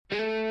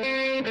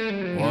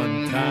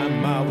One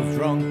time I was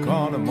drunk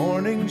on a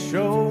morning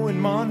show in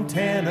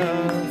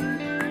Montana.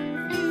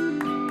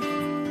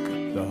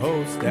 The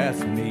host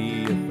asked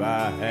me if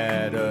I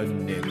had a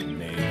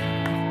nickname.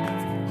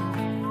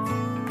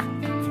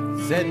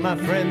 Said my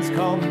friends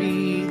call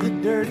me the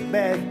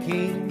Dirtbag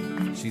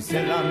King. She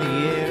said on the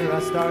air I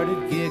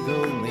started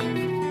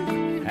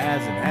giggling.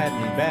 Hasn't had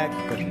me back,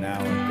 but now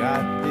I've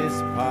got this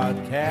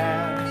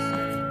podcast.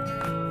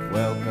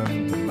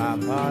 Welcome to my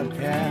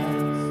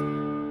podcast.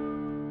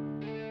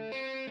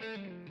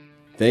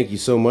 Thank you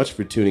so much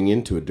for tuning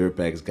in to A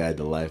Dirtbag's Guide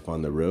to Life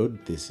on the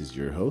Road. This is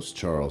your host,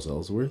 Charles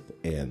Ellsworth,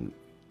 and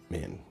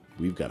man,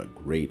 we've got a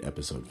great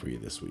episode for you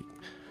this week.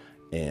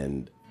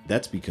 And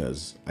that's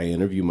because I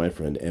interviewed my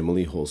friend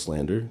Emily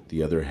Hulslander,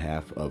 the other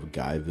half of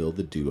Guyville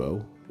the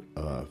Duo.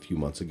 A few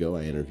months ago,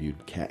 I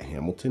interviewed Kat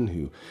Hamilton,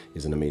 who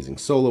is an amazing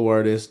solo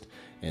artist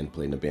and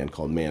played in a band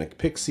called Manic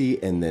Pixie,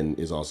 and then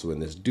is also in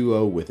this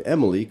duo with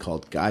Emily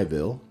called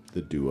Guyville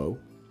the Duo.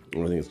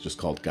 Or I think it's just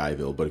called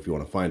Guyville, but if you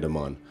want to find them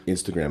on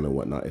Instagram and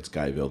whatnot, it's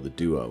Guyville the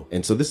Duo.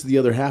 And so this is the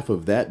other half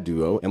of that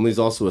duo. Emily's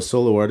also a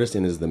solo artist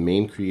and is the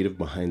main creative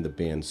behind the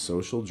band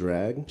Social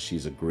Drag.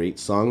 She's a great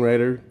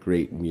songwriter,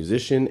 great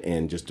musician,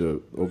 and just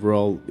a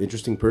overall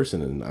interesting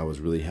person. And I was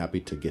really happy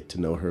to get to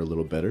know her a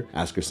little better,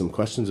 ask her some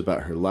questions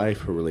about her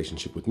life, her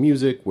relationship with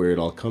music, where it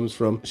all comes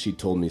from. She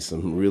told me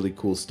some really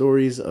cool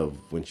stories of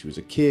when she was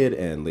a kid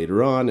and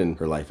later on, and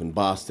her life in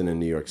Boston and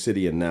New York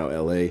City and now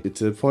LA.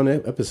 It's a fun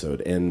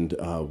episode, and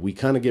we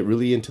kind of get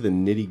really into the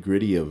nitty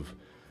gritty of,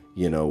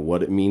 you know,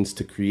 what it means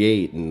to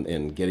create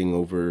and getting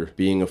over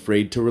being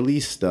afraid to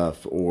release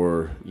stuff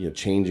or, you know,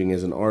 changing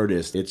as an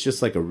artist. It's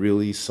just like a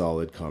really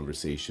solid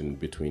conversation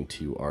between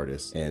two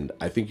artists, and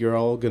I think you're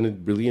all going to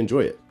really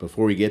enjoy it.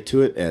 Before we get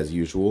to it, as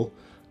usual,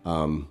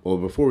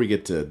 before we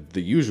get to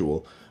the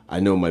usual, I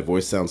know my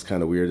voice sounds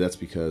kind of weird. That's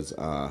because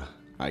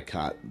I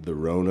caught the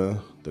Rona,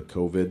 the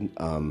COVID.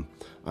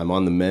 I'm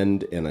on the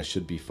mend, and I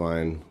should be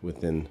fine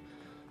within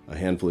a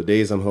handful of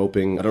days, I'm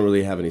hoping. I don't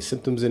really have any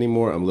symptoms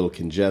anymore. I'm a little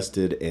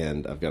congested,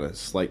 and I've got a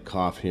slight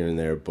cough here and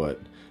there, but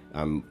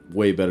I'm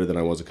way better than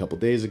I was a couple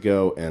days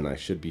ago, and I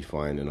should be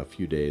fine in a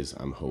few days,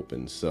 I'm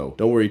hoping. So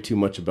don't worry too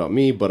much about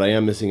me, but I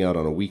am missing out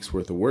on a week's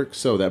worth of work.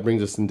 So that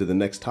brings us into the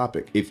next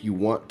topic. If you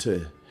want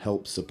to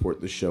help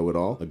support the show at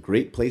all, a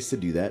great place to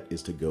do that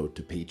is to go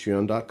to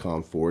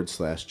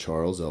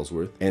patreon.com/Charles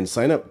Ellsworth and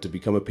sign up to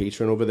become a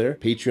patron over there.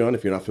 Patreon,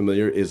 if you're not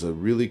familiar, is a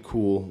really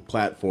cool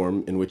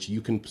platform in which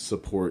you can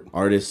support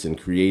artists and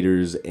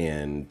creators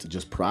and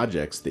just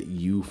projects that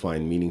you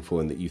find meaningful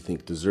and that you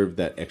think deserve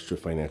that extra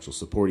financial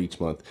support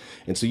each month.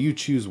 And so you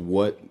choose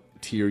what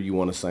tier you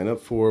want to sign up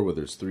for,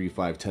 whether it's $3,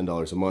 $5,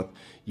 $10 a month.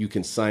 You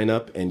can sign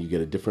up and you get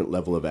a different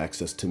level of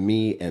access to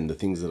me and the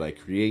things that I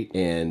create,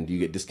 and you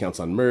get discounts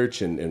on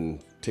merch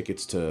and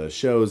tickets to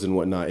shows and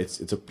whatnot.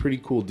 It's a pretty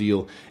cool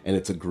deal, and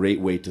it's a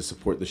great way to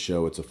support the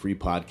show. It's a free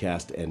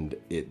podcast, and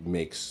it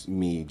makes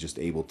me just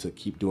able to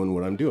keep doing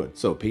what I'm doing.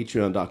 So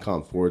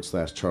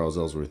patreon.com/Charles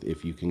Ellsworth.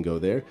 If you can go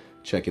there,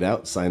 check it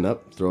out, sign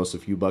up, throw us a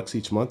few bucks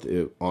each month.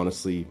 It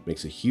honestly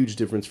makes a huge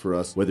difference for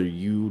us, whether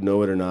you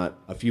know it or not.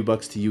 A few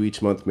bucks to you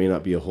each month may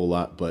not be a whole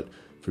lot, but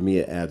for me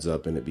it adds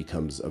up, and it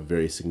becomes a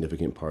very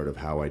significant part of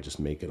how I just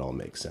make it all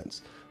make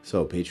sense.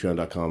 So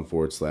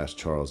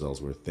patreon.com/Charles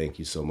Ellsworth. Thank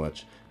you so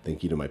much.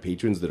 Thank you to my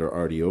patrons that are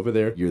already over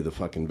there. You're the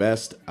fucking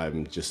best.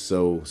 I'm just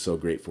so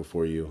grateful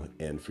for you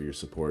and for your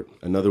support.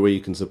 Another way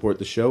you can support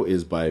the show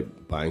is by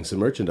buying some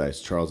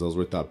merchandise.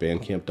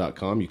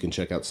 charlesellsworth.bandcamp.com. You can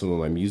check out some of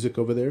my music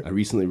over there. I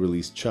recently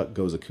released Chuck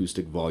Goes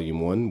Acoustic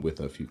Volume 1 with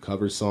a few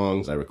cover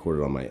songs I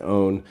recorded on my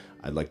own.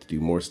 I'd like to do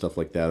more stuff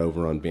like that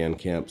over on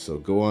Bandcamp, so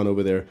go on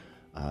over there.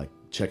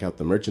 Check out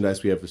the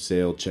merchandise we have for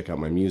sale. Check out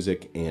my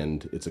music,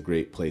 and it's a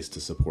great place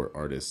to support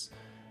artists.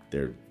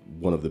 They're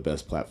one of the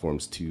best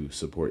platforms to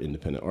support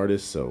independent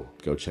artists, so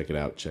go check it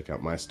out. Check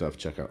out my stuff.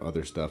 Check out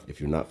other stuff. If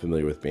you're not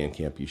familiar with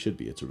Bandcamp, you should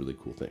be. It's a really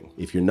cool thing.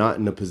 If you're not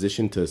in a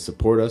position to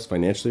support us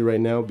financially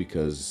right now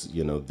because,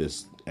 you know,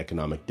 this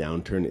economic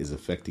downturn is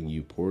affecting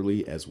you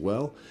poorly as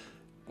well,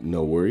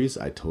 no worries,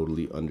 I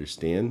totally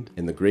understand.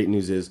 And the great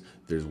news is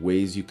there's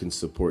ways you can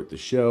support the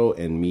show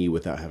and me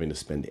without having to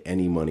spend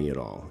any money at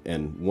all.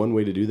 And one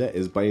way to do that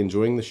is by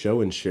enjoying the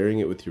show and sharing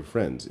it with your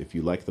friends. If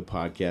you like the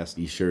podcast,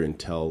 be sure and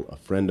tell a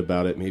friend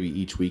about it. Maybe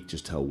each week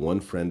just tell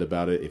one friend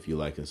about it. If you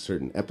like a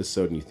certain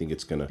episode and you think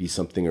it's going to be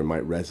something or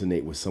might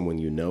resonate with someone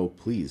you know,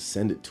 please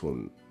send it to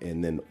them.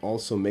 And then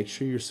also make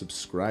sure you're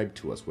subscribed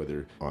to us,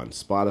 whether on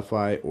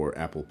Spotify or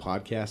Apple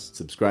Podcasts.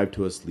 Subscribe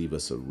to us, leave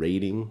us a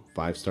rating,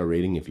 5-star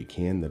rating if you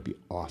can, that'd be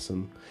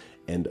awesome.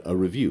 And a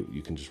review.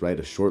 You can just write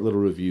a short little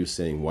review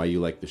saying why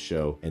you like the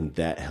show, and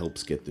that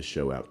helps get the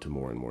show out to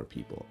more and more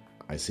people.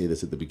 I say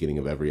this at the beginning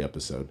of every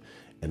episode,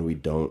 and we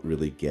don't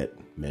really get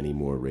many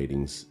more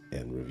ratings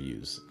and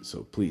reviews.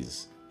 So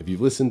please, if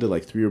you've listened to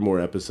like 3 or more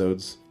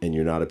episodes and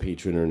you're not a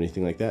patron or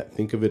anything like that,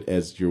 think of it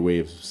as your way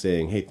of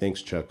saying, hey,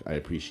 thanks, Chuck. I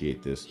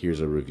appreciate this. Here's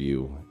a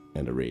review.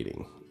 and a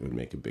rating. It would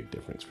make a big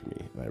difference for me,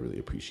 and I really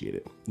appreciate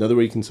it. Another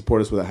way you can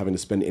support us without having to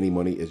spend any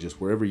money is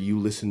just wherever you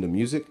listen to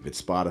music. If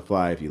it's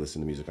Spotify, if you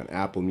listen to music on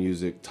Apple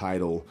Music,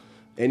 Tidal,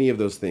 any of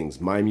those things,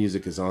 my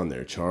music is on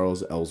there.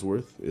 Charles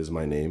Ellsworth is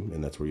my name,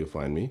 and that's where you'll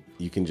find me.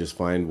 You can just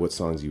find what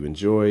songs you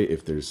enjoy.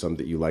 If there's some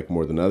that you like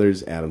more than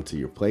others, add them to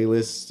your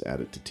playlists,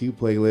 add it to 2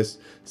 playlists,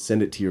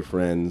 send it to your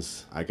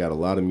friends. I got a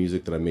lot of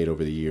music that I made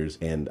over the years,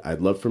 and I'd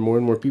love for more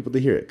and more people to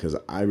hear it because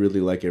I really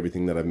like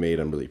everything that I've made.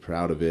 I'm really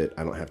proud of it.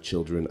 I don't have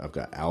children. I've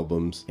got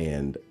albums,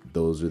 and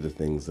those are the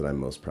things that I'm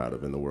most proud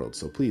of in the world.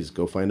 So please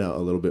go find out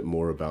a little bit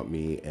more about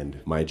me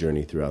and my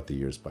journey throughout the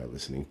years by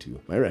listening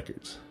to my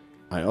records.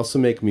 I also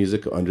make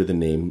music under the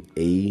name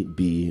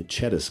A.B.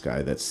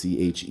 Chediski. That's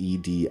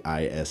Chediski.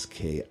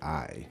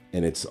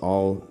 And it's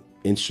all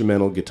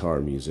instrumental guitar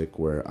music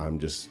where I'm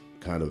just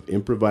kind of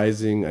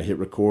improvising. I hit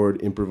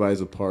record,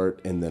 improvise a part,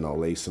 and then I'll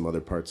lay some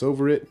other parts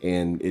over it.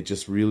 And it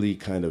just really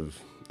kind of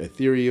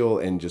ethereal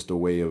and just a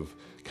way of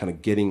kind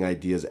of getting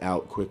ideas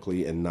out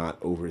quickly and not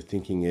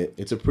overthinking it.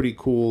 It's a pretty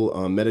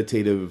cool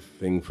meditative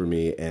thing for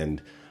me.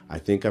 And I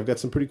think I've got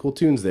some pretty cool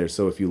tunes there.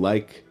 So if you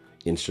like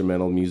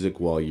instrumental music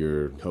while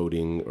you're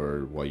coding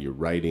or while you're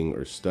writing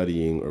or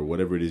studying or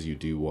whatever it is you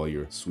do while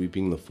you're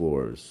sweeping the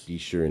floors, be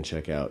sure and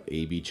check out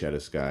A.B.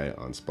 Chediski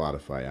on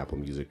Spotify, Apple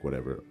Music,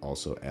 whatever.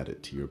 Also add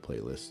it to your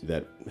playlist.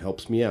 That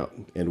helps me out.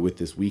 And with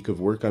this week of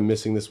work I'm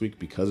missing this week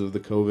because of the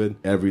COVID,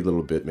 every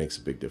little bit makes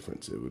a big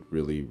difference. It would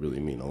really, really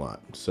mean a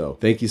lot. So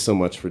thank you so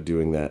much for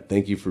doing that.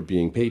 Thank you for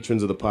being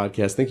patrons of the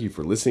podcast. Thank you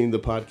for listening to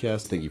the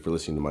podcast. Thank you for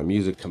listening to my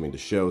music, coming to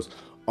shows.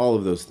 All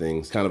of those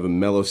things. Kind of a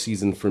mellow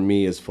season for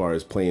me as far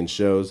as playing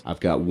shows. I've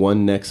got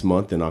one next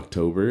month in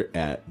October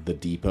at the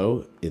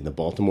Depot in the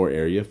Baltimore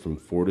area from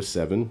 4 to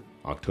 7,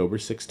 October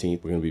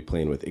 16th. We're going to be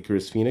playing with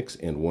Icarus Phoenix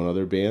and one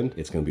other band.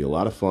 It's going to be a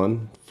lot of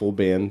fun. Full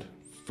band.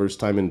 First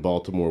time in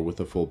Baltimore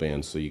with a full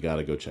band, so you got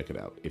to go check it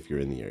out if you're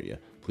in the area.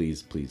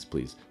 Please, please,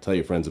 please tell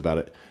your friends about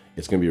it.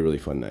 It's going to be a really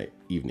fun night.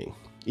 Evening,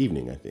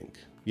 I think.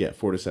 Yeah,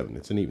 4 to 7.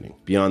 It's an evening.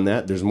 Beyond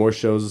that, there's more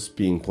shows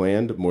being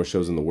planned, more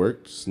shows in the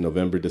works,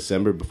 November,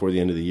 December, before the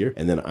end of the year.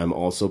 And then I'm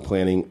also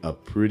planning a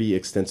pretty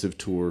extensive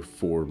tour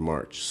for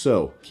March.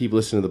 So keep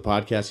listening to the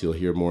podcast. You'll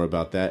hear more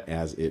about that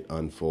as it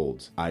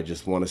unfolds. I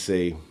just want to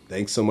say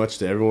thanks so much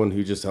to everyone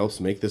who just helps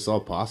make this all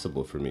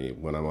possible for me.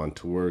 When I'm on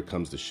tour,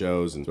 comes to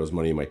shows and throws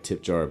money in my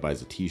tip jar,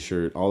 buys a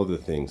t-shirt, all of the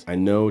things. I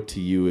know to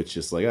you, it's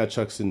just like,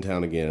 Chuck's in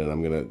town again and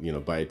I'm going to,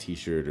 buy a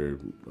t-shirt or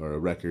a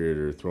record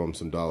or throw him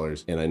some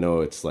dollars. And I know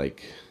it's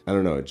like, I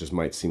don't know, it just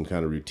might seem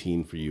kind of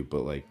routine for you,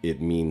 but like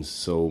it means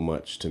so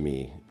much to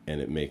me, and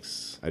it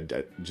makes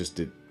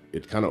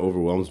it kind of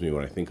overwhelms me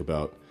when I think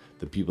about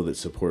the people that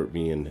support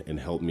me and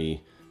help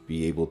me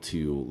be able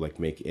to like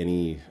make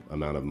any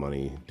amount of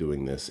money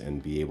doing this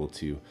and be able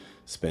to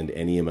spend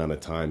any amount of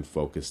time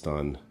focused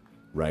on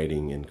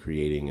writing and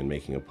creating and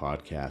making a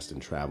podcast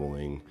and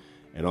traveling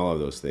and all of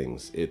those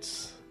things.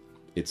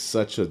 It's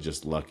such a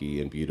just lucky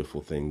and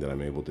beautiful thing that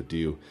I'm able to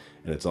do,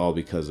 and it's all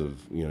because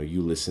of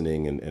you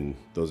listening and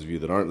those of you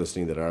that aren't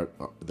listening those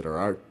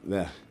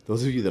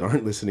of you that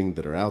aren't listening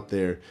that are out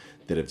there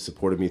that have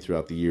supported me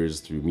throughout the years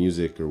through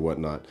music or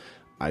whatnot.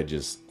 I'm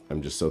just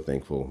so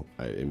thankful.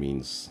 It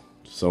means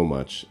so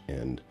much,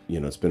 and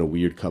it's been a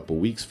weird couple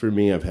weeks for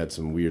me. I've had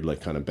some weird like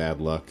kind of bad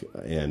luck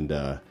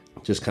and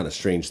just kind of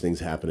strange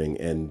things happening,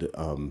 and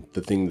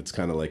the thing that's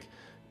kind of like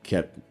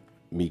kept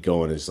me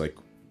going is like,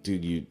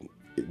 dude,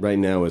 right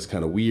now is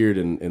kind of weird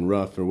and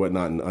rough or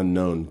whatnot and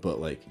unknown, but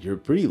like you're a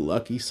pretty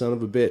lucky son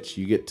of a bitch.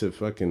 You get to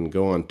fucking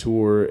go on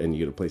tour and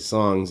you get to play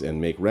songs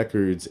and make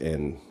records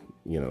and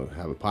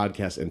have a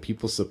podcast, and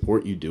people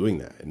support you doing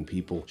that, and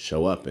people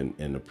show up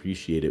and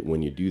appreciate it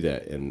when you do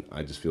that. And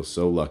I just feel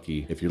so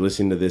lucky. If you're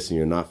listening to this and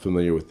you're not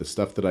familiar with the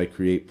stuff that I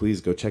create,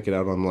 please go check it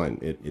out online.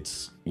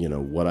 It's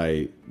what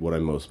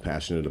I'm most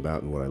passionate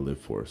about and what I live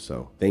for.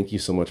 So thank you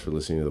so much for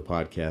listening to the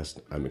podcast.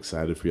 I'm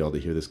excited for y'all to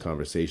hear this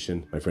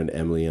conversation. My friend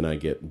Emily and I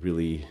get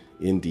really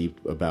in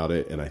deep about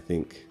it, and I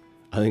think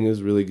it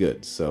was really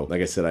good. So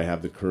like I said, I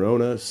have the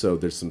corona, so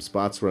there's some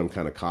spots where I'm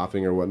kind of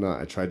coughing or whatnot.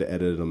 I tried to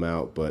edit them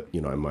out, but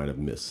I might have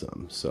missed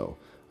some. So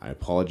I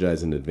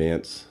apologize in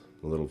advance.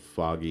 A little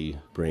foggy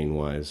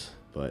brain-wise,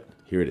 but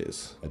here it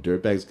is. A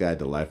Dirtbag's Guide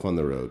to Life on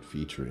the Road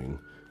featuring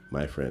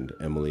my friend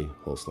Emily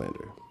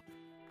Hulslander.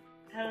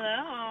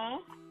 Hello.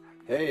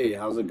 Hey,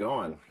 how's it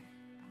going?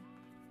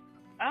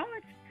 Oh,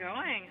 it's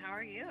going. How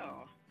are you?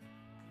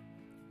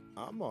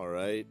 I'm all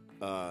right.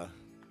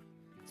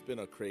 It's been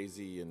a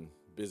crazy and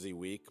busy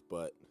week,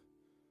 but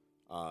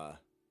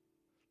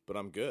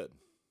I'm good.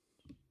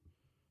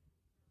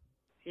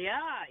 Yeah,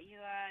 you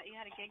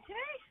had a gig today?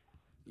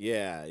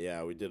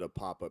 Yeah, we did a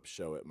pop-up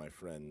show at my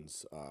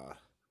friend's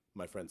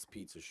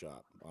pizza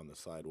shop on the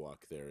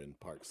sidewalk there in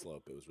Park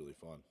Slope. It was really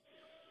fun.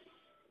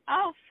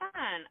 Oh,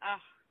 fun.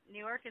 Oh, New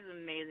York is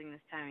amazing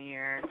this time of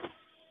year.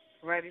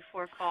 Right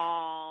before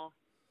fall,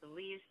 the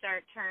leaves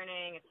start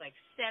turning. It's like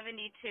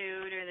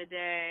 72 during the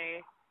day.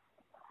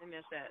 I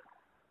miss it.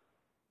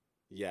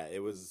 Yeah,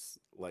 it was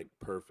like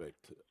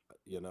perfect.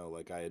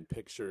 Like I had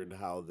pictured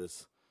how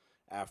this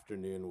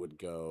afternoon would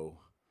go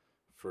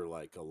for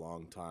like a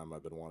long time.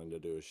 I've been wanting to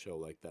do a show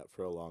like that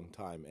for a long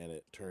time, and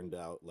it turned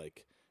out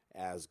like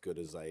as good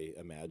as I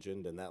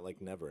imagined, and that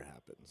like never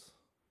happens.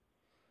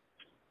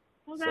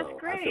 Well, that's So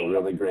great. I feel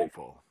really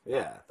grateful.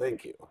 Yeah,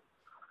 thank you.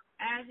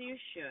 As you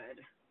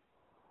should.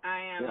 I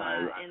am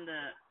in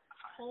the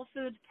Whole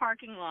Foods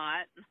parking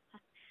lot.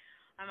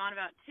 I'm on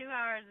about 2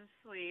 hours of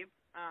sleep.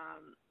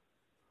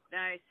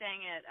 I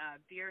sang at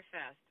Beer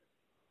Fest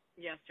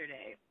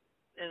yesterday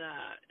in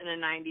a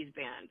 90s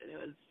band, and it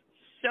was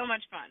so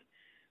much fun.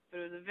 But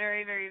it was a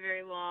very, very,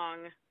 very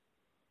long,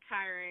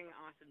 tiring,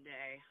 awesome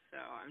day. So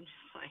I'm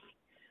just like,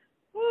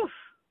 whew,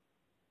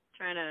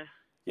 trying to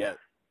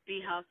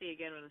be healthy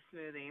again with a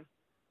smoothie.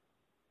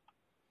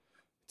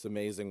 It's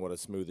amazing what a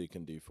smoothie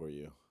can do for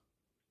you.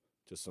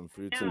 Just some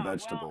fruits and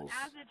vegetables.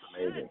 Well, as it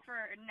should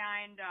for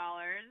 $9.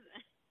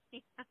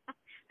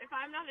 If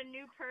I'm not a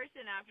new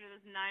person after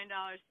this $9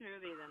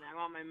 smoothie, then I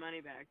want my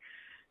money back.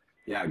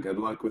 Yeah, good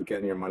luck with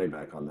getting your money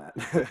back on that.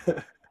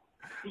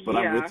 But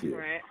I'm with you.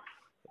 Right.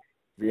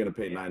 If you're going to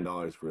pay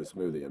 $9 for a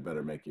smoothie, it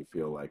better make you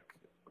feel like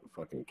a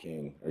fucking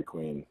king or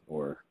queen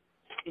or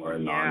a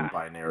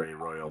non-binary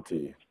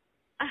royalty.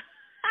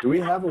 Do we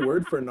have a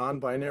word for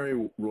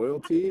non-binary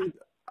royalty?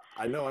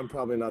 I know I'm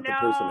probably not the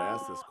person to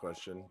ask this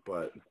question,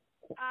 but...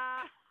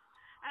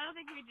 I don't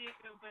think we do,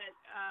 but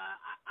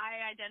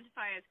I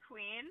identify as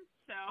queen,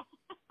 so...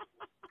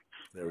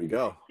 There we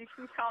go. You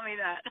can call me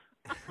that.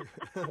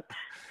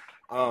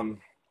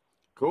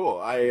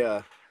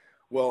 Cool.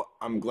 Well,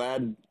 I'm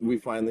glad we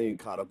finally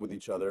caught up with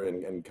each other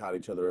and caught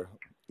each other,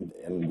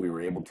 and we were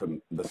able to,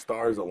 the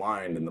stars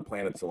aligned and the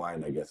planets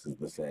aligned, I guess is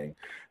the saying,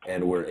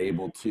 and we're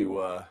able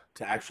to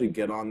actually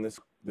get on this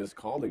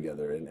call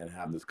together and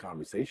have this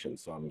conversation.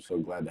 So I'm so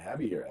glad to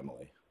have you here,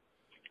 Emily.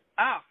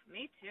 Oh,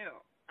 me too.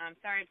 I'm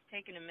sorry it's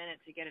taken a minute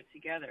to get it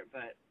together,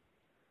 but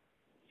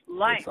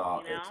life,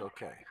 It's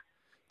okay.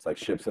 It's like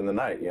ships in the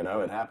night, you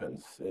know, it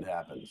happens. It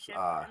happens. Ships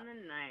in the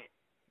night.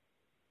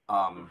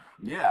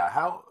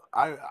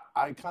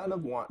 I kind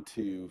of want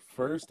to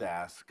first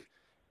ask,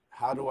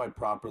 how do I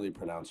properly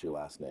pronounce your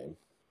last name?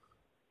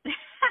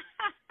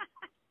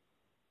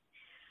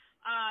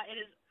 It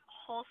is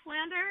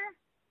Hulslander.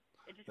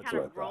 It just kind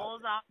of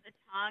rolls off the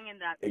tongue in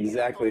that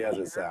exactly as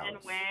it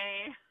sounds.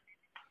 Way.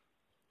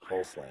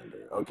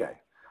 Hulslander. Okay.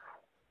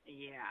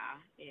 Yeah.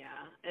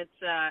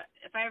 It's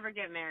if I ever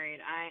get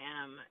married, I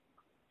am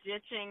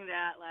ditching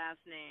that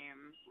last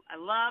name. I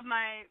love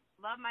my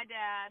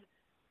dad,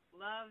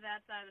 love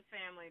that side of the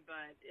family,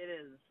 but it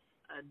is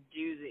a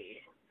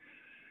doozy.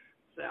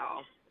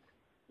 So,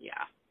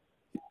 yeah.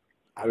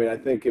 I mean, I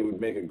think it would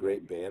make a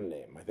great band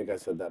name. I think I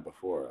said that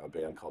before, a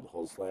band called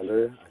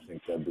Hulslander. I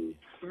think that'd be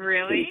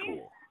pretty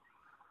cool.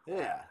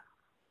 Yeah.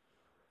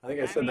 I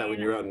think I said that when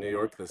you were out in New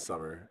York this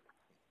summer.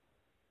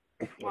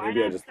 Why maybe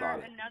not I just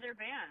start thought it. Another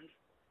band?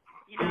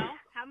 You know,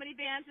 how many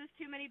bands is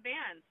too many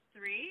bands?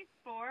 3,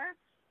 4,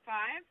 5?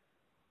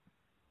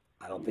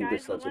 I don't think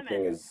there's such a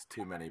thing as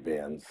too many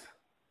bands.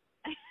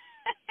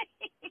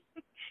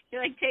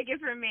 You're like, take it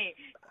from me.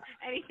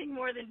 Anything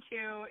more than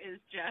 2 is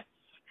just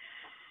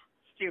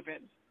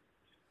stupid.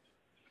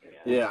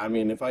 Yeah, I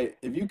mean, if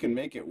you can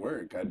make it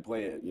work, I'd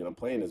play it. You know,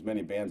 play in as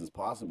many bands as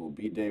possible.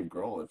 Be Dave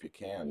Grohl if you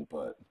can,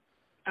 but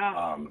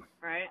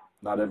right.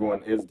 Not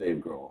everyone is Dave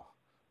Grohl.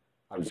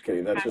 I'm just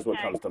kidding. That's just what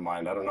comes to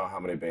mind. I don't know how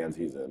many bands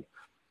he's in.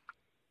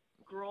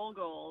 Grohl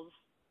Goals.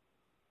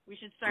 We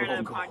should start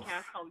a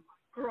podcast called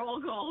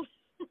Grohl Goals.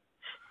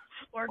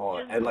 Or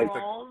just and like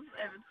Grohls,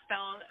 if it's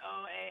spelled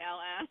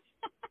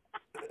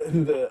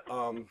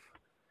O-A-L-S.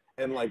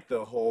 And like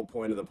the whole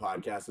point of the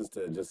podcast is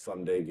to just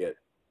someday get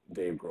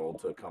Dave Grohl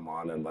to come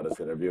on and let us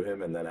interview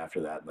him, and then after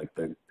that, like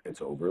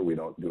it's over. We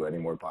don't do any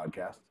more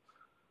podcasts.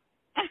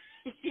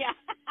 Yeah.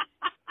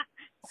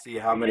 See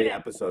how many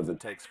episodes it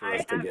takes for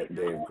us to get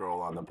Dave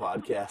Grohl on the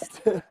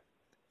podcast.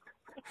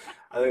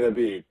 I think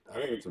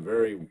it's a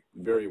very,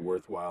 very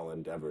worthwhile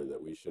endeavor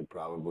that we should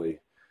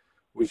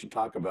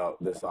talk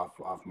about this off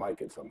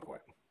mic at some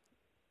point.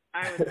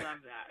 I would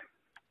love that.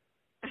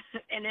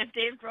 And if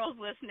Dave Grohl's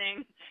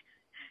listening,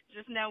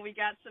 just know we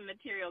got some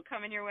material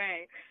coming your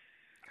way.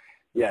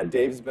 Yeah,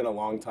 Dave's been a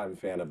longtime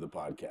fan of the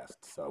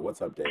podcast. So what's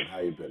up, Dave? How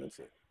you been? What's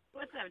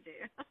up,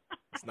 Dave?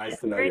 It's nice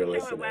to know you're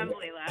listening. Great show at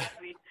Wembley last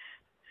week.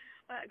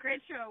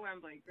 Great show at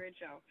Wembley. Great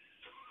show.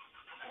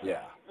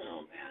 Yeah.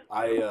 Oh,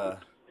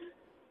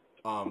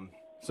 man.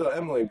 So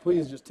Emily,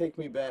 please just take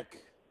me back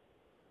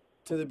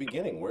to the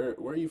beginning. Where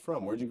are you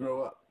from? Where'd you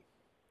grow up?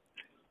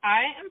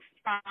 I am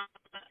from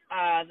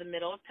the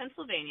middle of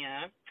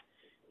Pennsylvania,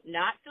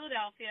 not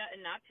Philadelphia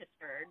and not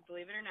Pittsburgh.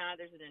 Believe it or not,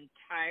 there's an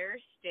entire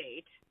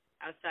state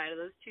outside of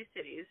those 2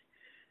 cities.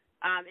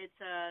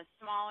 It's a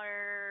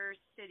smaller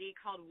city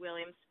called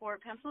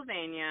Williamsport,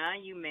 Pennsylvania.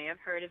 You may have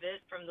heard of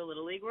it from the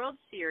Little League World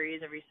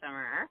Series every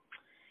summer.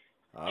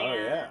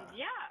 Yeah.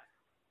 Yeah.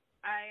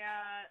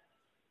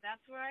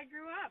 That's where I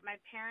grew up. My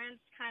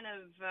parents kind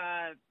of,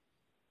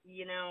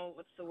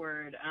 what's the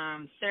word?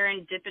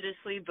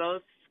 Serendipitously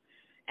both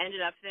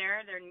ended up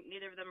there.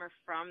 Neither of them are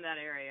from that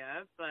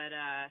area, but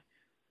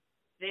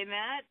they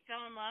met,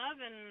 fell in love,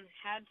 and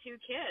had 2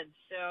 kids.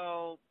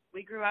 So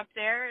we grew up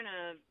there in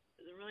a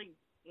really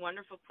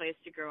wonderful place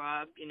to grow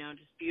up,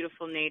 just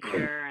beautiful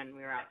nature, and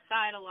we were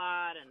outside a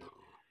lot. And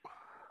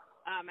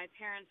my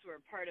parents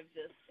were part of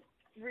this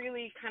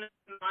really kind of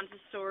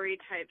Montessori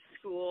type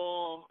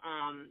school,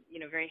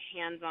 very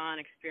hands-on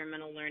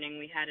experimental learning.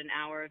 We had an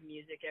hour of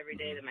music every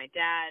day that my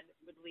dad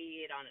would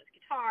lead on his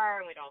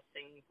guitar, and we'd all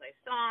sing and play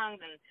songs.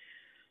 And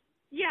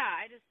yeah,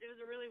 it was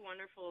a really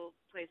wonderful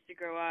place to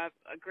grow up.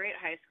 A great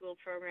high school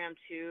program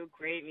too,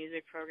 great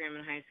music program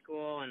in high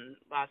school, and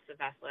lots of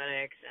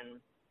athletics. And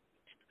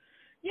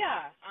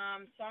yeah,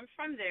 so I'm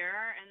from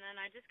there, and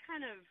then I just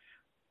kind of,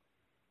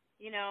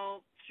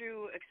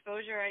 through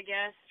exposure, I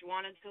guess,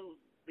 wanted to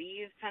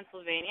leave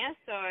Pennsylvania,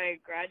 so I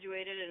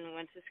graduated and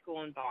went to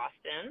school in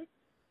Boston.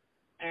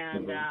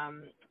 And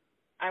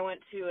I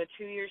went to a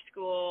 2-year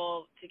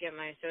school to get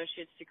my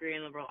associate's degree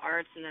in liberal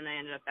arts, and then I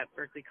ended up at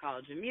Berklee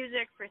College of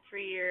Music for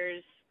 3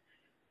 years.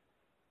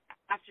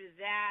 After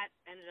that,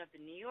 ended up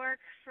in New York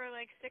for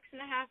like 6.5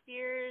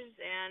 years,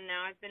 and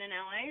now I've been in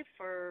LA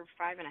for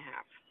 5.5.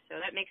 So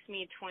that makes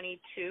me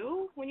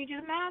 22 when you do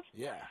the math.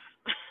 Yeah.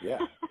 Yeah.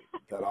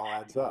 That all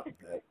adds up.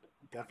 That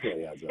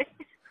definitely adds up.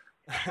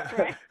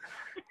 Right.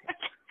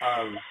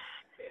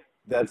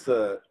 That's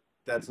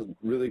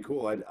really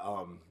cool.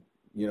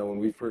 When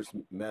we first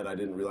met, I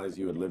didn't realize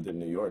you had lived in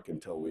New York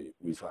until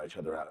we saw each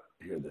other out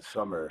here this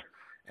summer,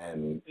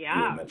 and you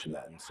had mentioned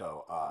that. And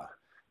so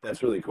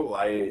that's really cool.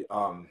 I'd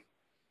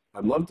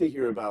love to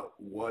hear about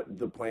what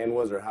the plan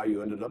was or how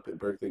you ended up at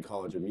Berklee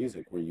College of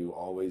Music. Were you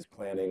always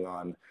planning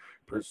on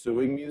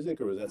pursuing music,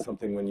 or was that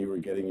something when you were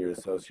getting your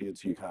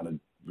associates you kind of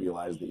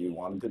realized that you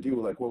wanted to do?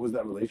 Like, what was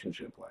that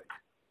relationship like?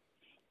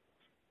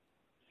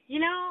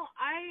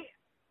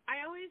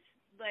 I always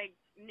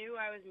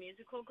knew I was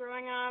musical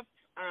growing up.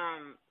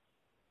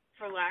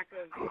 For lack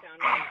of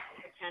sounding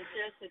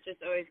pretentious, it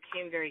just always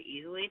came very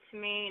easily to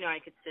me. I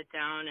could sit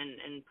down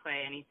and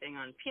play anything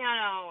on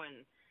piano,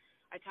 and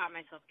I taught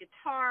myself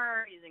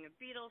guitar using a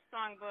Beatles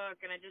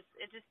songbook, and it just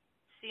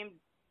seemed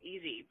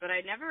easy. But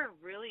I never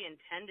really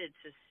intended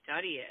to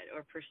study it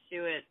or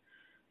pursue it,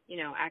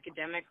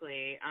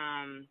 academically.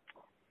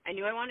 I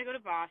knew I wanted to go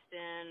to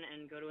Boston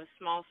and go to a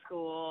small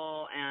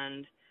school,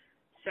 and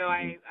so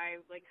I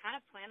kind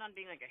of planned on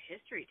being like a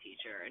history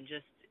teacher, and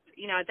just,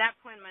 at that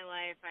point in my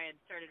life, I had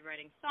started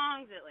writing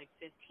songs at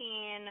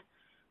 15,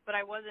 but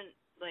I wasn't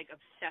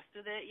obsessed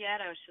with it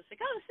yet. I was just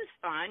like, oh, this is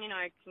fun.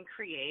 I can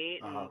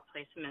create and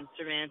play some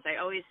instruments. I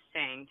always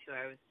sang too.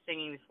 I was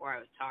singing before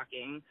I was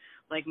talking,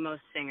 like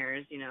most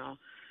singers,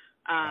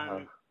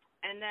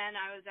 And then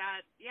I was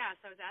at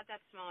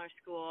that smaller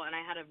school, and I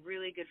had a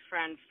really good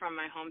friend from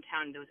my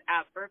hometown that was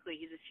at Berklee.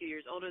 He's a few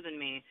years older than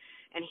me,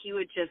 and he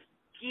would just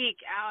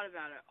geek out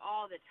about it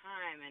all the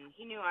time, and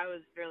he knew I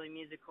was fairly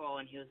musical,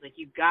 and he was like,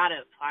 you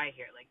gotta apply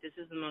here. This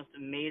is the most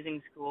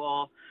amazing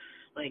school.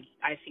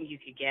 I think you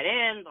could get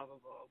in, blah, blah,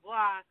 blah,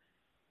 blah.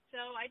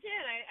 So I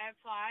did. I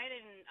applied,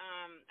 and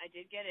I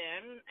did get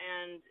in,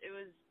 and it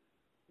was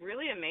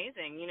really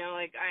amazing.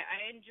 I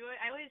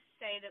always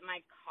say that my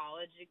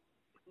college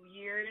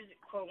years,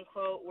 quote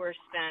unquote, were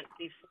spent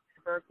before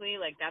Berklee.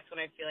 That's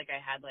when I feel like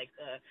I had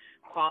the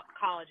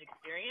college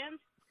experience.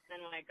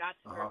 Then when I got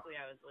to Berklee,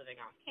 I was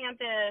living off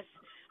campus.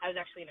 I was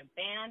actually in a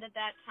band at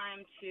that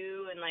time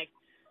too, and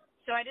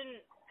so I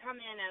didn't come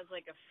in as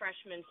a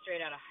freshman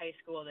straight out of high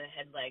school that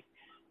had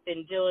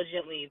been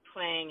diligently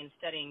playing and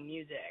studying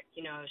music.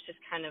 It was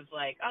just kind of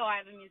oh, I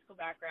have a musical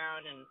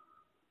background, and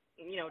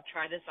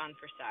try this on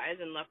for size.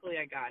 And luckily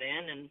I got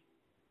in, and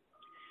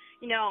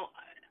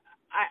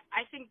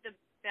I think the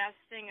best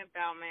thing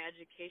about my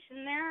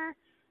education there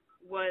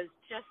was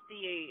just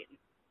the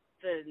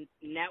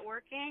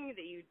networking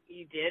that you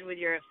did with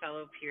your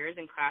fellow peers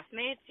and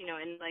classmates, and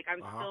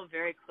I'm still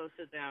very close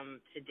with them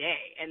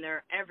today, and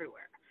they're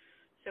everywhere.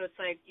 So it's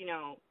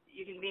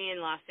you can be in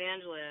Los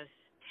Angeles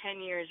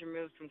 10 years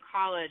removed from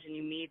college, and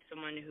you meet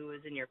someone who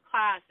was in your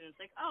class, and it's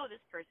oh,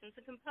 this person's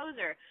a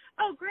composer.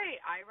 Oh,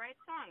 great, I write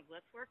songs.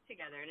 Let's work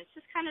together. And it's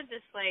just kind of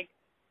this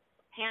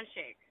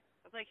handshake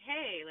of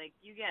hey,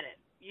 you get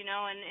it,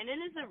 and it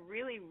is a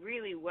really,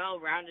 really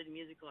well-rounded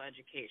musical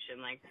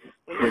education.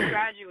 When you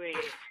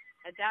graduate,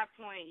 at that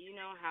point, you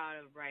know how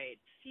to write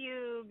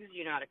fugues,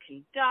 you know how to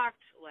conduct,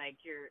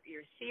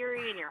 your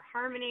theory and your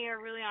harmony are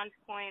really on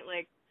point.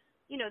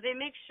 They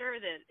make sure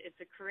that it's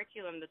a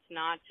curriculum that's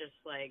not just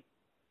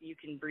you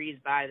can breeze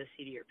by the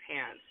seat of your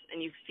pants,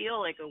 and you feel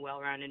like a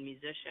well-rounded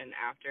musician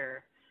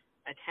after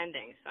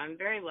attending. So I'm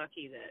very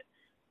lucky that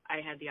I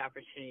had the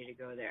opportunity to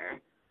go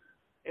there.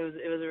 It was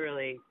a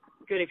really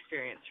good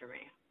experience for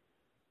me.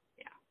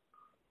 Yeah.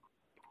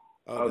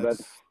 Oh,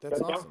 that's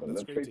awesome.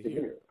 That's great to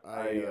hear.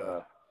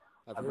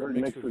 I've heard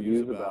mixed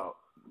reviews about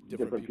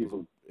different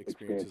people's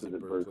experiences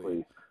at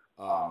Berklee,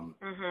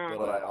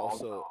 but I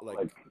also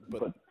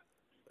but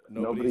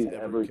nobody's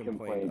ever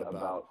complained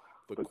about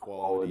the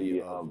quality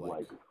of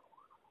the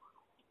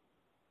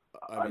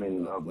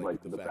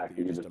fact that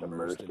you're just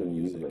immersed in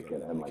music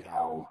and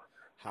how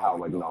how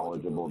like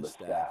knowledgeable the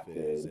staff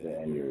is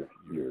and your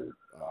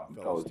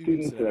fellow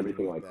students and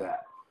everything like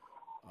that.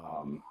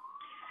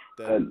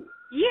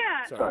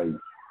 Yeah. Sorry.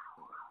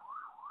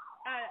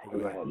 Go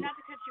ahead. Not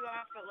to cut you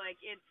off, but like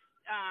it's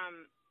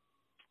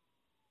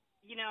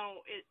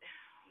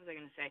what was I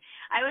going to say?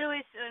 I would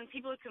always, when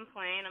people would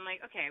complain, I'm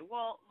like, okay,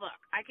 well, look,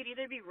 I could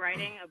either be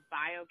writing a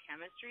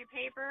biochemistry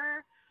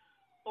paper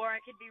or I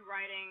could be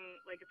writing,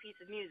 like, a piece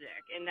of music,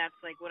 and that's,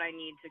 like, what I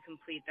need to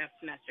complete that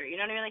semester. You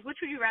know what I mean? Like,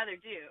 which would you rather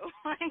do?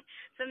 Like,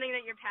 something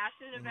that you're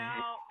passionate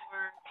about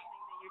or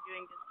something that you're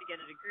doing just to get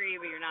a degree,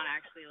 but you're not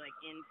actually, like,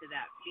 into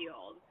that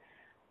field.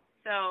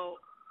 So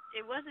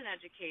it was an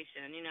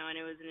education, and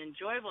it was an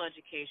enjoyable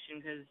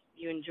education because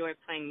you enjoy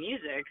playing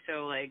music.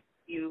 So, like,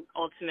 you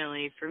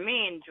ultimately, for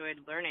me,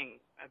 enjoyed learning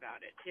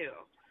about it too,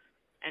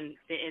 and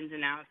the ins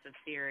and outs of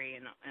theory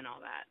and all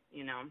that,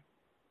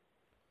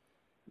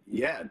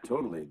 Yeah,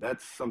 totally.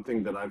 That's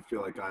something that I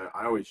feel like I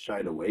always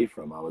shied away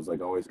from. I was like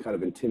always kind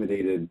of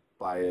intimidated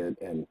by it,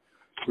 and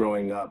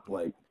growing up,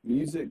 like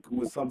music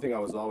was something I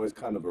was always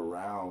kind of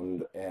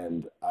around,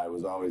 and I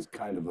was always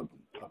kind of a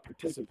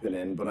participant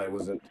in, but I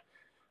wasn't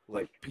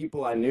like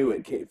people I knew.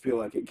 Feel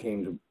like it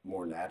came to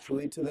more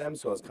naturally to them,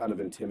 so I was kind of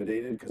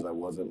intimidated because I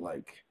wasn't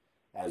like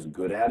as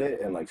good at it,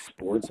 and like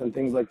sports and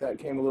things like that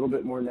came a little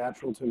bit more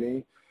natural to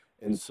me.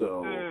 And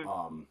so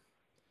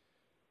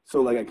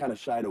like I kind of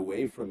shied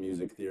away from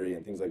music theory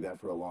and things like that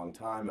for a long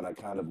time, and I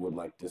kind of would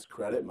like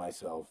discredit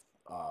myself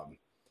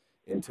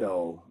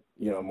until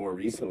more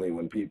recently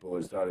when people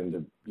are starting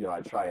to I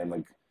try and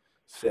like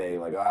say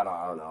like I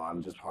don't know,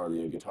 I'm just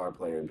hardly a guitar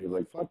player, and people are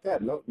like, fuck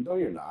that, no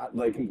you're not.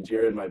 Like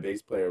Jared, my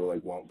bass player,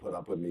 like won't put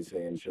up with me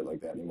saying shit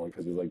like that anymore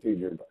because he's like, dude,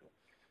 you're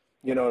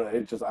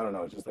it's just, I don't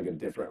know, it's just like a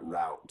different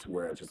route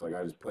where it's just like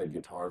I just played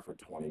guitar for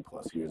 20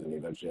 plus years and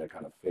eventually I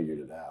kind of figured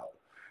it out.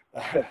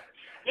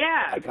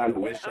 Yeah. I kind of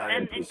wish I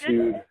had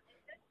pursued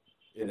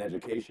an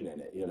education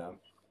in it,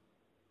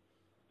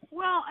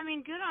 Well, I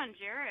mean, good on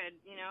Jared,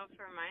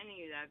 for reminding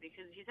you that,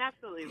 because he's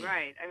absolutely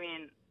right. I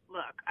mean,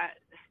 look,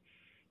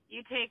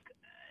 you take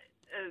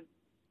a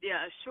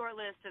short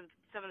list of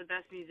some of the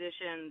best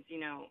musicians,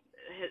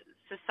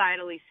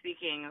 societally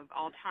speaking, of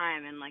all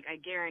time, and like I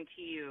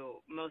guarantee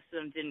you, most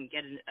of them didn't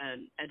get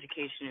an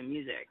education in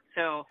music.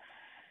 So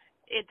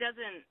it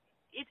doesn't.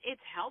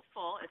 It's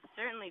helpful. It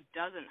certainly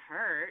doesn't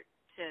hurt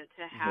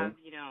to have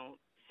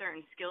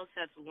certain skill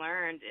sets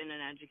learned in an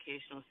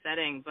educational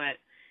setting, but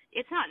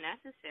it's not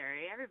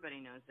necessary. Everybody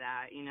knows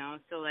that,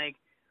 So like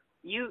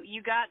you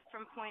got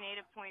from point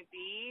A to point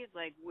B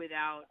like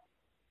without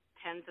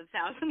tens of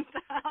thousands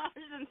of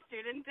dollars in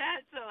student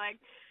debt, so like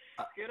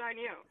good on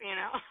you,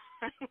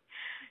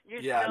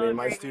 You're still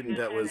my a great student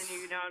musician debt was,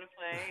 and you know how to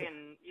play,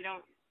 and you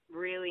don't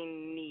really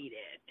need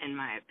it, in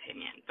my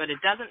opinion, but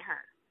it doesn't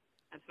hurt.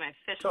 That's my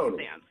official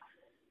stance.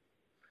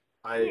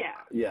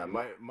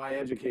 My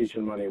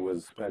education money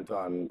was spent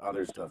on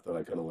other stuff that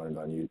I could have learned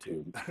on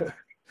YouTube.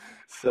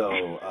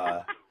 So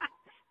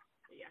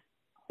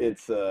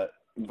it's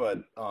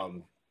but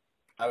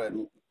I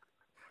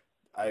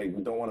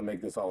don't want to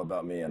make this all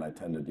about me, and I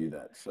tend to do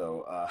that.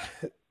 So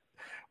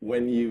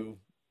when you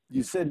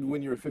said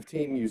when you were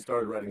 15 you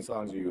started writing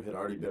songs, or you had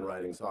already been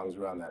writing songs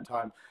around that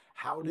time,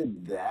 how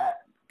did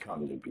that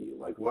come to be?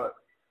 Like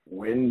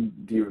when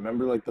do you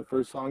remember like the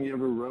first song you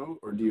ever wrote,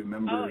 or do you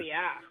remember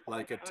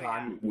like a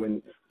time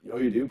when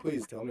you do?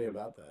 Please tell me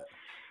about that.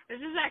 This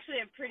is actually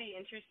a pretty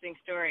interesting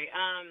story.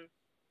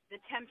 The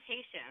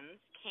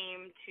Temptations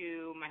came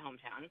to my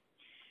hometown.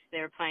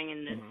 They were playing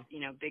in this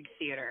big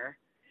theater,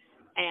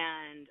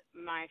 and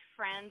my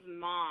friend's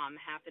mom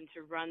happened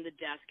to run the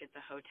desk at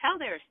the hotel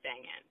they were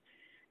staying in.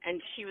 And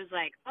she was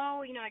like,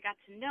 oh, I got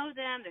to know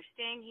them. They're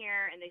staying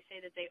here, and they say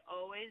that they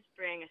always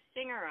bring a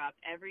singer up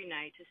every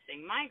night to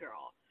sing My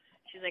Girl.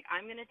 She's like,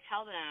 I'm going to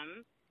tell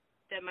them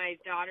that my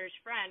daughter's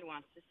friend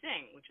wants to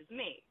sing, which is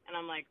me. And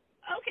I'm like,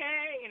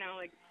 okay,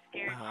 like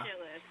scared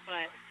shitless.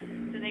 But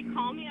so they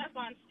call me up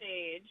on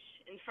stage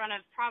in front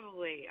of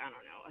probably, I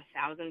don't know,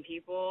 1,000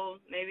 people,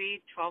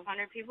 maybe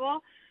 1,200 people.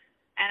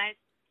 And I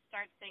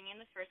start singing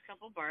the first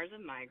couple bars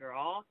of My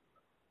Girl.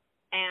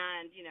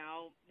 And,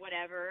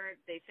 whatever,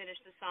 they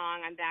finished the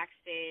song, I'm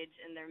backstage,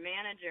 and their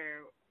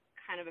manager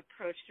kind of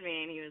approached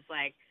me, and he was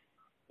like,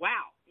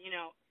 wow,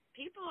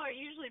 people are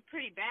usually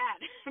pretty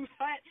bad,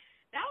 but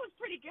that was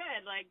pretty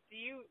good. Like, do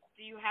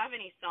you have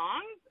any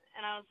songs?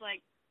 And I was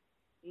like,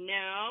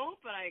 no,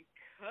 but I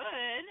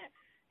could.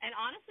 And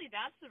honestly,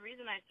 that's the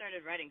reason I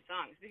started writing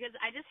songs, because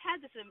I just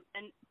had this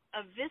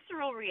a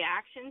visceral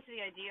reaction to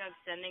the idea of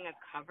sending a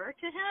cover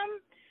to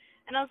him.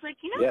 And I was like,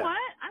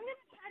 what? I'm going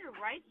to try to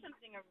write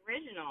something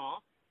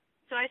original.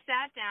 So I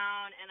sat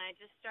down and I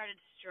just started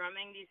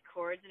strumming these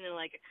chords into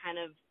like a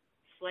kind of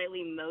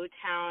slightly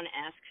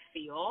Motown-esque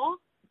feel,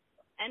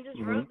 and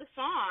just wrote the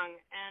song,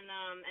 and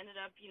ended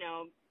up,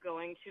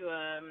 going to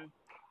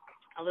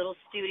a little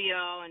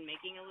studio and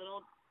making a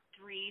little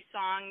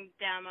 3-song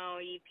demo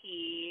EP,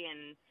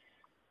 and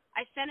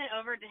I sent it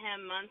over to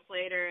him months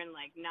later, and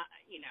like not,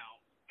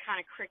 kind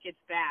of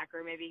crickets back,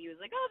 or maybe he was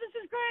like, oh, this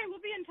is great,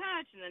 we'll be in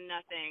touch, and then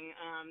nothing.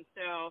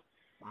 So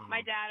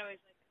My dad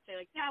always liked to say,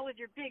 like, that was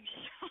your big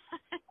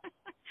shot.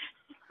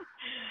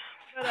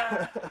 But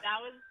that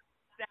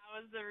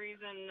was the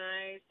reason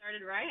I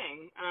started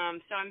writing.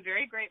 So I'm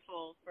very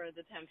grateful for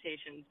the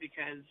Temptations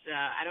because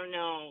I don't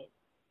know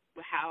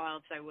how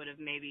else I would have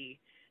maybe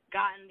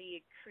gotten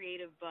the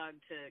creative bug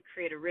to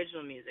create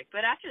original music.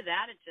 But after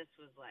that, it just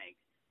was like,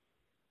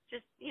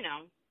 just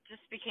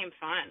became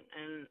fun.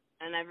 And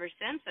ever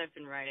since I've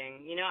been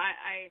writing.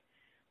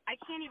 I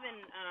can't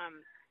even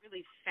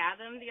really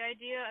fathom the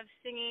idea of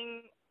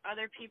singing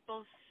other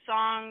people's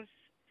songs.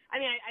 I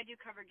mean, I do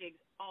cover gigs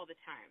all the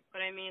time,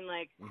 but I mean,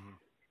 like,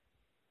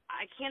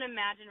 I can't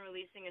imagine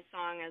releasing a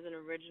song as an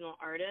original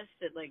artist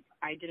that, like,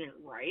 I didn't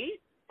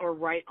write or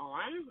write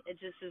on. It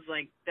just is,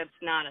 like, that's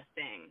not a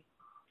thing.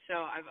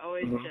 So I've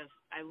always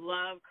I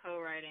love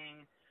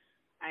co-writing.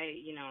 I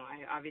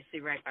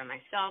obviously write by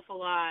myself a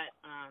lot,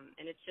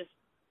 and it's just,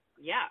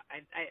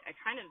 I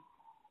kind of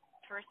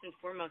first and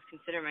foremost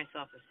consider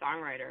myself a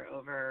songwriter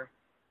over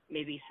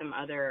maybe some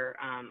other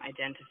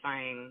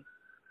identifying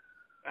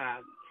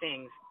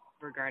things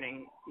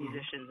regarding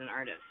musicians and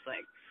artists.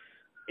 Like,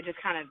 it just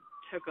kind of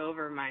took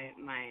over my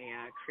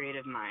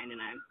creative mind,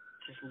 and I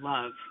just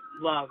love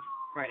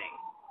writing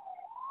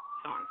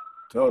songs.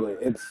 Totally.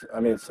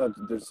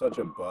 There's such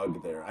a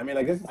bug there. I mean,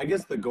 I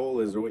guess the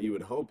goal is, or what you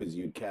would hope is,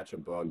 you'd catch a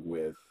bug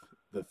with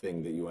the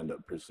thing that you end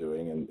up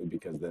pursuing, and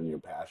because then you're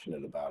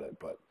passionate about it.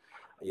 But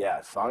yeah,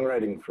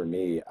 songwriting for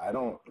me,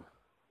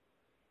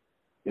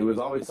 it was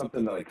always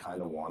something that I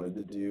kind of wanted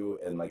to do.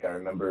 And like, I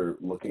remember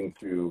looking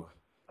through,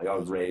 like, I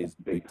was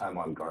raised big time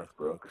on Garth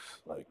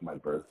Brooks. Like, my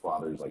birth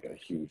father's like a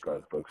huge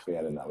Garth Brooks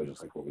fan, and that was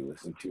just like what we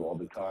listened to all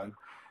the time.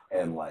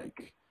 And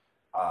like,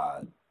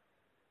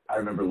 I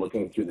remember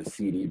looking through the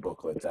CD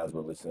booklets as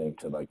we're listening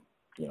to, like,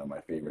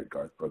 my favorite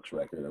Garth Brooks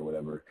record or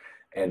whatever,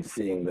 and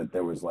seeing that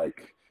there was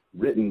like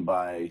written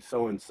by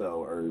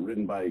so-and-so or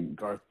written by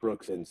Garth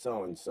Brooks and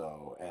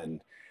so-and-so.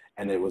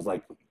 And it was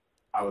like,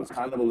 I was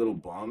kind of a little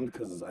bummed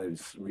because I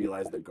just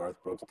realized that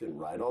Garth Brooks didn't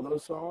write all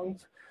those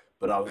songs,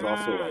 but I was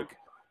also like,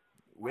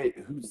 wait,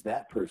 who's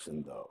that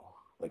person though?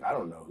 Like, I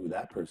don't know who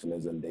that person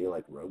is, and they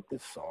like wrote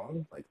this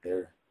song? Like,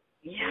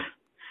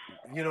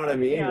 you know what I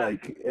mean? Yeah.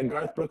 Like, and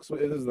Garth Brooks,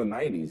 it was the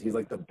 90s. He's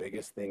like the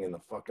biggest thing in the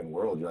fucking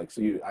world. You're like,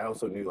 I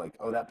also knew, like,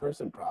 oh, that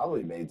person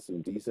probably made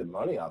some decent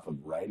money off of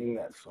writing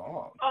that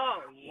song.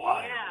 Oh,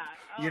 Wild.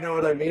 Yeah. You know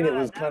what I mean? God, it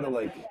was kind of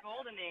like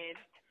golden age.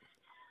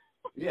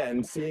 Yeah,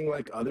 and seeing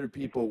like other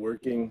people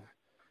working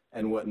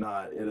and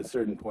whatnot, at a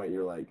certain point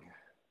you're like,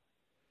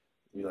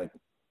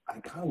 I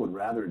kind of would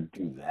rather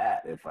do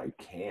that if I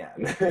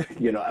can.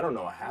 I don't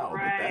know how,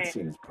 but that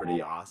seems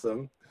pretty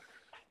awesome.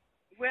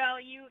 Well,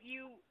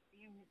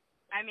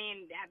 I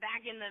mean,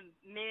 back in the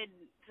mid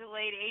to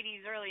late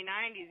 80s, early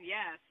 90s,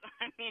 yes.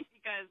 I mean,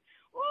 because,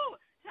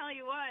 tell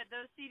you what,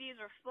 those CDs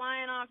were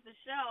flying off the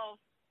shelf,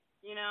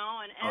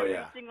 and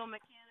every single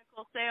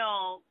mechanical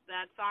sale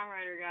that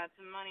songwriter got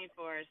some money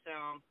for,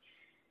 so.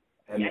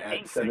 And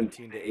at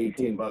 17 to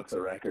 18 bucks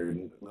a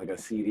record, like a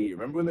CD.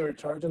 Remember when they were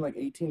charging like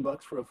 18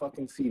 bucks for a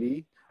fucking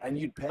CD? And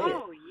you'd pay it.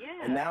 Oh,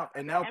 yeah.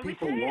 And now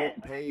people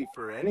won't pay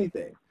for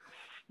anything.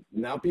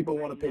 Now people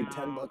want to pay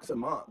 10 bucks a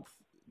month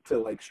to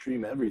like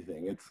stream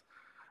everything. And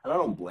I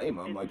don't blame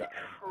them. Like, I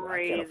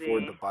can't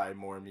afford to buy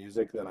more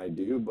music than I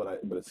do,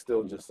 but it's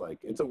still just like,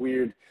 it's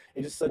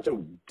just such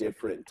a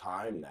different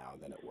time now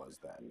than it was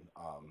then.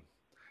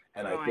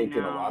 And I think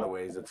in a lot of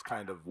ways it's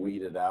kind of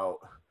weeded out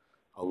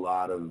a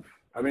lot of,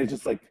 I mean, it's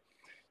just like,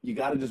 you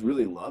got to just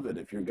really love it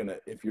if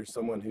you're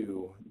someone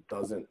who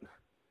doesn't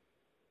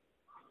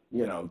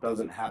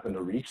happen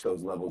to reach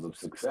those levels of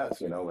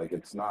success, like,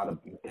 it's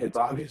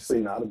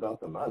obviously not about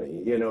the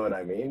money, you know what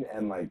I mean?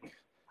 And like,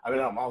 I mean,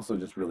 I'm also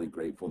just really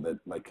grateful that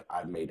like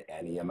I've made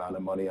any amount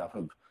of money off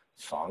of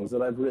songs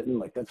that I've written.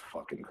 Like, that's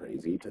fucking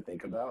crazy to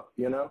think about,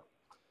 Yeah.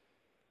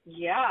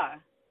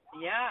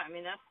 I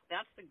mean,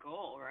 that's the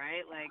goal,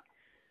 right? Like,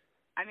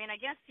 I mean, I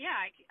guess,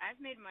 I've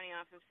made money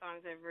off of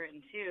songs I've written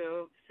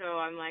too.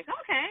 So I'm like,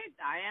 okay,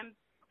 I am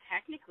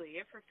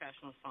technically a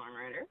professional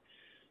songwriter.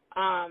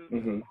 I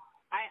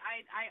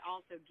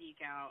also geek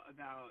out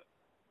about,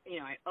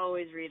 I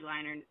always read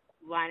liner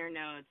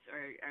notes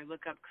or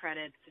look up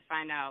credits to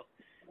find out,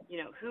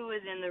 who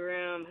was in the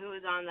room, who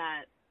was on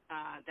that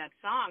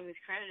song, who's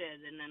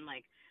credited, and then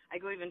like I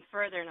go even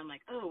further and I'm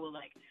like, oh, well,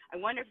 like, I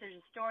wonder if there's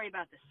a story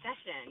about the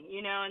session,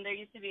 and there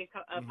used to be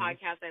a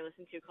podcast I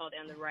listened to called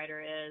And the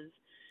Writer Is,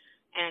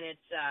 and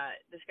it's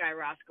this guy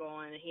Ross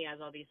Golan, and he has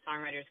all these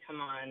songwriters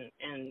come on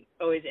and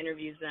always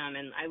interviews them,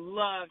 and I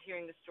love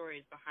hearing the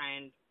stories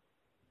behind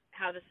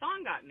how the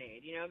song got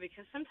made,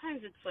 because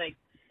sometimes it's like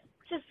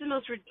just the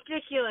most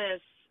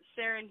ridiculous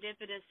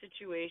serendipitous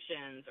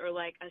situations, or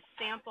like a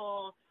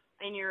sample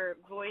in your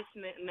voice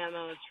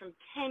memos from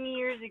 10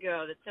 years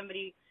ago that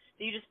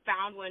you just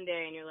found one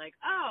day and you're like,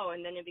 oh,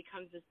 and then it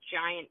becomes this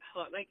giant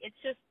hook. Like,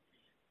 it's just,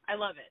 I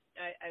love it.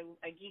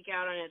 I geek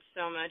out on it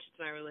so much. It's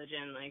my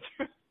religion. Like,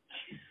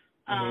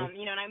 and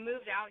I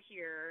moved out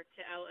here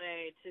to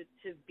LA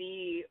to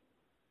be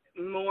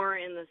more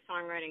in the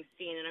songwriting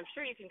scene, and I'm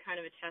sure you can kind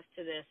of attest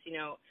to this.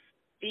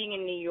 being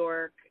in New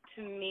York,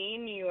 to me,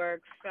 New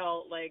York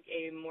felt like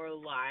a more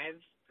live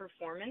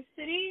performance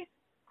city.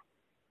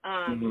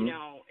 You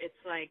know,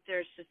 it's like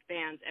there's just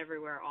bands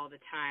everywhere all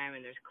the time,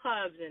 and there's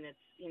clubs, and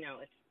it's, you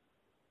know,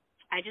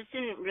 I just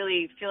didn't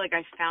really feel like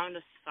I found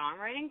a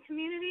songwriting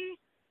community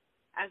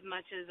as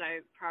much as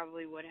I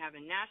probably would have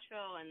in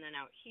Nashville and then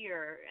out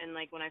here. And,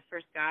 like, when I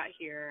first got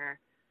here,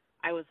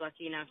 I was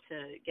lucky enough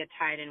to get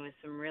tied in with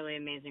some really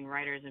amazing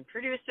writers and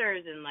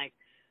producers, and, like,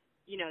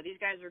 you know, these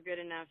guys were good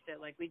enough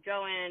that, like, we'd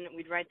go in,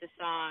 we'd write the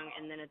song,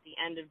 and then at the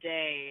end of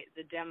day,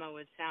 the demo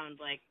would sound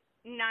like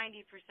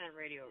 90%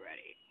 radio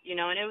ready, you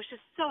know, and it was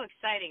just so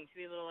exciting to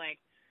be able to,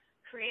 like,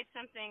 create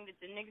something that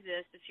didn't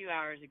exist a few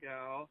hours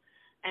ago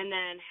and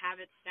then have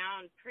it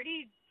sound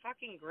pretty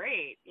fucking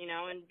great, you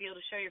know, and be able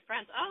to show your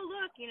friends, oh,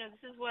 look, you know,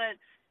 this is what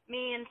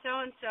me and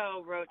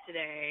so-and-so wrote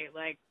today.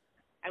 Like,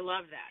 I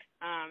love that.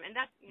 And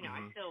that's, you know,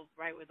 I still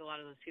write with a lot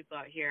of those people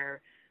out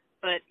here.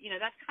 But, you know,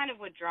 that's kind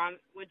of what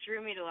drew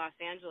me to Los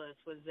Angeles,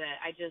 was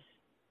that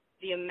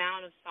the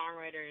amount of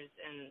songwriters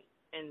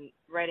and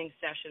writing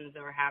sessions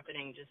that were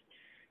happening just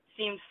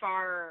seemed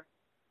far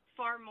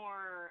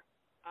more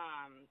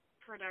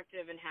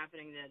productive and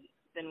happening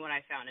than what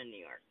I found in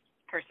New York,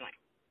 personally.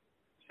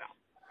 So.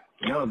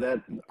 No,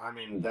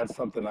 that's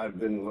something I've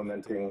been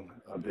lamenting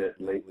a bit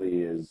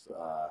lately is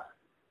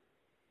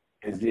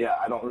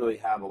I don't really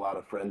have a lot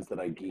of friends that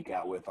I geek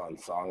out with on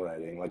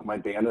songwriting. Like, my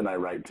band and I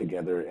write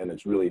together, and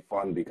it's really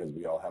fun because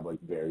we all have, like,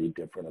 very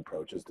different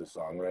approaches to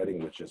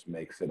songwriting, which just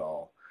makes it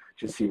all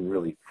just seem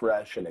really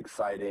fresh and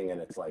exciting. And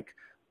it's like,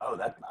 oh,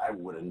 that I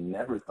would have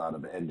never thought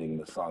of ending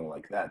the song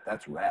like that.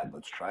 That's rad.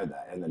 Let's try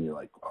that. And then you're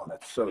like, oh,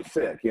 that's so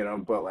sick, you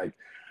know. But, like,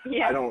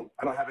 yeah. I don't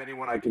have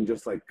anyone I can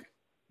just, like,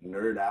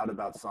 nerd out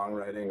about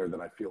songwriting, or that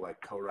I feel like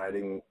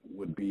co-writing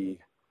would be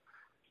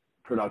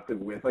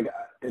productive with. Like,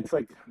 it's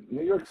like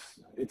New York's,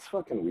 it's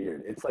fucking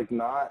weird. It's like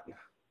not,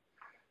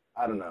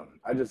 I don't know.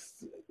 I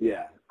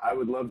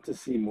would love to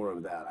see more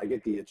of that. I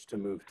get the itch to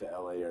move to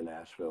LA or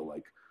Nashville,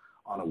 like,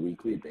 on a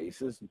weekly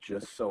basis,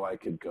 just so I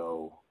could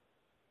go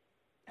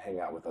hang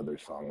out with other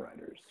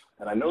songwriters.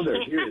 And I know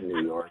they're here in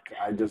New York.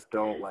 I just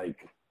don't,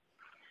 like,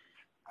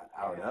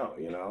 I don't know,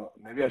 you know.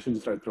 Maybe I should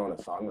just start throwing a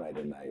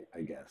songwriting night,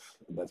 I guess.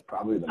 That's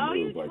probably the move.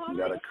 You like,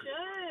 totally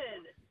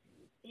should.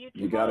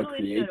 You gotta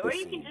create should. Or the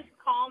you scene. can just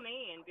call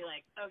me and be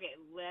like, okay,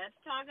 let's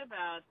talk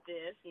about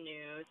this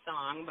new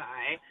song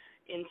by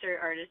insert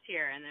artist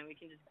here, and then we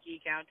can just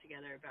geek out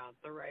together about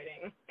the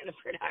writing and the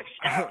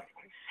production.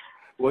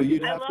 Well,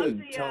 you'd have to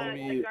tell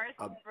me. The Garth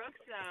Brooks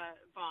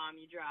bomb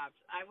you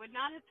dropped. I would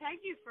not have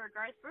pegged you for a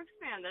Garth Brooks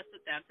fan. That's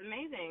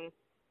amazing.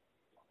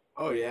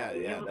 Oh yeah.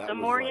 The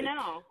more you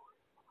know.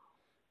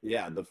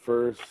 Yeah, the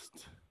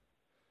first,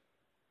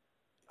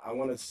 I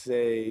want to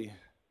say,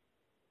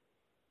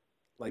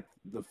 like,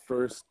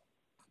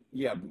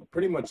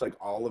 pretty much, like,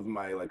 all of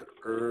my, like,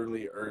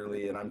 early,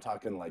 and I'm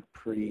talking, like,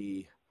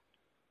 I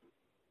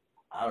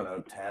don't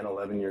know, 10,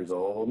 11 years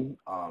old,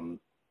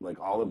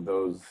 like, all of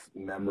those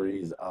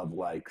memories of,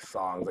 like,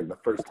 songs, like, the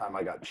first time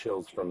I got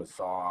chills from a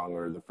song,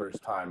 or the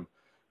first time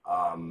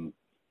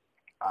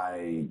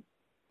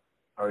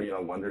you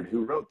know, wondered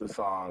who wrote the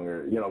song,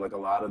 or, you know, like, a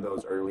lot of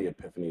those early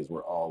epiphanies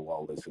were all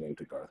while listening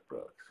to Garth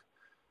Brooks.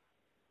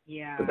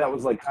 Yeah. But that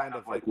was, like, kind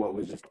of like what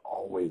was just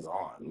always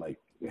on. Like,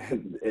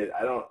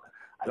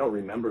 I don't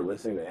remember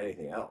listening to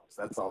anything else.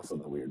 That's also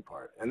the weird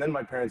part. And then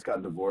my parents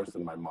got divorced,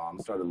 and my mom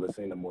started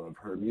listening to more of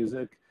her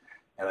music,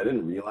 and I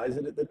didn't realize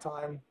it at the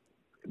time.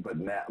 But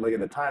now, like, at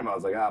the time, I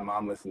was like,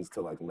 mom listens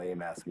to, like,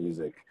 lame ass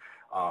music,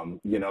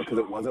 you know, because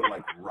it wasn't,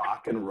 like,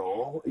 rock and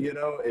roll, you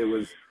know. It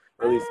was,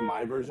 or at least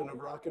my version of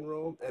rock and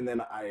roll. And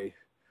then I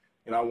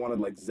wanted,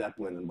 like,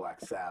 Zeppelin and Black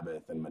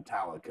Sabbath and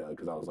Metallica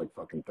because I was, like,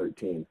 fucking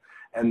 13.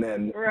 And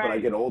then, but I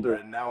get older,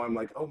 and now I'm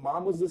like, oh,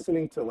 mom was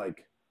listening to,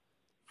 like,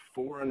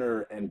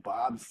 Foreigner and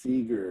Bob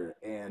Seger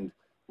and,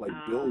 like,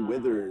 Bill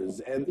Withers.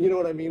 And you know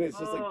what I mean? It's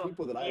just, like,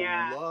 people that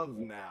I love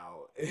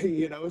now,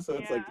 you know? So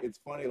it's, like, it's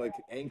funny, like,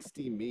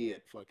 angsty me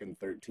at fucking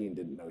 13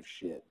 didn't know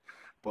shit.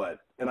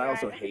 And I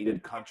also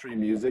hated country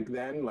music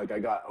then. Like, I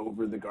got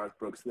over the Garth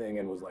Brooks thing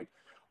and was like,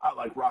 I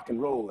like rock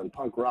and roll and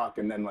punk rock,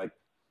 and then, like,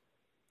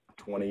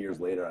 20 years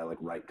later, I, like,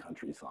 write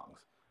country songs.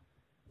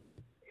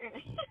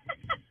 Isn't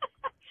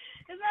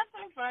that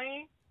so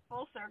funny?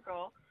 Full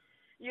circle.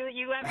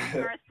 You went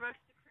from Garth Brooks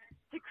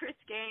to Chris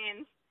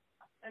Gaines,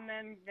 and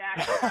then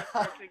back to Garth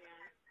Brooks again.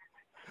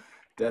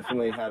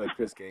 Definitely had a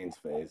Chris Gaines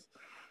phase.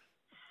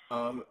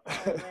 Oh,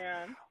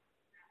 man.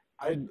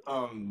 I'd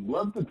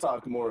love to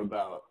talk more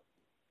about,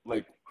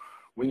 like,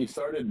 when you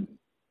started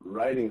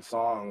writing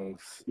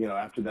songs, you know,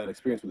 after that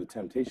experience with the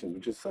Temptations,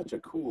 which is such a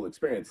cool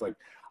experience. Like,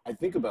 I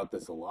think about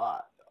this a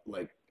lot.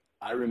 Like,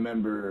 I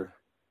remember,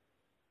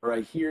 or I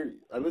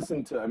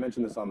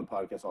mention this on the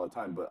podcast all the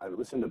time, but I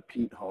listen to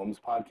Pete Holmes'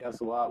 podcast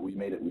a lot. We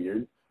Made It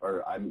Weird,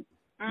 or You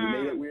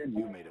Made It Weird,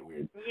 You Made It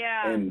Weird.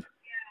 Yeah. And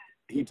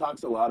he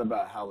talks a lot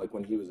about how, like,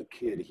 when he was a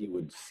kid, he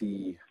would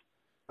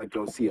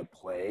go see a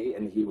play,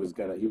 and he's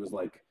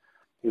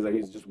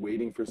just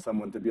waiting for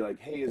someone to be like,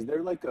 hey, is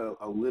there, like,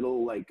 a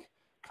little, like,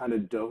 kind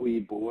of doughy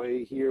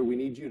boy here. We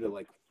need you to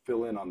like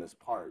fill in on this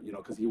part, you know,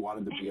 because he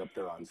wanted to be up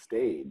there on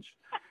stage.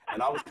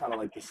 And I was kind of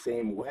like the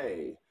same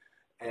way.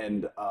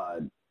 And,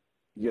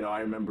 you know, I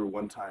remember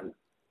one time,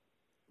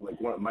 like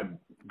one of my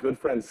good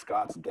friend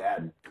Scott's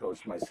dad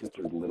coached my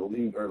sister's little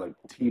league or like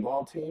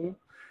t-ball team,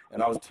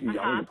 and I was too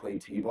young to play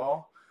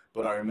t-ball,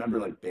 but I remember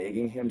like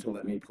begging him to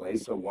let me play.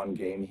 So one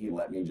game he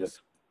let me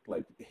just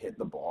like hit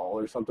the ball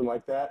or something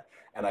like that,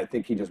 and I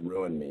think he just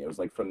ruined me. It was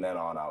like from then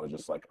on I was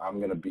just like,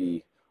 I'm gonna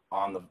be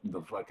on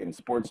the fucking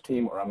sports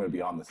team or I'm gonna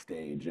be on the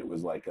stage. It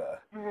was like a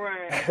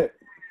Right.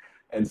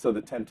 and so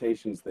the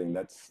Temptations thing,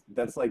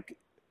 that's like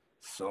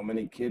so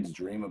many kids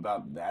dream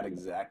about that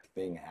exact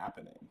thing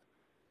happening.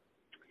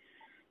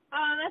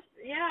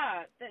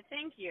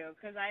 Thank you,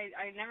 because I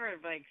never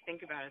like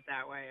think about it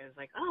that way. It's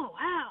like, oh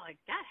wow, like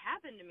that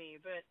happened to me,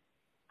 but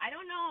I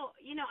don't know.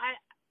 You know,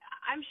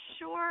 I'm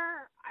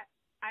sure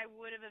I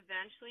would have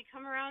eventually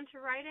come around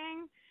to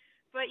writing,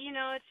 but you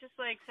know, it's just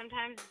like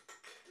sometimes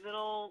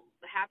little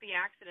happy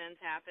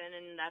accidents happen,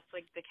 and that's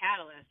like the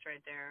catalyst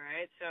right there,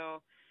 right?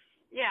 So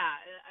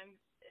yeah,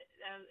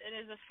 it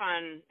is a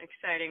fun,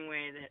 exciting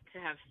way to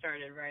have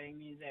started writing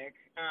music.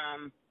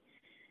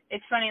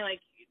 It's funny,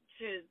 like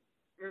to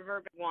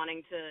revert back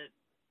wanting to,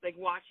 like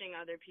watching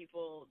other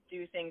people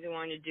do things and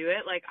wanting to do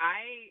it. Like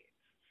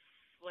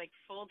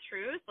full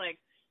truth, like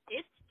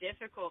it's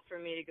difficult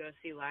for me to go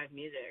see live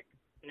music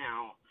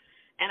now.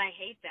 And I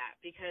hate that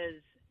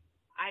because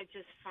I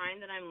just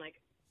find that I'm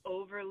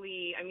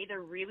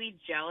either really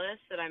jealous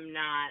that I'm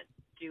not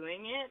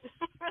doing it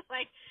or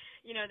like,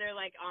 you know, they're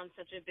like on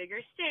such a bigger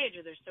stage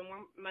or there's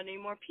many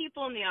more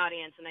people in the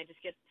audience and I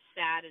just get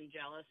sad and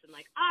jealous and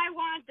like, I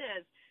want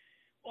this.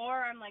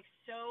 Or I'm like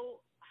so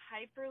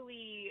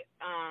hyperly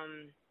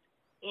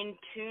in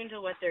tune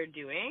to what they're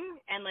doing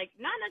and like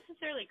not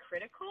necessarily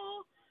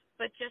critical,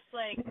 but just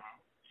like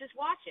just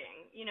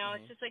watching, you know,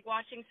 it's just like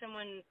watching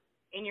someone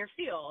in your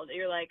field.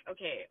 You're like,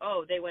 okay,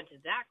 oh, they went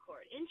to that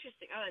chord.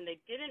 Interesting. Oh, and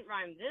they didn't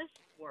rhyme this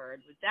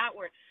word with that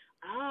word.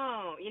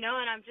 Oh, you know,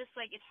 and I'm just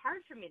like, it's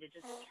hard for me to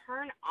just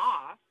turn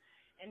off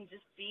and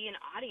just be an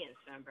audience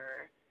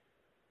member.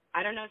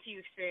 I don't know if you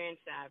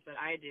experience that, but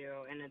I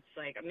do. And it's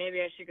like,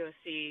 maybe I should go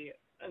see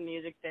a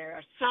music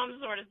therapist, some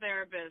sort of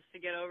therapist to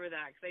get over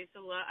that. Because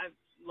I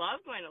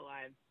love going to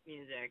live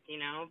music, you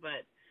know,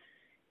 but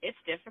it's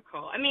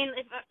difficult. I mean,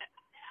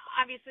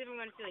 obviously if I'm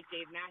going to see like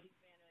Dave Matthews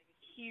Band, like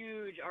a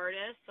huge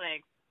artist,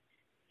 like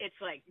it's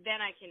like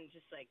then I can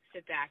just like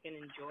sit back and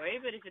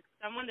enjoy. But if it's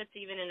someone that's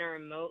even in a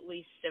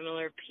remotely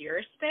similar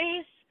peer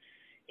space,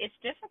 it's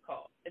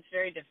difficult. It's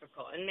very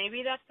difficult. And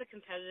maybe that's the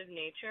competitive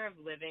nature of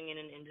living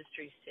in an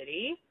industry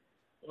city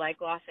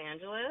like Los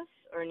Angeles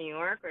or New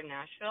York or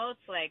Nashville.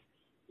 It's like,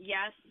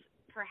 yes,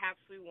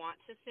 perhaps we want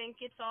to think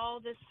it's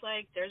all this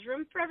like there's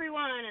room for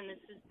everyone and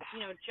this is,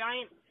 you know,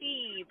 giant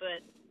sea,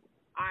 but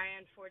I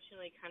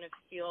unfortunately kind of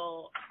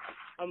feel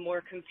a more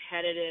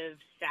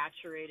competitive,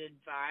 saturated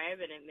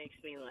vibe, and it makes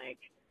me like,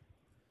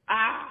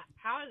 how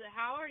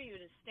are you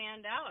to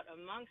stand out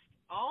amongst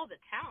all the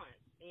talent,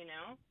 you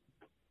know?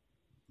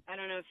 I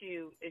don't know if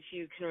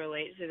you can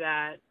relate to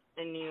that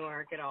in New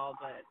York at all,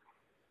 but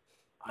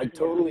I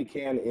totally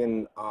can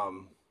in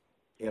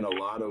a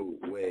lot of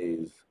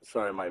ways.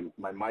 Sorry, my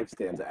mic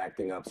stand's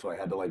acting up, so I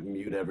had to like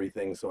mute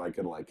everything so I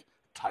could like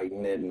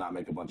tighten it and not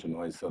make a bunch of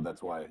noise. So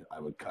that's why I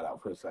would cut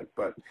out for a sec.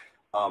 But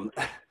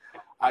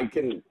I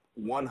can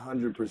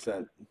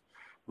 100%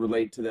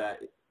 relate to that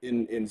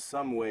in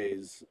some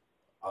ways.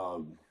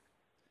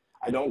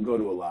 I don't go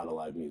to a lot of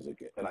live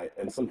music,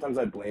 and sometimes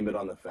I blame it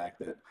on the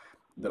fact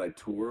that I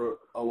tour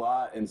a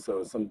lot, and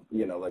so some,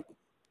 you know, like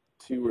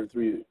 2 or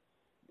 3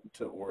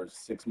 or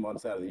 6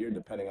 months out of the year,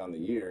 depending on the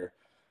year.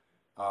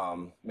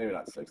 Maybe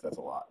not 6, that's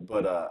a lot,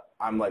 but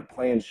I'm like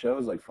playing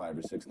shows like 5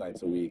 or 6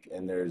 nights a week,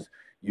 and there's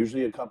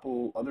usually a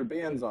couple other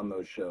bands on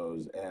those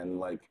shows, and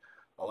like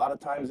a lot of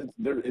times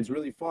it's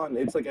really fun.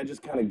 It's like I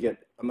just kind of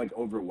I'm like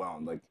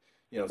overwhelmed. Like,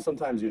 you know,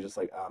 sometimes you're just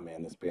like, oh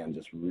man, this band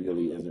just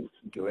really isn't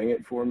doing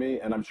it for me,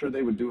 and I'm sure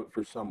they would do it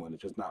for someone.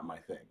 It's just not my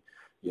thing.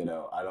 You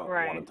know, I don't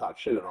want to talk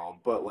shit at all,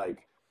 but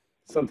like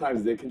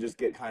sometimes they can just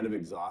get kind of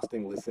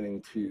exhausting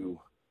listening to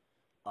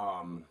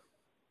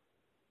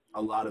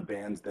a lot of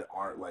bands that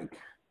aren't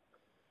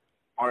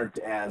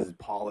as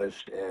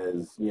polished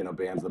as, you know,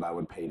 bands that I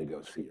would pay to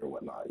go see or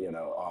whatnot, you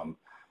know.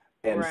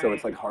 And so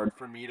it's like hard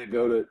for me to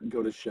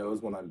go to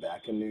shows when I'm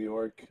back in New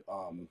York,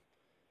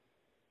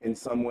 in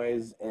some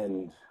ways,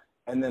 and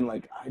then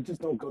like I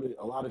just don't go to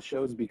a lot of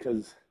shows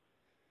because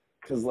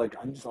like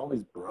I'm just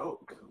always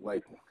broke,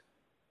 like,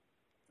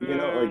 you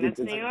know, like it's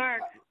New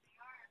York.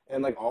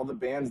 And like all the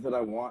bands that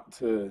I want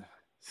to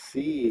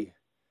see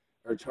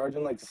are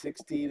charging like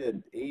 $60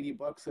 to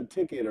 $80 a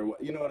ticket, or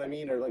what, you know what I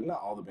mean? Or like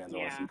not all the bands I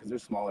want to see, because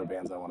there's smaller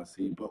bands I want to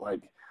see, but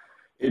like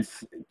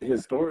it's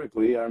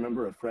historically, I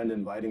remember a friend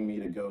inviting me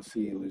to go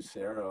see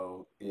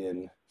Lucero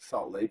in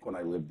Salt Lake when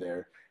I lived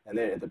there, and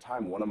they, at the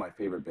time, one of my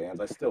favorite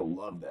bands. I still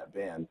love that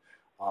band,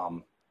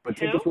 but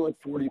tickets were like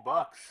 $40.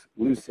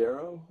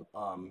 Lucero.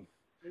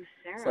 It's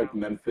Lucero. like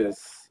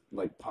Memphis,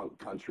 like punk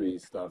country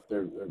stuff.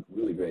 They're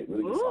really great,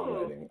 really good Ooh,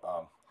 songwriting.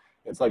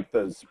 It's like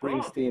the cool.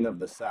 Springsteen of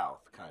the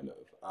South, kind of.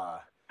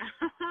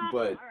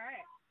 But All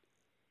right.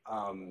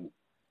 um,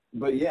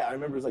 but yeah, I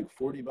remember it was like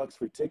 $40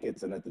 for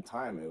tickets, and at the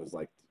time it was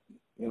like,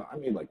 I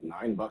made like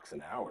 $9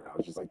 an hour. I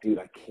was just like, dude,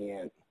 I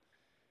can't.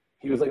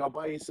 He was like, I'll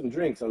buy you some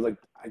drinks. I was like,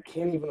 I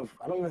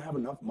don't even have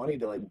enough money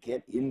to like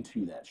get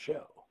into that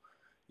show,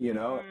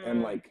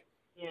 And Mm, like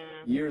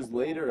yeah. years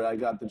later, I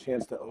got the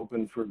chance to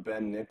open for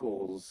Ben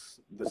Nichols,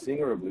 the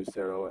singer of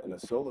Lucero, in a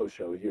solo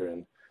show here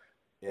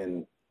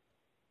in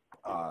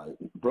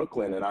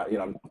Brooklyn. And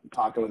I'm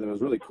talking with him. It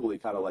was really cool. He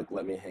kind of like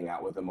let me hang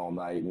out with him all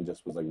night and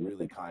just was like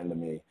really kind to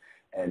me.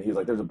 And he's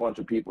like, there's a bunch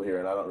of people here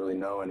and I don't really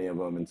know any of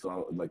them. And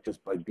so like, just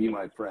like be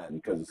my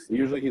friend. Cause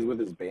usually he's with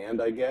his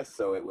band, I guess.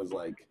 So it was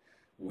like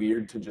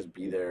weird to just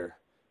be there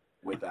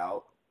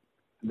without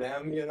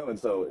them, And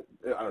so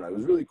I don't know. It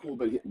was really cool.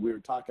 But we were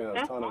talking, I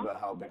was That's telling him about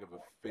awesome. how big of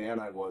a fan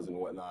I was and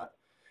whatnot.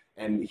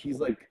 And he's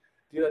like,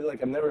 dude, I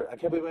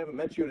can't believe I haven't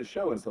met you at a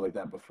show and stuff like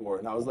that before.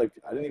 And I was like,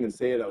 I didn't even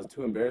say it. I was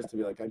too embarrassed to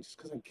be like,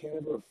 because I can't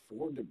ever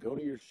afford to go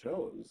to your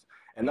shows.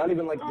 And not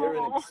even like they're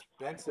an Oh.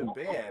 expensive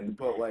band,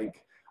 but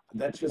like,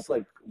 that's just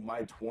like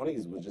my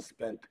 20s was just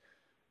spent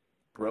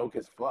broke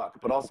as fuck,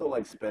 but also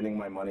like spending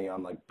my money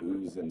on like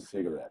booze and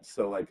cigarettes.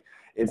 So like,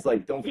 it's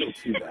like, don't feel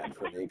too bad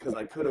for me because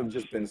I could have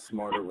just been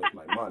smarter with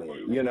my money.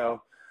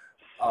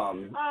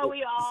 Um, Oh,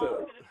 we all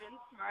so could have been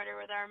smarter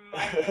with our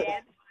money.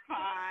 It's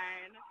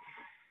fine.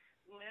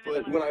 Live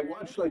and But when I learn.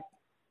 watch like,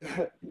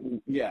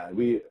 yeah,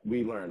 we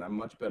learn. I'm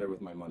much better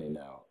with my money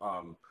now.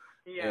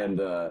 Yeah. And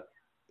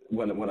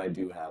when I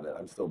do have it,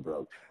 I'm still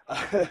broke.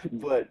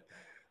 But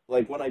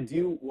like when I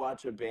do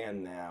watch a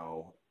band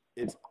now,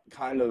 it's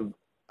kind of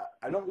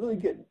I don't really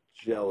get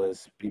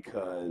jealous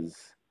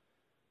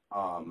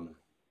um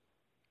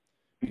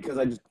because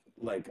I just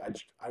like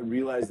I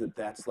realize that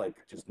that's like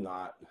just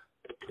not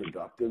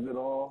productive at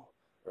all,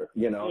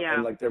 and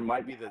Yeah. like there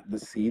might be the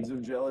seeds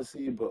of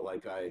jealousy, but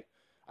like I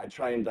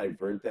try and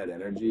divert that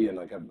energy, and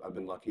like I've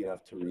been lucky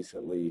enough to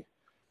recently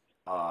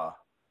uh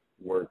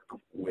work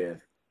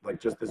with like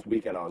just this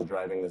weekend I was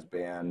driving this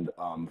band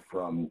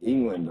from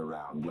England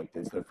around. Like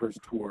it's their first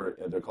tour.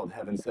 They're called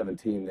Heaven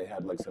 17. They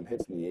had like some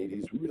hits in the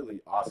 80s,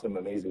 really awesome,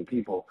 amazing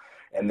people,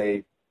 and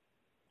they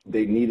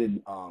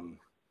needed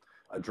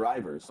a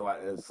driver. So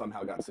I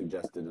somehow got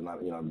suggested, and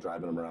I'm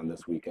driving them around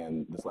this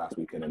last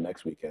weekend, and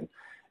next weekend,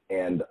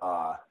 and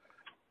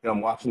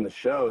I'm watching the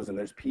shows, and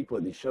there's people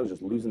at these shows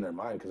just losing their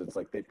mind because it's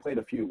like they've played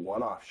a few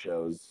one-off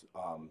shows,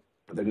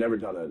 but they've never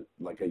done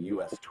a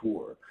U.S.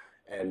 tour,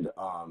 and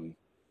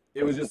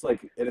it was just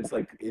like, and it's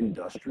like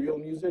industrial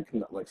music,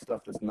 like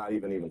stuff that's not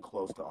even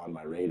close to on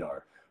my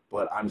radar.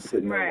 But I'm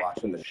sitting there Right.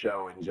 watching the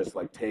show and just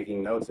like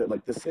taking notes at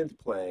like the synth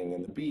playing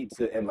and the beats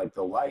and like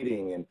the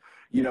lighting and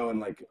and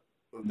like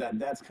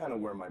that's kind of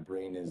where my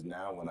brain is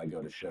now when I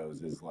go to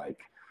shows is like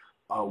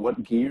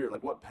what gear,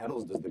 like what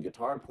pedals does the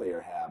guitar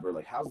player have, or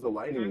like how's the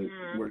lighting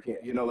Mhm. working?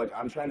 Like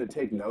I'm trying to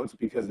take notes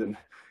because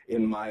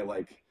in my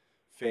like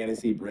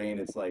fantasy brain,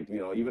 it's like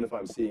even if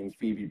I'm seeing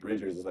Phoebe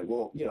Bridgers, it's like,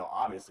 well,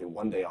 obviously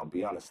one day I'll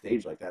be on a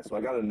stage like that, so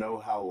I got to know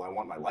how I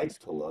want my lights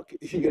to look.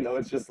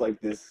 It's just like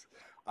this.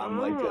 I'm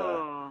like,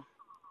 Ooh,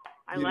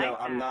 I like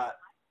I'm that. not.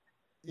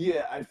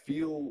 Yeah, I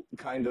feel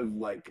kind of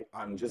like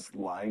I'm just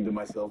lying to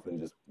myself and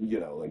just,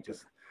 like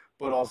just,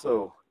 but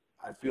also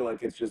I feel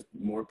like it's just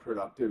more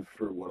productive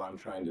for what I'm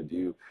trying to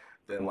do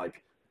than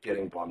like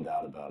getting bummed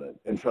out about it.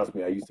 And trust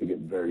me, I used to get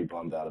very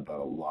bummed out about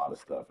a lot of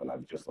stuff, and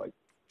I've just like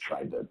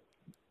tried to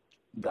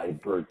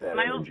divert that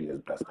My old, energy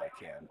as best I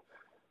can.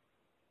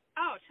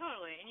 oh,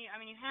 totally. And I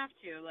mean, you have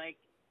to, like,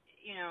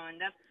 and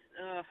that's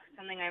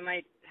something I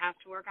might have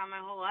to work on my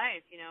whole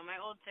life. My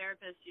old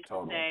therapist used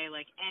to Totally. say,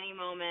 like, any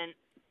moment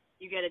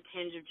you get a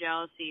tinge of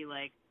jealousy,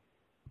 like,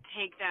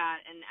 take that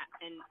and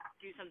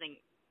do something.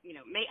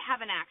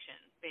 Have an action,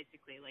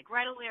 basically, like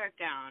write a lyric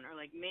down, or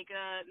like make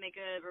a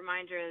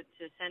reminder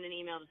to send an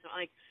email to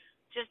someone, like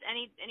just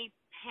any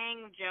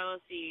pang of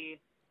jealousy.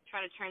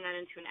 Try to turn that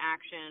into an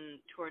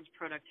action towards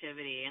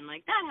productivity, and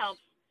like that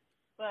helps.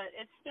 But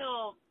it's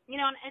still,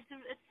 and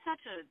it's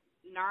such a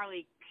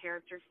gnarly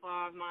character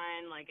flaw of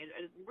mine. Like it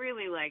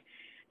really, like,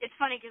 it's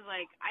funny because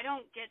like I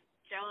don't get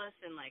jealous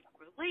in like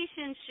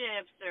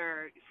relationships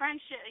or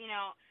friendship.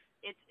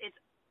 It's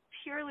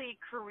purely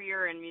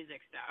career and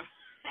music stuff,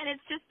 and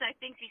it's just, I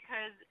think,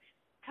 because it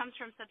comes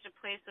from such a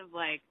place of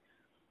like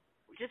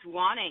just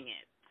wanting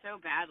it so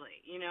badly.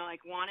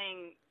 Like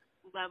wanting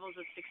levels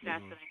of success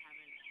Hmm. that I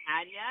haven't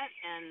had yet,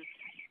 and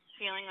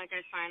feeling like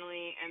I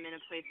finally am in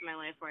a place in my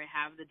life where I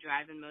have the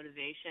drive and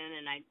motivation,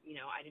 and I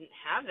didn't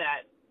have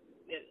that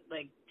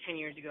like 10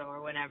 years ago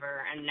or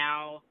whenever, and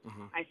now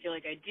Hmm. I feel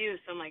like I do.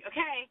 So I'm like,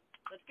 okay,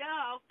 let's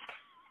go.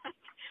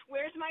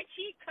 Where's my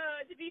cheat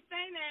code to be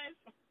famous?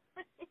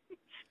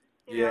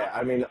 you know? Yeah,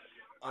 I mean,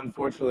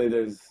 unfortunately,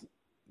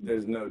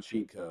 there's no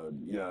cheat code,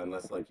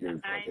 unless like you're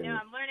I know,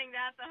 fucking I'm learning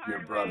that the your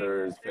hard way.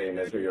 brother is There's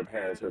no famous or your cheat code.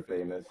 parents are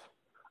famous.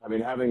 I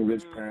mean, having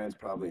rich Mm. parents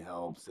probably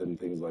helps and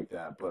things like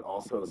that, but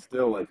also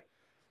still like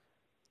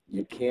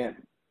you can't.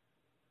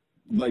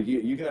 like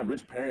you can have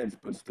rich parents,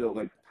 but still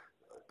like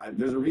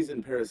there's a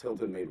reason Paris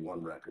Hilton made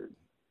one record.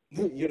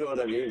 You know what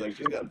I mean? Like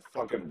she's got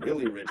fucking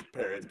really rich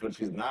parents, but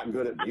she's not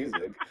good at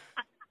music.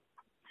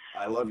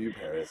 I love you,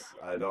 Paris.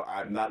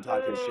 I'm not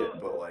talking Ooh,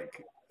 shit, but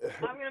like.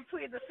 I'm gonna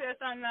plead the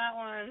fifth on that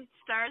one.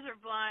 Stars Are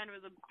Blind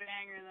was a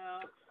banger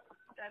though.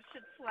 That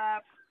shit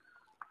slaps.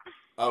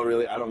 Oh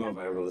really? I don't know if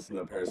I ever listened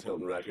to a Paris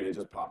Hilton record. It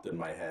just popped in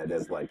my head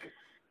as like,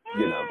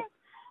 you know,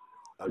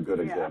 a good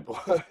Yeah. example.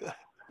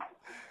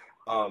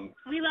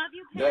 We love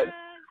you, that Paris.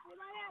 We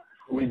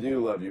love we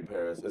do love you,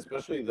 Paris,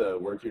 especially the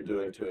work you're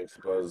doing to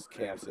expose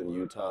camps in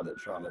Utah that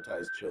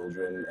traumatize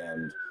children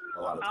and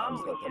a lot of times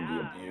Oh let them be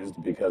yeah.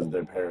 abused because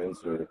their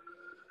parents are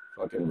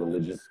fucking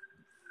religious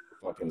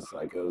fucking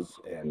psychos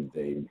and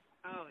they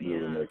Oh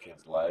ruin yeah. their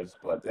kids' lives.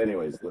 But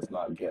anyways, let's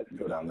not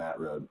go down that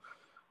road.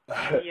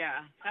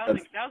 Yeah.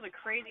 That's That was a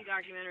crazy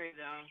documentary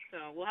though.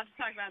 So we'll have to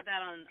talk about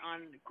that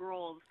on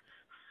Girls.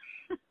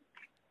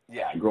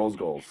 yeah, girls'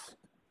 goals.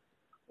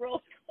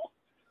 Girls.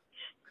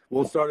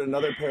 We'll start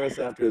another Paris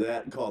after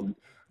that called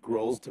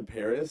Grols to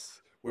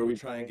Paris, where we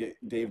try and get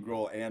Dave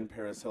Grohl and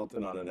Paris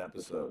Hilton on an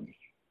episode.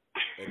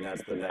 And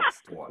that's the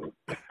next one.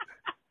 Can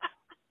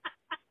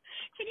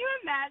you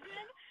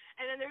imagine?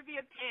 And then there'd be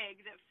a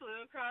pig that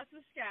flew across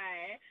the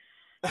sky,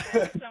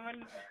 and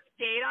someone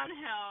stayed on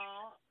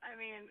hell. I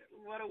mean,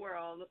 what a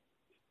world!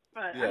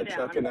 But Yeah, I'm down.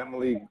 Chuck and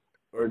Emily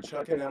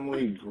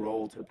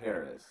Grohl to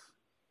Paris.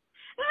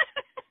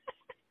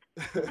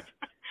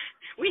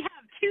 We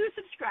have 2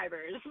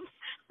 subscribers.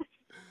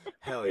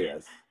 Hell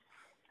yes.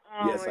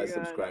 Oh Yes, my I God.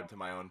 subscribe to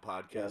my own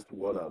podcast.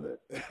 What of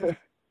it?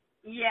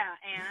 Yeah,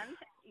 and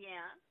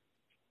yeah.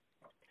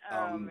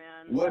 Oh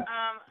man. What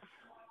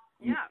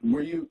Yeah.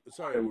 were you?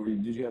 Sorry,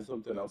 did you have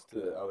something else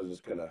to? I was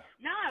just gonna.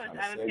 No, I was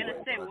segue,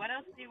 gonna say, but- what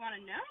else do you want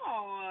to know?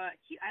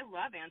 I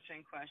love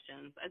answering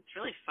questions. It's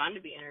really fun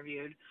to be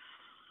interviewed.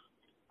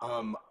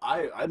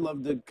 I'd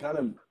love to kind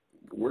of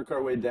work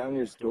our way down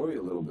your story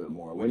a little bit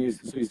more.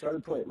 So you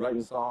started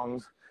writing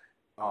songs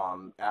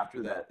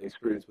after that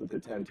experience with the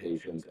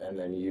Temptations, and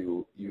then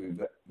you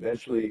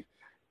eventually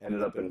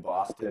ended up in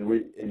Boston.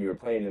 And you were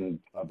playing in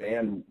a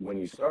band when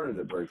you started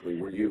at Berkeley.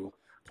 Were you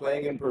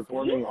playing and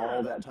performing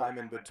all that time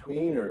in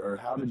between, or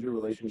how did your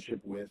relationship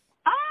with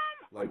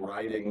like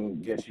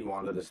writing get you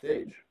onto the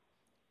stage?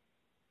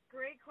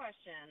 Great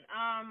question.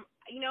 I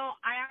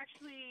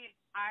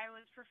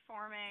was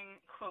performing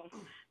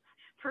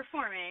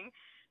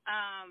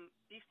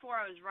before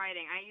I was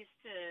writing.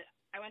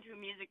 I went to a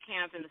music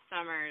camp in the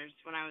summers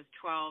when I was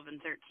 12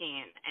 and 13,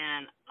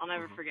 and I'll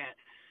never forget.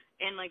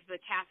 In like the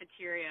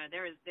cafeteria,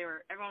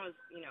 everyone was,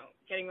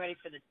 getting ready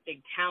for the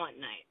big talent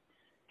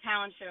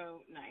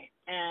show night,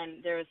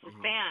 and there was this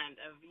band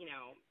of,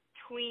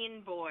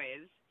 tween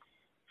boys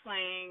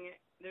playing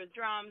their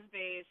drums,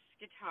 bass,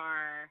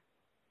 guitar,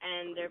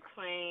 and they're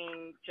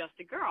playing Just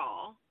a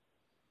Girl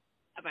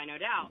by No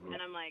Doubt. And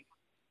I'm like,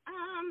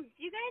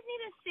 you guys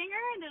need a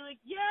singer? And they're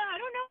like, yeah, I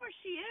don't know where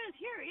she is.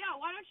 Here, yeah,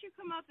 why don't you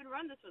come up and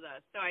run this with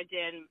us? So I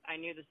did. I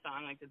knew the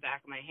song like the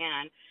back of my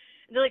hand.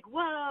 And they're like,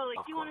 whoa,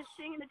 like, do you want to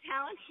sing in the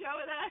talent show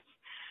with us?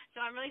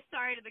 So I'm really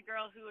sorry to the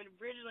girl who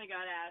originally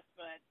got asked,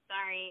 but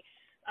sorry.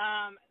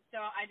 So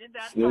I did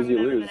that song with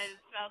them, and then I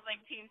just felt like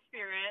Teen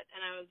Spirit,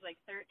 and I was like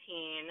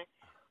 13.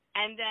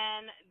 And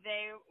then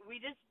they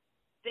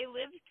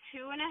lived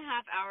 2.5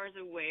 hours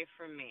away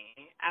from me.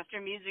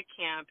 After music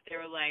camp, they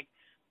were like,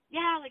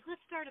 yeah, like,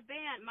 let's start a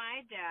band.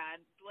 My dad,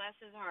 bless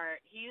his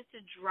heart, he used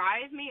to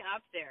drive me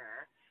up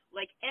there,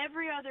 like,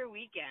 every other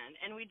weekend,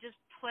 and we'd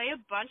just play a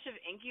bunch of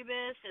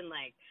Incubus and,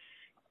 like,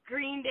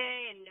 Green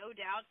Day and No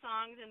Doubt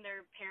songs in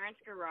their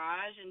parents'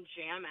 garage and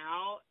jam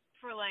out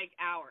for, like,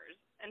 hours.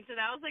 And so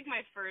that was, like,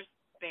 my first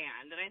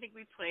band, and I think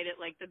we played at,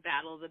 like, the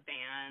Battle of the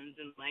Bands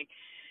and, like,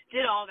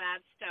 did all that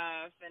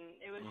stuff, and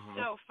it was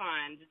so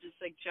fun to just,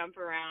 like, jump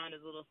around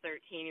as a little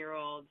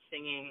 13-year-old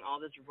singing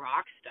all this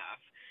rock stuff.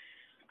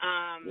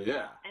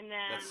 Yeah, and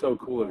then that's so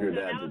cool of your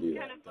dad to do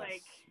kind that. of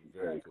like,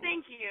 very cool.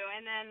 Thank you.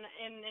 And then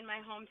in my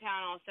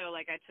hometown also,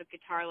 like, I took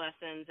guitar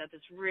lessons at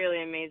this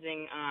really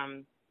amazing,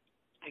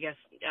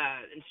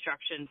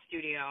 instruction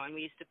studio, and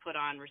we used to put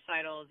on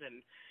recitals,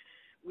 and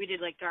we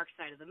did like Dark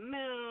Side of the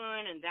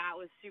Moon, and that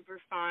was super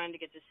fun to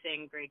get to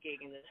sing Great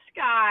Gig in the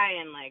Sky,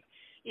 and like,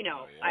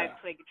 I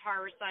played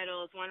guitar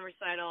recitals. One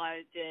recital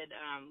I did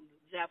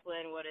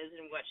Zeppelin, What Is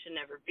and What Should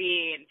Never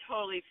Be, and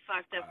totally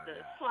fucked up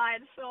the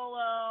slide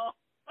solo.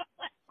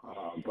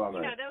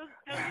 Bummer. Those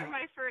were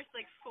my first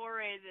like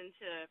forays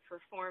into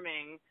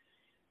performing.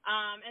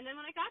 And then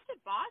when I got to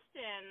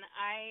Boston,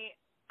 I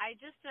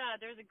just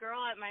there's a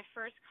girl at my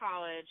first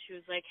college who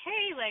was like,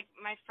 hey, like,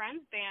 my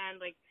friend's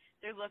band, like,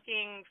 they're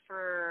looking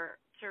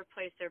to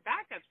replace their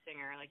backup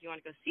singer. Like, you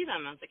want to go see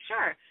them? I was like,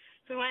 sure.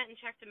 So we went and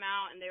checked them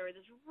out, and they were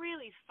this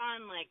really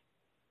fun, like,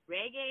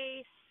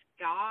 reggae,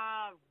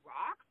 ska,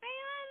 rock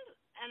band.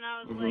 And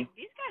I was like,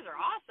 these guys are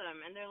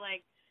awesome. And they're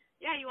like,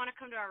 yeah, you want to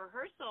come to our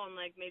rehearsal and,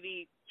 like,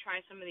 maybe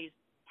try some of these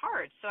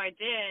parts? So I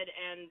did,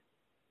 and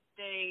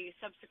they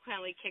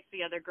subsequently kicked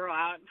the other girl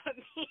out and put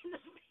me in the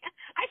band.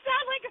 I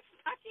sound like a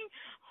fucking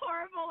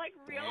horrible, like,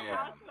 Real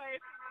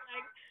Housewife,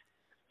 like,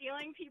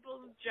 stealing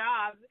people's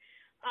jobs.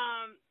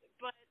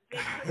 But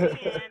they put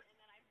me in,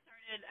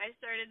 and then I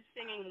started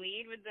singing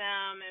lead with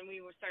them, and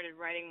we started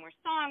writing more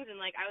songs, and,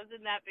 like, I was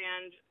in that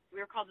band. We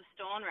were called the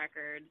Stolen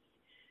Records.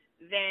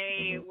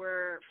 They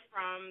were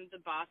from the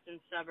Boston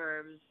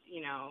suburbs.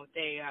 You know,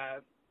 they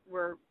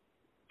were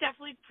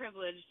definitely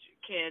privileged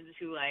kids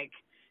who, like,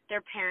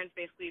 their parents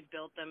basically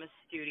built them a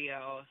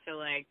studio. So,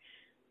 like,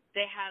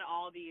 they had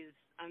all these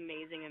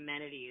amazing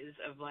amenities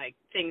of, like,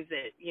 things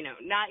that, you know,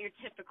 not your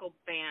typical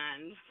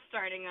band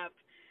starting up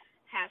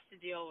has to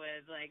deal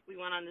with. Like, we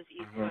went on this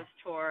East Coast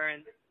tour,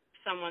 and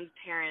someone's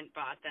parent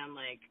bought them,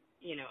 like,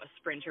 you know, a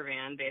Sprinter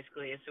van,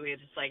 basically. So we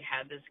just, like,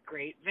 had this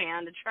great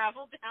van to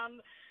travel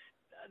down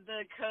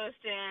the coast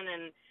in,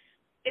 and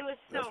it was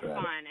so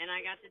fun. And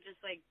I got to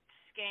just, like,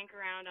 skank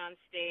around on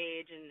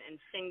stage and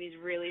sing these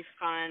really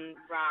fun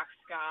rock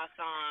ska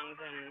songs,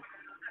 and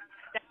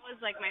that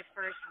was like my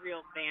first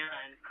real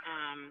band.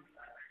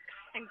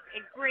 And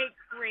a great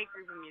group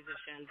of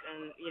musicians,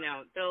 and you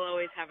know, they'll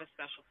always have a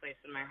special place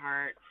in my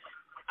heart.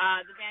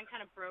 The band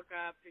kind of broke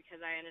up because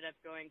I ended up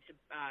going to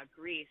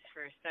Greece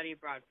for a study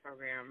abroad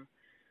program,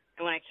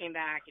 and when I came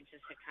back, it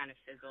just had kind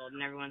of fizzled, and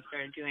everyone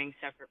started doing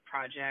separate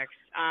projects.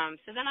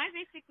 So then I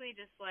basically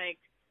just like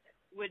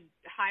would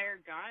hire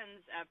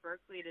guns at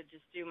Berkeley to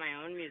just do my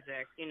own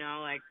music, you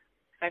know, like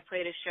if I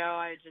played a show,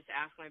 I would just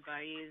ask my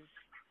buddies,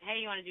 hey,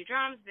 you want to do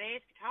drums,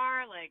 bass,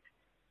 guitar, like,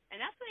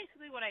 and that's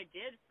basically what I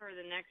did for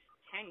the next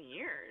 10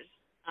 years.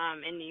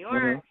 In New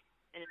York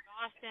and in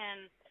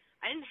Boston,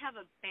 I didn't have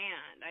a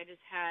band. I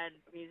just had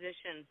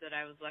musicians that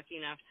I was lucky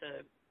enough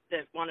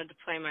that wanted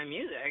to play my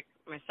music,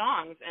 my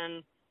songs, and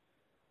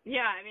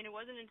yeah, I mean, it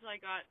wasn't until I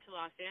got to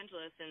Los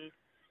Angeles and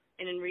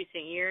in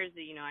recent years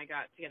that, you know, I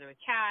got together with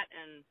Kat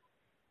and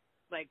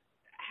like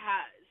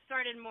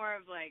started more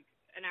of like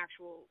an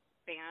actual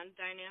band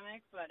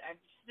dynamic, but I've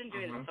just been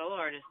doing the solo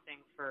artist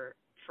thing for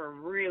a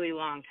really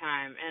long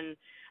time. And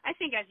I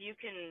think, as you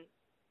can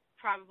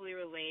probably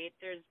relate,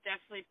 there's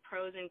definitely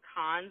pros and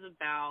cons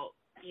about,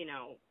 you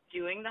know,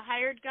 doing the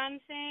hired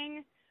gun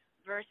thing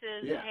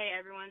versus, hey,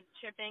 everyone's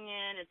chipping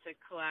in, it's a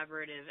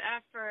collaborative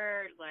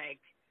effort,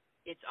 like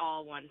it's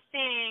all one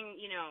thing.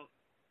 You know,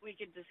 we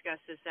could discuss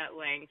this at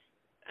length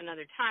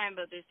another time,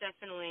 but there's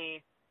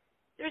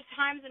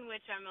times in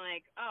which I'm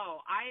like,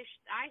 oh, I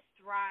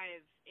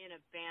thrive in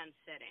a band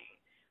setting.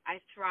 I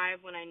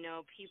thrive when I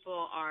know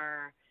people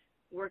are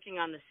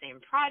working on the same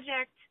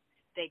project.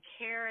 They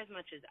care as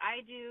much as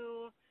I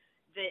do.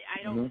 That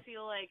I don't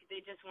feel like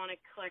they just want to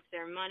collect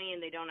their money and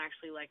they don't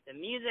actually like the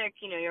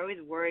music. You know, you're always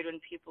worried when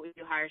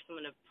you hire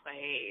someone to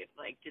play,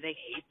 like, do they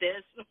hate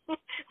this?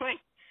 Like,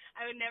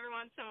 I would never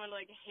want someone to,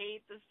 like,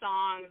 hate the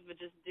songs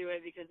but just do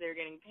it because they're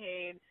getting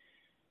paid.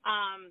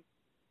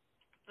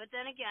 But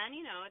then again,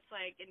 you know, it's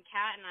like, and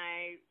Kat and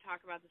I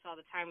talk about this all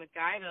the time with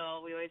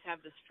Guyville. We always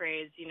have this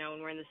phrase, you know, when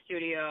we're in the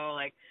studio,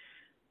 like,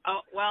 oh,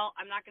 well,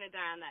 I'm not going to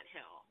die on that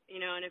hill. You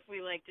know, and if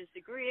we, like,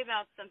 disagree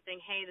about something,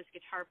 hey, this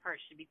guitar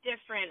part should be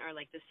different, or,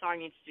 like, this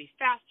song needs to be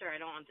faster,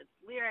 I don't want this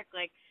lyric.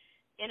 Like,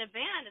 in a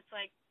band, it's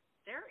like,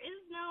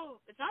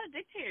 it's not a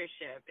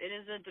dictatorship. It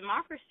is a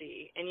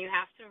democracy. And you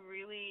have to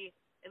really,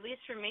 at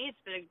least for me,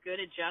 it's been a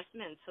good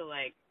adjustment to,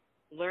 like,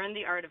 learn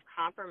the art of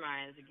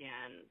compromise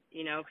again,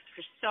 you know, because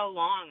for so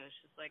long it's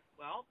just like,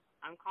 well,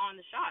 I'm calling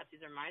the shots.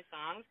 These are my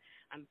songs.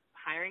 I'm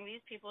hiring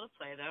these people to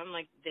play them.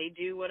 Like, they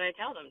do what I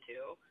tell them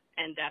to,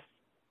 and that's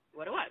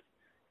what it was,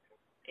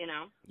 you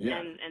know?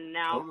 Yeah, and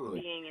now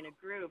being in a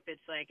group,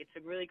 it's like, it's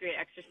a really great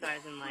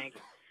exercise in, like,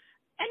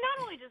 and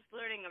not only just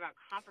learning about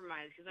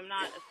compromise, because I'm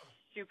not a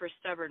super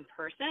stubborn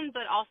person,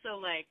 but also,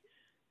 like,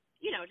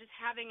 you know, just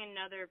having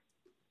another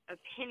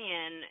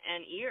opinion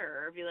and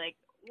ear, be like,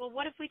 well,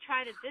 what if we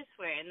tried it this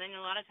way? And then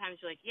a lot of times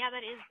you're like, yeah,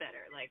 that is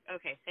better. Like,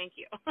 okay, thank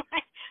you.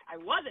 I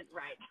wasn't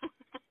right.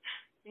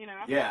 You know?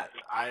 Yeah,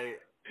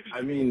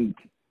 I mean,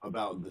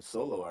 about the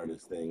solo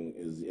artist thing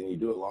is, and you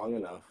do it long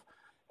enough,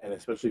 and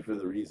especially for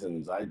the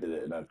reasons I did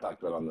it, and I've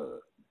talked about on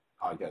the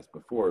podcast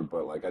before,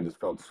 but like, I just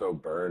felt so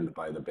burned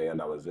by the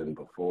band I was in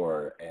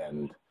before,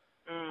 and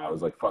I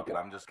was like, fuck it,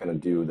 I'm just going to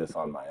do this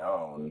on my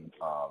own.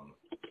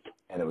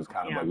 And it was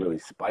kind of like really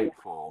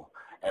spiteful,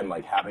 and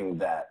like having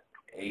that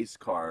ace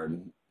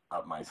card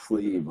up my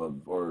sleeve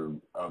of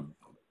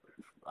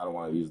I don't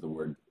want to use the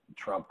word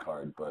trump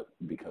card, but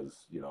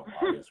because, you know,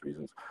 obvious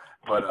reasons,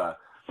 but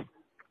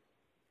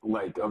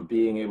like, of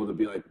being able to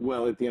be like,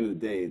 well, at the end of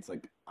the day, it's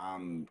like,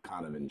 I'm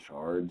kind of in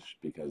charge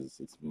because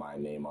it's my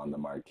name on the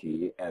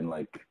marquee, and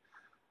like,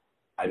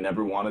 I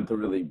never wanted to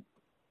really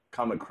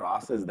come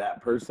across as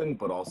that person,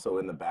 but also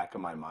in the back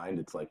of my mind,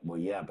 it's like, well,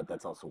 yeah, but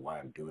that's also why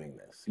I'm doing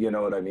this. You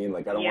know what I mean?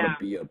 Like, I don't want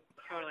to be a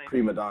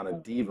prima donna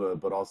diva,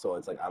 but also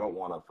it's like, I don't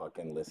want to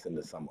fucking listen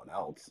to someone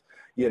else,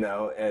 you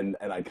know? And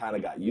I kind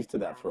of got used to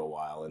that for a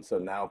while. And so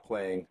now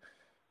playing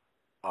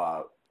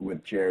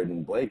with Jared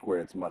and Blake, where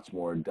it's much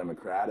more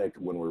democratic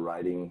when we're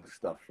writing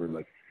stuff for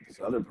like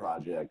this other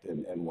project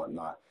and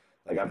whatnot,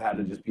 like I've had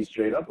to just be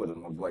straight up with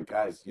them of like,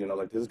 guys, you know,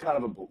 like this is kind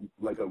of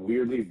a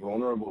weirdly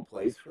vulnerable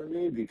place for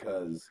me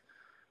because,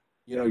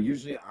 you know,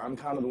 usually I'm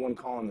kind of the one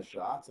calling the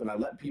shots, and I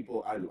let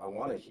people. I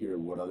want to hear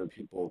what other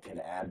people can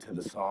add to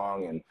the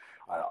song, and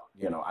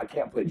you know, I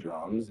can't play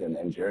drums,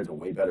 and Jared's a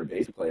way better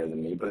bass player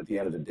than me. But at the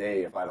end of the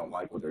day, if I don't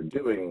like what they're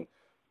doing,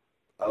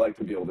 I like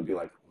to be able to be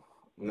like,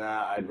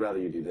 nah, I'd rather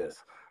you do this.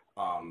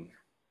 Um,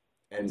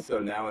 and so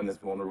now in this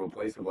vulnerable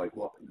place of like,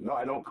 well, no,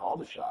 I don't call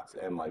the shots,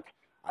 and like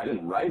I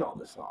didn't write all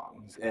the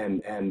songs,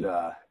 and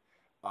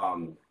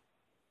um,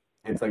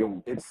 it's like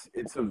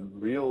it's a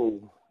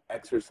real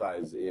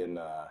exercise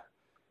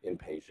in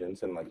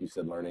patience and, like you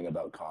said, learning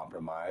about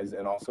compromise,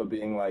 and also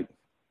being like,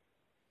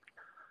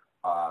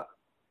 uh,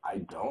 I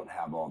don't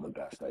have all the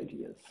best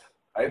ideas.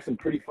 I have some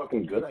pretty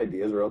fucking good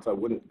ideas, or else I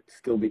wouldn't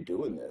still be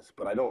doing this.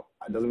 But I don't.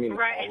 It doesn't mean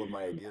Right. all of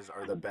my ideas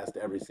are the best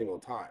every single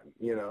time.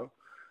 You know?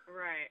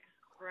 Right.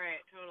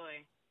 Right.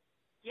 Totally.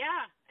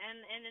 Yeah,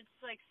 and it's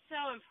like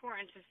so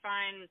important to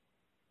find.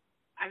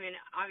 I mean,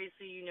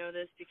 obviously you know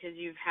this because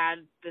you've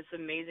had this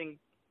amazing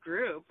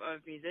group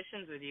of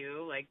musicians with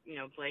you, like, you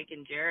know, Blake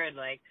and Jared.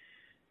 Like,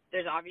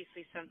 there's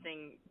obviously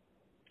something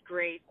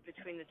great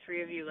between the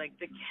three of you. Like,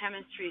 the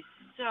chemistry is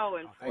so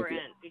Oh, thank you.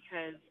 important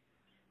because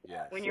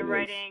Yes, when it you're is.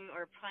 writing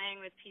or playing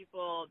with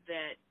people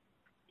that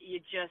you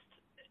just,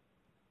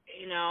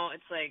 you know,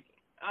 it's like,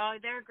 oh,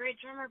 they're a great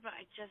drummer, but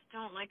I just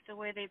don't like the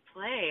way they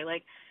play.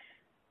 Like,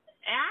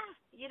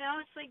 you know,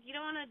 it's like you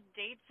don't want to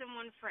date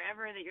someone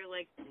forever that you're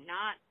like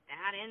not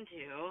that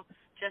into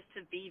just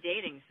to be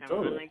dating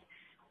someone. Totally. Like,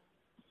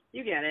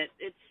 you get it.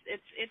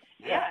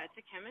 Yeah. It's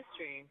a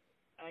chemistry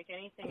like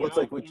anything Well, it's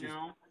else, like what you you.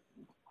 know.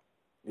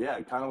 Yeah,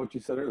 kind of what you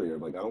said earlier.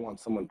 Like, I don't want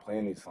someone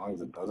playing these songs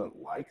that doesn't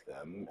like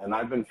them. And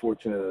I've been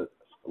fortunate,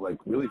 like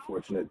really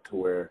fortunate, to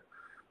where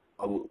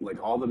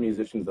like all the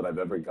musicians that I've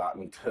ever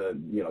gotten to,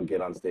 you know,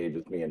 get on stage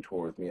with me and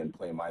tour with me and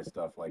play my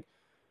stuff, like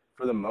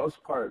for the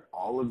most part,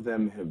 all of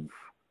them have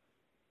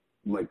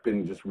like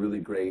been just really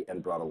great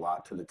and brought a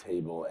lot to the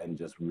table and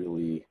just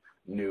really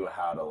knew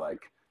how to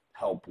like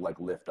help like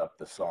lift up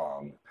the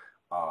song.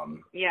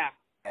 Um, Yeah.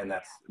 and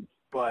that's,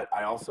 but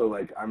I also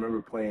like, I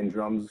remember playing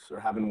drums or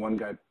having one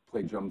guy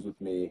play drums with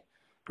me,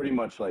 pretty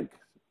much like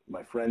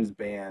my friend's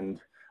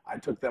band. I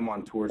took them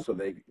on tour so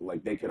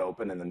they could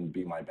open and then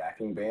be my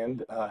backing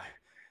band.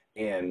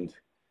 And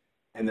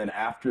and then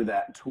after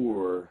that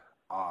tour,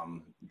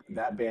 um,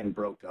 that band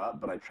broke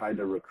up, but I tried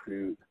to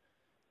recruit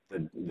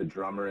the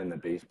drummer and the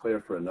bass player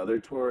for another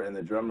tour, and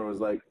the drummer was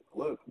like,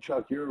 "Look,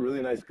 Chuck, you're a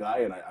really nice guy,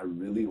 and I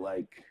really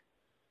like,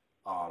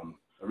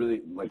 I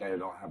really like. I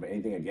don't have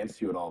anything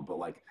against you at all, but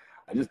like,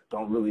 I just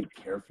don't really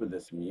care for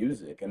this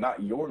music, and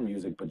not your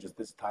music, but just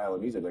this style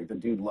of music. Like the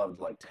dude loved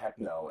like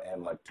techno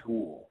and like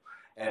Tool,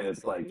 and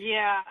it's like,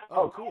 Yeah.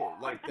 oh, cool.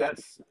 Like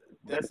that's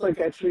like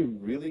actually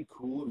really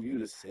cool of you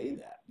to say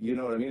that. You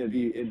know what I mean? It'd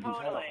be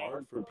kind of Totally.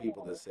 hard for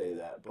people to say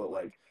that, but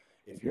like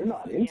if you're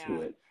not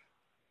into Yeah. it,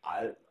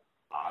 I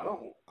I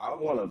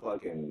don't want to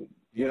fucking,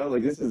 you know,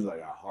 like this is like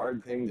a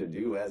hard thing to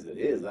do as it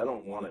is. I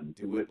don't want to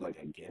do it like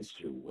against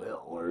your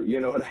will, or you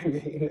know what I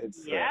mean?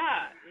 It's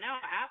Yeah. No,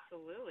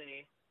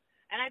 absolutely.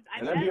 And I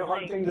and that'd be bet a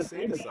hard like thing to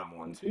say to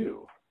someone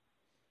too.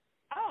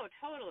 oh,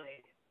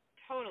 totally.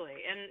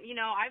 Totally. And you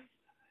know,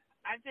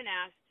 I've been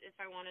asked if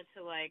I wanted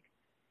to like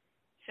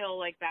fill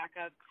like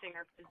backup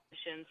singer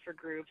positions for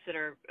groups that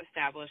are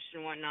established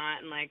and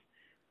whatnot, and like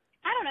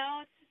I don't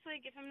know, it's just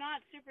like if I'm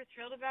not super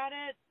thrilled about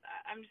it,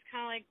 I'm just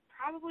kind of like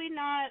probably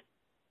not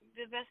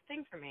the best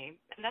thing for me,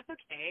 and that's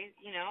okay,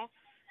 you know.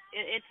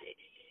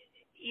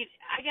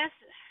 I guess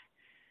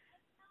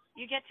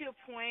you get to a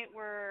point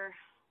where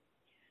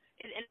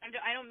and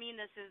I don't mean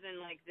this as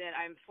in like that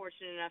I'm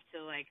fortunate enough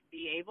to like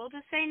be able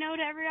to say no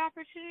to every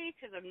opportunity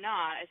because I'm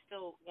not. I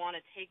still want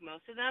to take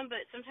most of them,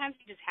 but sometimes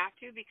you just have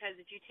to because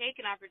if you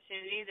take an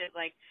opportunity that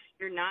like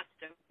you're not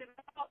stoked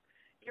about,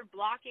 you're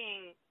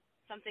blocking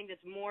something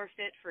that's more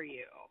fit for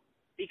you.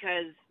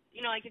 Because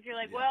you know, like if you're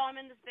like, Yeah, well, I'm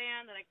in this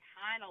band that I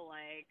kind of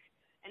like,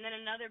 and then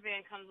another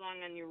band comes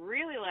along and you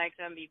really like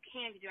them, but you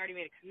can't because you already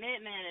made a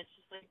commitment. It's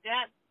just like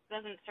that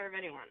doesn't serve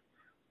anyone,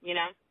 you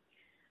know.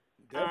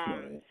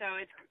 definitely. So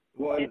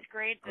Well, it's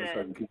great I'm that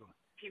sorry, people.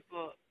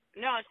 people.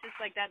 No, it's just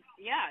like that.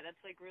 Yeah, that's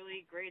like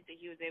really great that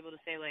he was able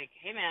to say like,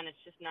 "Hey, man, it's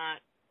just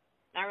not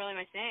really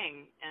my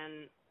thing,"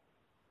 and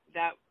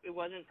that it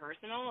wasn't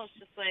personal. It's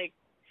just like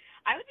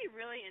I would be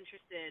really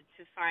interested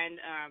to find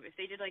if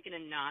they did like an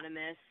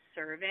anonymous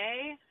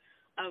survey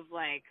of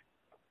like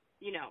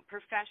you know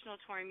professional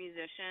touring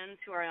musicians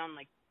who are on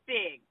like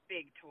big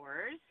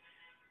tours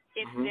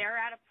if Hmm. they're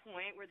at a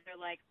point where they're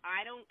like,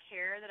 I don't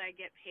care that I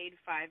get paid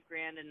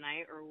 $5,000 a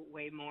night or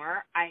way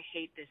more. I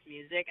hate this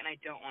music and I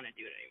don't want to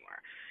do it anymore.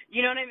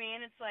 You know what I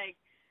mean? It's like,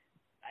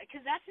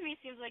 because that to me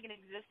seems like an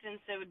existence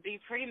that would be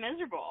pretty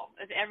miserable.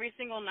 If every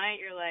single night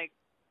you're like,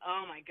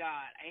 oh my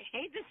God, I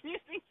hate this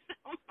music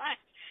so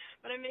much,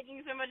 but I'm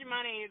making so much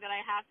money that I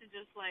have to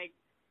just like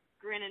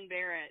grin and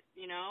bear it,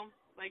 you know?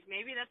 Like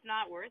maybe that's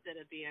not worth it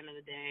at the end of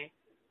the day.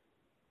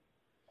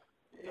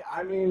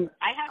 I mean,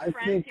 I have I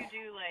friends think. who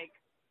do like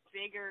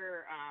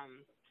bigger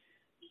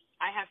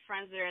I have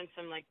friends that are in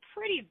some like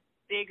pretty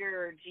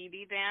bigger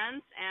GB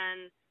bands,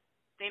 and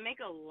they make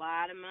a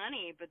lot of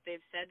money, but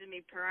they've said to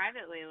me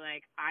privately,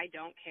 like, I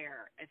don't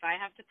care. If I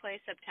have to play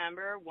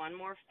September one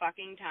more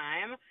fucking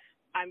time,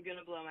 I'm going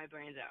to blow my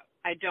brains out.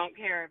 I don't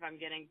care if I'm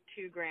getting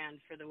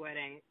 $2,000 for the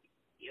wedding.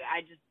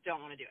 I just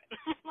don't want to do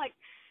it. Like,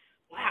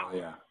 wow. Oh,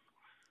 yeah.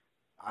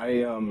 I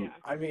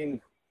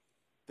mean,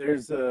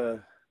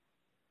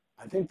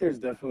 I think there's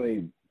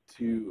definitely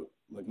two,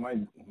 like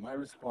my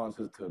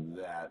responses to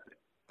that,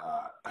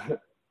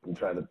 I'm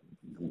trying to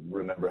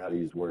remember how to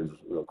use words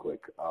real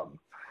quick.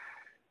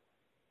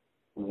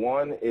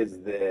 One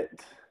is that,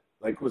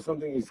 like, with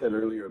something you said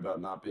earlier about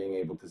not being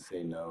able to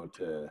say no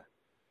to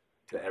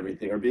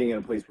everything, or being in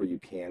a place where you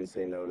can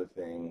say no to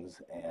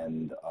things,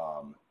 and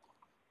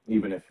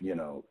even if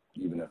you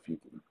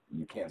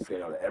can't say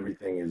no to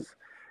everything,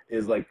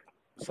 is like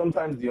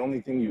sometimes the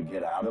only thing you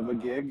get out of a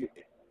gig,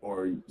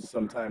 or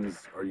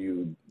sometimes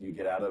you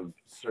get out of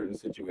certain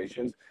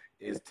situations,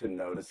 is to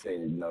know to say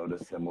no to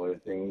similar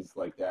things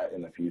like that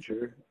in the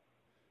future.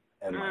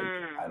 And like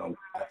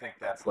I think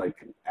that's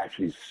like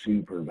actually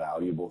super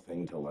valuable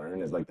thing to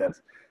learn, is like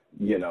that's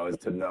is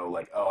to know,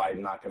 like, oh,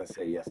 I'm not going to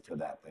say yes to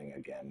that thing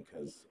again,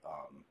 because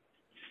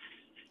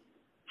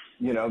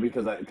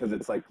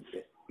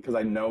because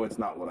I know it's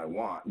not what I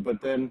want.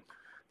 But then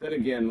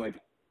again, like,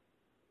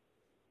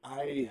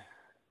 I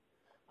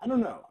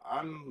don't know.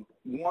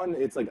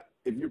 It's like,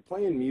 if you're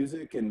playing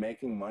music and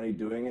making money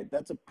doing it,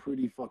 that's a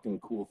pretty fucking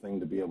cool thing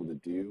to be able to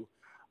do.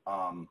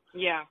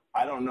 Yeah.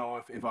 I don't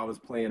know if I was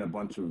playing a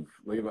bunch of,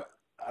 like,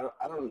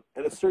 I don't,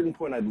 at a certain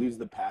point I'd lose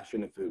the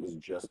passion if it was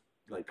just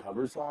like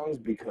cover songs,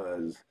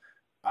 because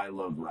I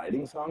love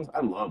writing songs.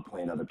 I love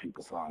playing other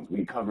people's songs.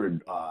 We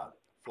covered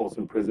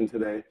Folsom Prison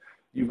today.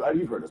 You've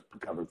heard us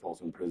cover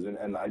Folsom Prison,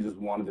 and I just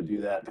wanted to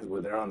do that because we're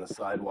there on the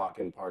sidewalk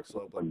in Park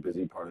Slope, like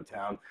busy part of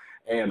town,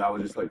 and I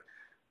was just like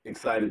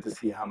excited to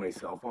see how many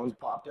cell phones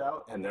popped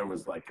out, and there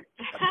was like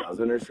a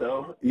dozen or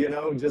so,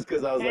 just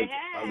because I was like,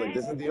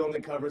 this is the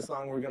only cover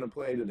song we're gonna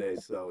play today,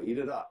 so eat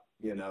it up,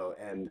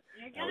 and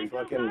we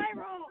fucking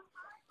viral.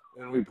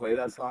 and we play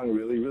that song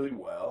really, really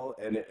well,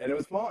 and it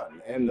was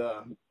fun, and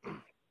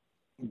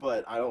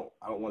but I don't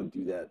want to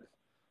do that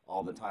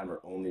all the time or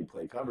only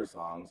play cover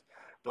songs,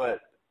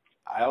 but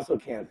I also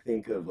can't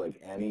think of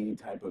like any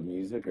type of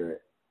music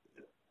or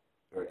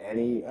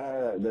any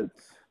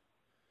that's.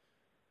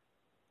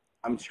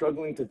 I'm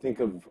struggling to think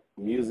of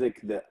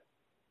music that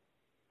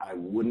I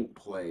wouldn't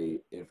play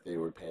if they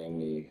were paying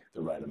me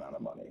the right amount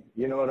of money.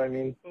 You know what I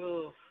mean?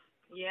 Ooh,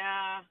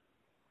 yeah.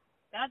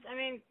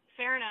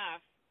 Fair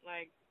enough.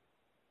 Like,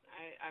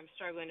 I'm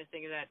struggling to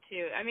think of that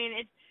too. I mean,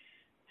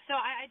 so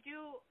I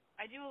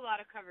do a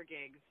lot of cover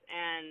gigs,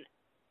 and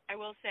I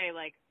will say,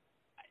 like,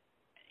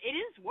 it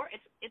is work.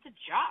 It's a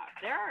job.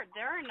 There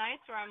are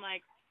nights where I'm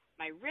like,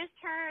 my wrist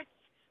hurts,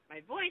 my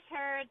voice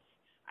hurts,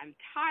 I'm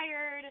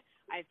tired.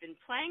 I've been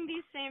playing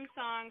these same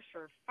songs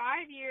for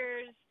 5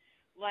 years.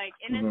 Like,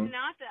 and It's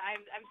not that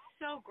I'm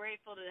so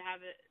grateful to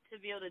have it, to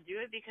be able to do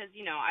it, because,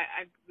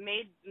 I've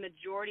made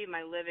majority of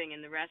my living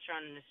in the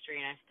restaurant industry,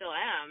 and I still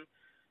am.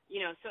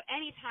 So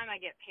anytime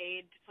I get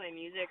paid to play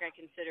music, I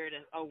consider it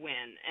a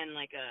win, and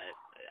like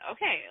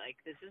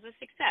this is a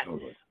success.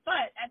 Totally.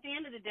 But at the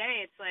end of the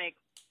day, it's like,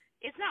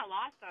 it's not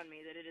lost on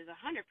me that it is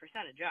 100%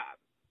 a job.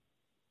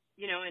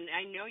 And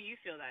I know you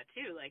feel that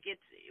too. Like,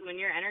 it's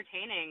when you're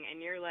entertaining and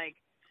you're like,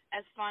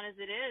 as fun as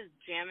it is,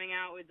 jamming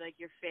out with like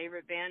your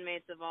favorite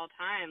bandmates of all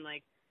time,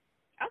 like,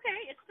 okay,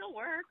 it's still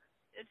work.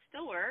 It's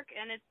still work,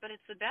 but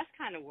it's the best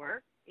kind of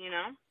work,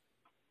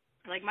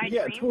 Like my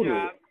dream totally.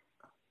 job.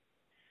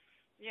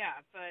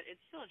 Yeah, but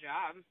it's still a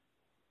job,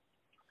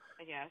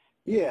 I guess.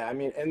 Yeah, I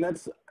mean, and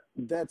that's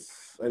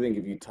I think,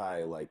 if you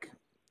tie like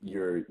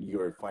your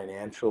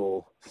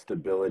financial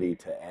stability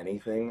to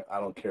anything, I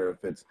don't care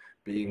if it's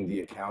being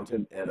the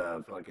accountant at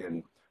a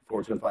fucking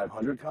Fortune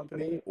 500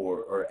 company,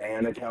 or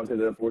an accountant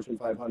at a Fortune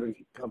 500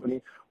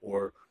 company,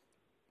 or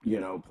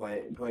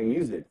playing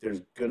music.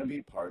 There's gonna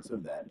be parts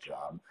of that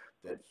job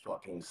that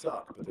fucking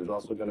suck, but there's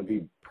also gonna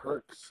be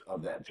perks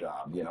of that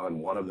job,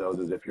 and one of those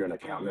is, if you're an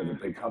accountant at a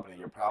big company,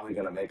 you're probably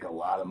gonna make a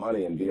lot of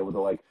money and be able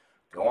to like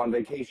go on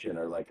vacation,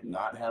 or like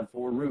not have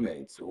 4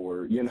 roommates,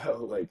 or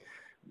like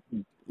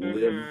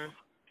live,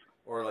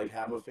 or like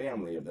have a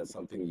family if that's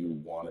something you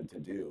wanted to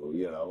do,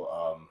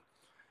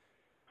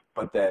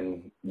 but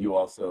then you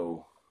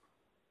also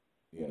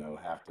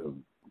have to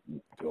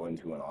go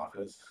into an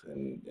office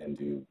and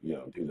do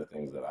do the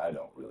things that I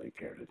don't really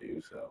care to do.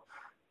 So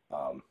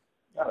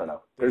I don't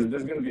know, there's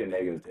going to be a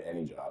negative to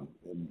any job.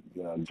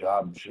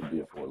 Job should be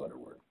a 4-letter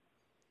word.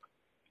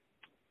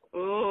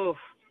 Ooh,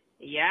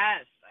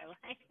 yes, I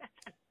like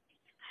that.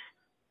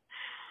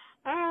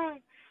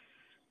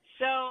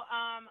 So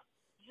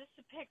just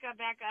to pick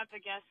back up, I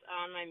guess,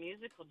 on my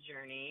musical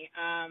journey,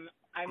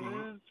 I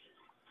moved.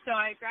 So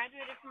I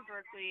graduated from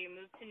Berkeley,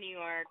 moved to New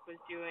York, was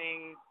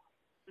doing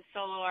the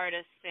solo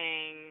artist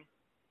thing,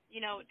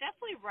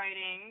 definitely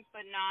writing,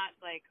 but not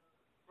like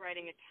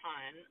writing a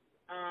ton.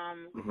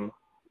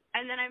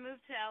 And then I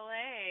moved to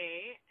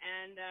LA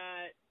and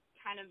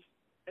kind of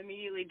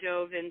immediately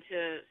dove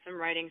into some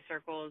writing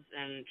circles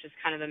and just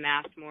kind of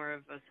amassed more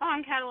of a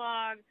song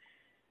catalog.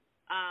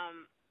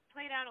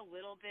 Played out a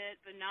little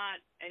bit, but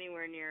not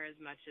anywhere near as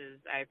much as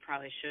I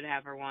probably should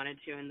have or wanted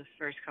to in the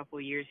first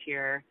couple years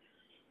here.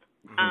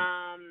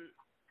 Mm-hmm.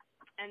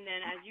 And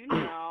then, as you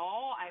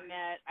know, I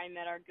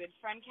met our good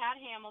friend Kat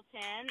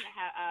Hamilton.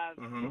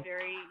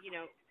 Very,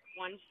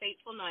 one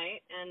fateful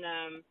night,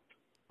 and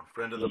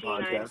friend of the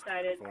podcast,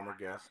 former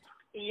guest.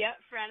 Yep,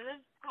 friend of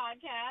the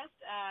podcast.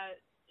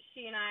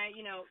 She and I,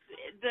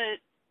 the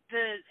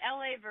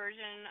LA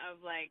version of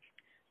like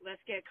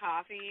let's get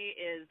coffee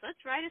is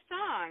let's write a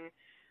song,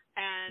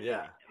 and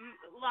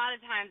a lot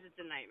of times it's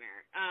a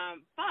nightmare.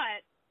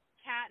 But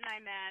Kat and I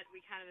met,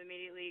 we kind of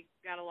immediately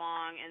got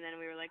along, and then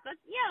we were like,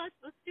 let's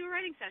do a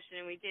writing session,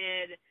 and we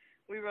did.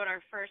 We wrote our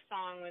first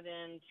song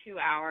within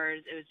 2 hours.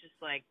 It was just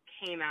like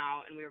came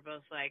out, and we were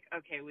both like,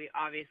 okay, we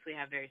obviously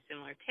have very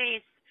similar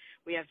tastes.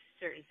 We have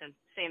certain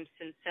same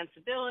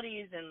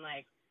sensibilities, and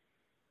like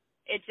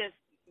it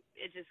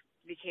just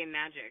became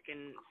magic.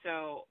 And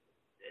so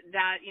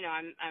that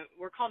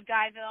we're called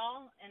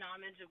Guyville in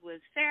homage of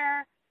Liz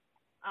Phair.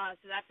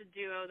 So that's a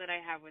duo that I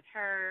have with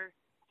her.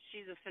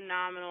 She's a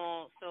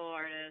phenomenal solo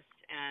artist,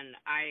 and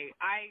I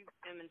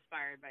am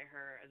inspired by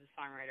her as a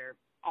songwriter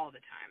all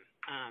the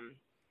time.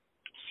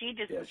 She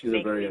just she's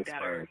makes a very me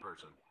inspiring better.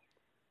 person.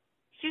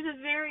 She's a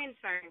very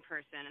inspiring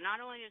person, and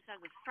not only just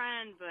as a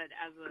friend, but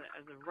as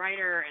a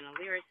writer and a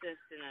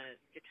lyricist and a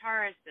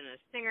guitarist and a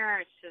singer.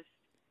 It's just,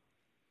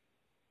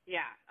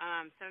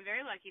 so I'm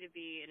very lucky to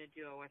be in a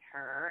duo with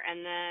her.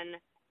 And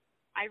then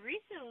I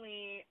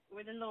recently,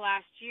 within the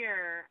last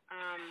year,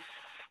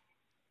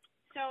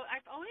 so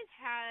I've always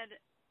had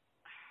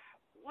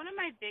one of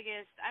my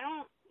biggest, I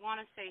don't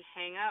want to say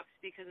hang-ups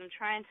because I'm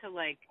trying to,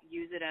 like,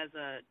 use it as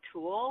a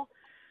tool,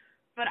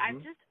 but I've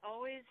just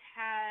always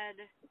had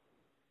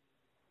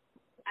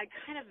a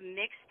kind of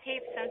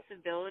mixtape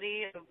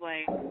sensibility of,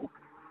 like,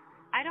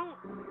 I've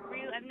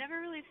never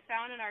really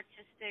found an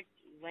artistic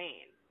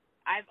lane.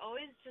 I've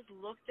always just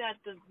looked at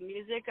the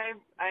music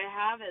I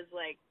have as,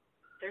 like,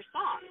 they're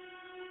songs.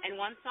 And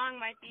one song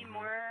might be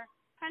more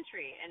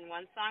country, and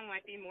one song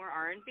might be more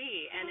R&B,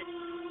 and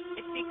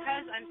it's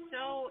because I'm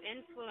so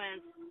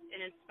influenced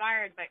and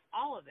inspired by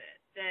all of it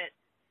that,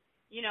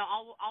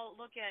 I'll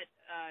look at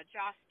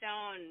Joss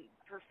Stone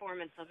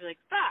performance, I'll be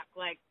like, fuck,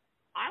 like,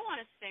 I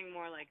want to sing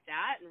more like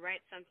that and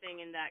write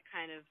something in that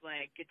kind of,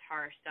 like,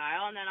 guitar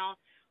style, and then I'll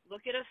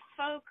look at a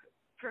folk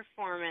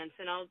performance,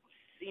 and I'll,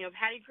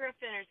 Patty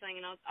Griffin or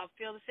something, and I'll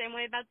feel the same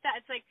way about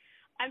that. It's like,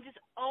 I'm just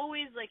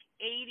always, like,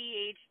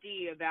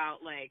 ADHD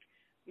about, like,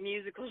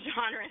 musical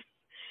genres.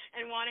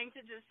 And wanting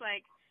to just,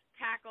 like,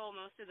 tackle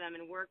most of them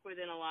and work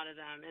within a lot of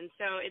them. And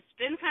so it's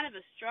been kind of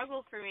a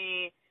struggle for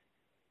me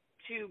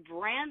to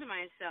brand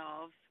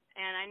myself.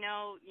 And I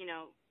know,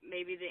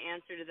 maybe the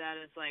answer to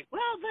that is like,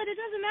 well, but it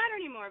doesn't matter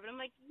anymore. But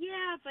I'm like,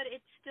 yeah, but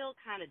it still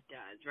kind of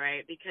does,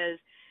 right? Because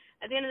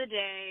at the end of the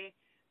day,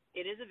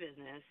 it is a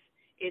business.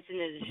 It's an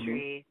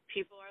industry.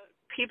 People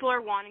are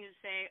wanting to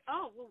say,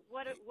 oh, well,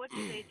 what do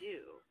they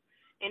do?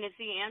 And if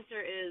the answer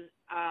is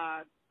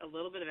a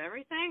little bit of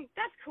everything,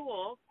 that's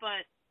cool.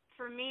 But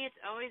for me, it's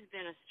always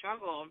been a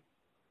struggle.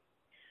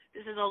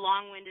 This is a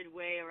long-winded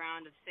way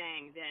around of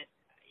saying that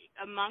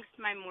amongst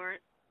my more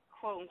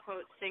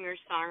quote-unquote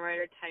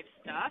singer-songwriter type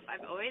stuff,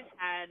 I've always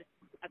had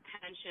a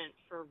penchant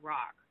for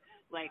rock,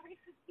 like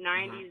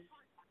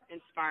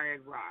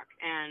 90s-inspired rock.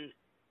 And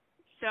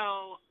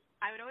so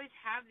I would always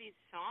have these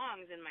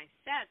songs in my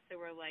sets that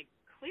were, like,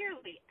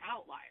 clearly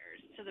outliers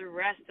to the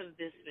rest of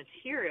this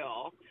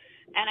material.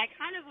 And I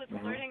kind of was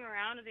flirting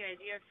around with the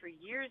idea for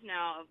years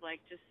now of, like,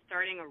 just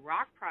starting a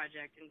rock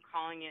project and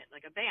calling it,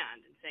 like, a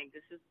band and saying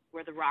this is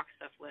where the rock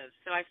stuff lives.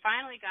 So I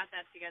finally got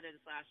that together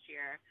this last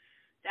year.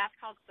 That's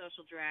called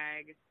Social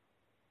Drag.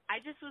 I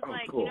just was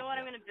cool. You know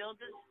what, I'm going to build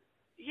this.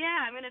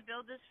 Yeah, I'm going to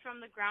build this from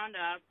the ground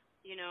up.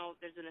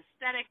 There's an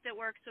aesthetic that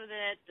works with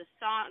it. The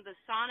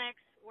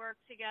sonics work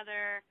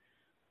together.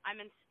 I'm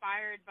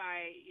inspired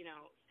by,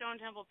 Stone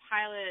Temple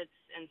Pilots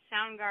and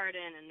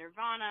Soundgarden and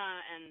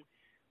Nirvana and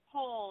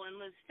Hole and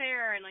Liz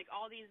Phair and, like,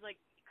 all these, like,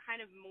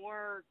 kind of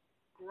more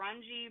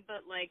grungy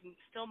but, like,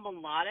 still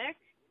melodic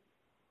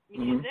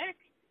music.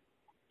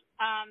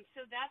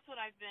 So that's what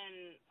I've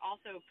been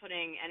also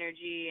putting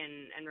energy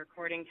and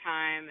recording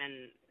time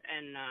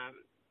and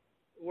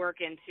work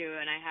into,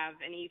 and I have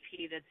an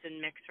EP that's in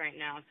mix right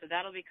now. So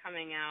that'll be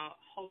coming out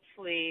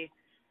hopefully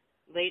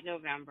late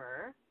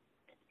November.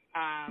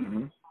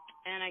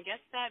 And I guess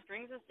that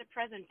brings us to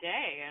present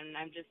day, and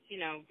I'm just,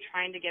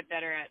 trying to get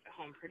better at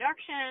home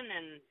production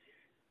and,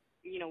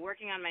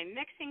 working on my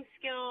mixing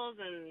skills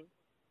and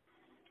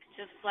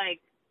just, like,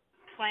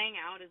 playing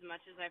out as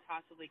much as I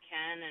possibly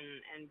can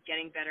and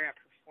getting better at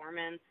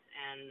performance.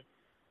 And,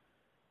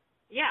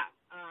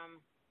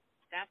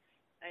 that's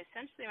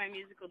essentially my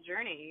musical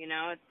journey,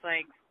 It's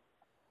like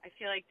I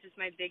feel like just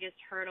my biggest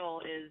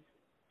hurdle is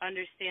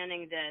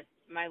understanding that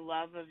my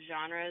love of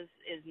genres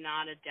is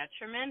not a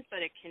detriment,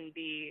 but it can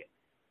be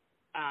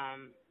a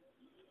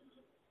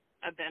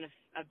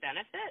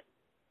benefit.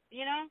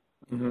 you know,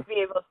 Mm-hmm. be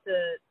able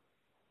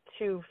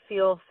to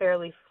feel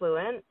fairly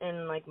fluent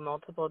in like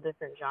multiple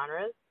different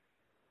genres,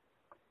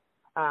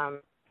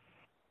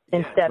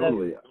 instead of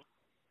Totally.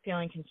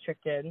 feeling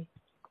constricted,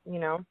 you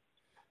know.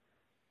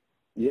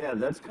 Yeah,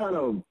 that's kind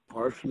of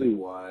partially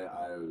why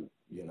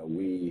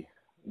we,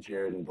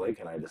 Jared and Blake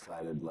and I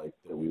decided like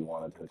that we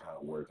wanted to kind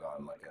of work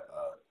on like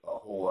a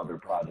whole other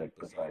project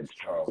besides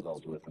Charles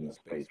Ellsworth and the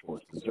Space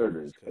Force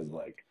Deserters, because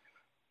like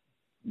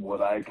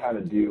what I kind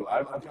of do,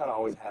 I've kind of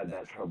always had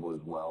that trouble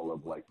as well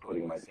of like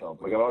putting myself,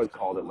 like I've always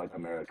called it like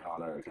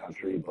Americana or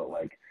country, but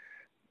like,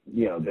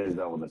 there's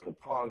elements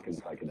of punk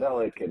and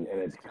psychedelic, and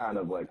it's kind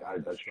of like I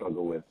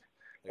struggle with,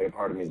 like a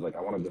part of me is like,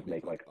 I want to just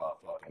make like a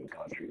fucking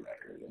country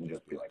record and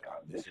just be like,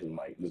 this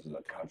is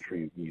a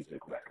country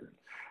music record,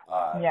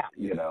 Yeah.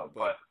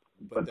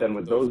 but then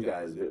with those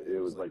guys,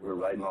 it was like we're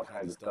writing all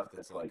kinds of stuff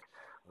that's like,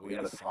 we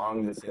got a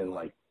song that's in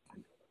like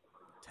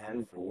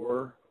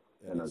 10/4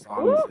 and a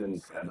song that's in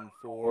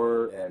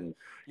 7/4, and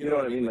you know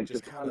what I mean, like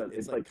just kind of,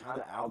 it's like kind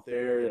of out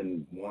there,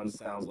 and one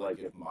sounds like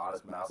if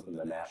Modest Mouse and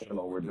the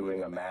National were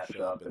doing a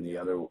mashup, and the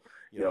other,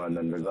 and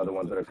then there's other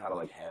ones that are kind of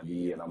like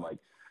heavy, and I'm like,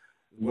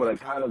 what I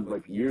kind of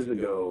like years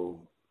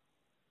ago,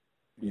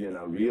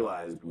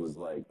 realized was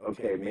like,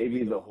 okay,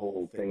 maybe the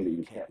whole thing that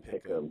you can't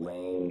pick a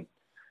lane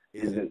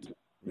isn't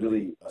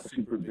really a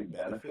super big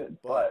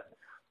benefit, but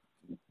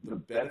the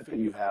benefit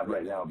you have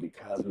right now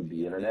because of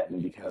the internet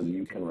and because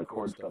you can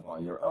record stuff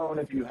on your own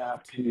if you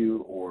have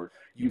to, or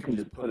you can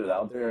just put it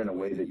out there in a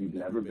way that you've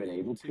never been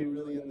able to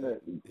really in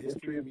the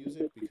history of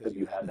music, because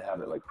you had to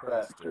have it like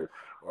pressed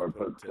or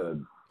put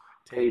to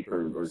tape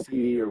or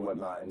CD or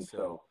whatnot. And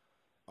so,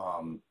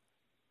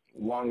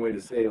 long way to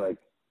say, like,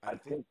 I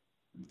think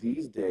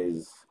these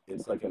days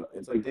it's like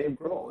Dave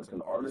Grohl, it's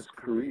an artist's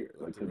career.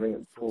 Like, to bring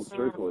it full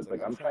circle, it's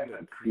like I'm trying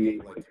to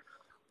create like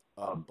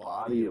a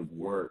body of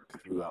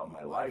work throughout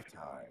my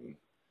lifetime,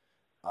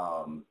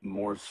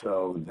 more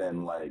so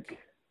than like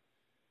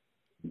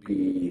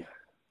be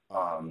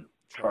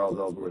Charles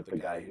Ellsworth, the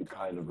guy who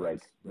kind of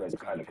writes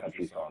kind of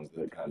country songs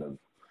that kind of,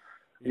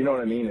 you know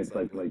what I mean? It's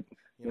like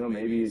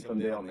maybe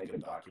someday I'll make a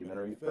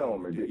documentary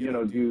film or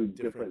do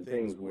different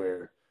things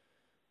where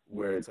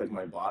it's like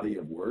my body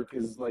of work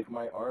is like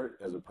my art,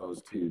 as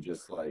opposed to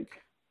just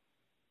like,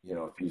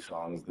 a few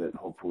songs that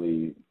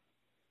hopefully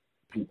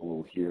people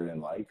will hear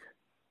and like.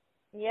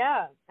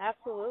 Yeah,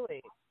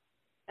 absolutely.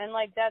 And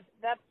like that's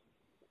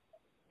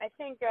I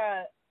think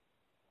I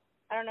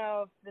don't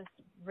know if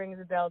this rings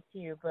a bell to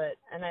you, but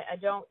I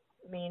don't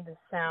mean to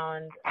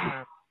sound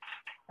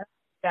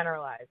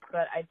generalized,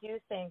 but I do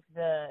think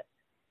the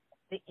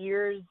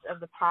ears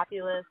of the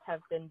populace have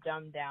been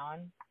dumbed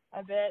down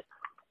a bit.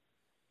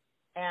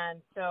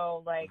 And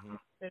so like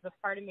there's a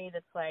part of me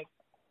that's like,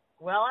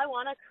 well, I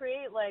want to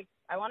create, like,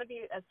 I want to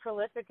be as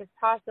prolific as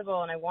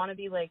possible, and I want to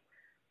be like,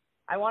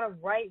 I want to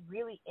write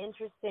really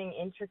interesting,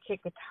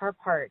 intricate guitar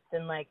parts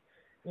and, like,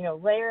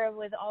 layer it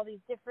with all these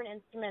different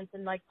instruments.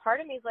 And, like,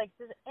 part of me is like,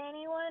 does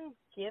anyone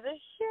give a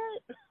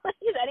shit? Like,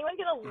 is anyone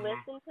going to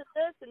listen to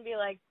this and be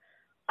like,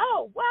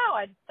 oh, wow,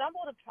 I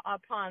stumbled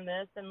upon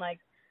this, and, like,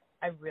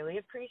 I really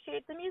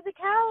appreciate the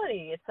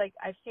musicality. It's like,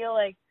 I feel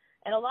like,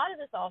 and a lot of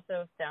this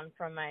also stemmed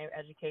from my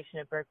education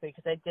at Berklee,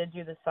 because I did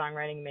do the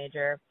songwriting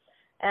major.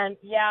 And,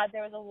 yeah,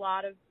 there was a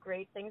lot of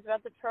great things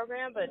about the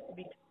program, but to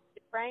be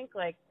frank,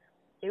 like,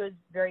 it was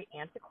very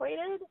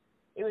antiquated.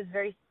 It was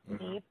very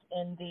steeped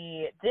in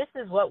this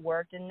is what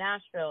worked in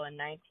Nashville in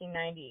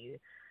 1990,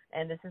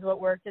 and this is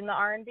what worked in the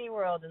R&B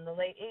world in the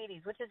late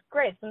 80s, which is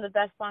great. Some of the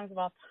best songs of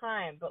all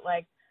time. But,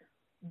 like,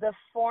 the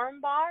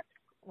form box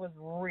was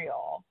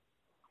real,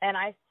 and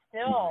I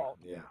still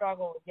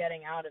struggle with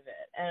getting out of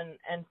it.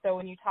 And so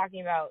when you're talking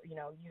about, you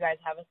guys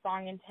have a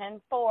song in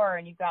 10/4,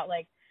 and you've got,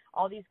 like,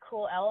 all these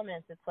cool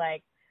elements, it's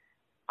like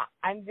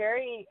I'm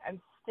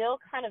still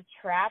kind of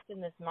trapped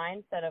in this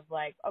mindset of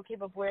like, okay,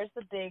 but where's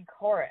the big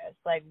chorus?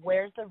 Like,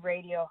 where's the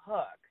radio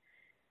hook?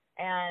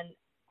 And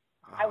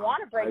I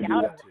want to break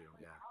out of it,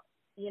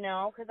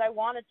 because I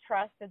want to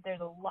trust that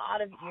there's a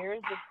lot of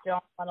ears that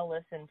don't want to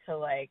listen to,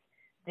 like,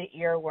 the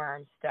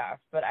earworm stuff.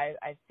 But I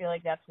feel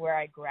like that's where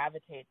I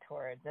gravitate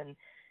towards. And,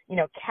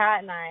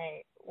 Kat and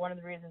I, one of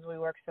the reasons we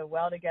work so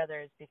well together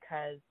is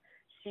because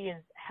she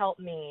has helped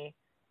me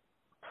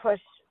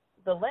push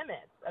the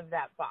limits of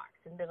that box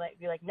and be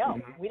like, no,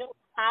 we don't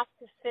have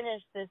to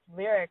finish this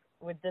lyric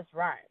with this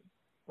rhyme.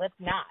 Let's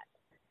not.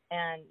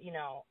 And,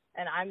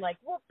 and I'm like,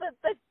 well, but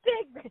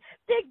big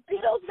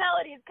Beatles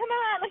melodies, come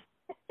on.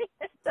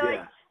 So,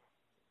 like,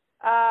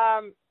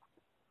 I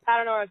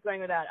don't know where I was going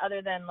with that,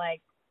 other than,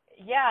 like,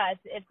 yeah,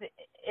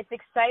 it's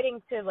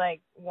exciting to, like,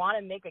 want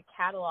to make a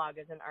catalog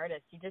as an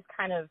artist. You just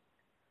kind of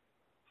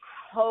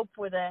hope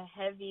with a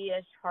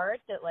heavy-ish heart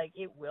that, like,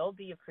 it will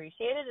be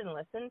appreciated and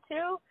listened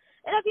to.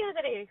 And at the end of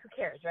the day, who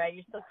cares, right?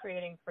 You're still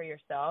creating for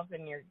yourself,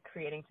 and you're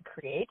creating to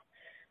create.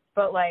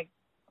 But, like,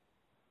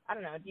 I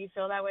don't know, do you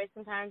feel that way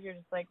sometimes? You're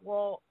just like,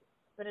 well,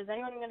 but is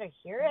anyone going to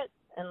hear it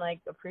and,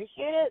 like,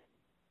 appreciate it?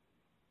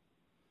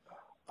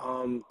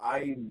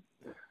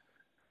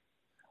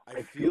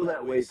 I feel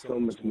that way so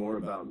much more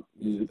about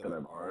music that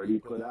I've already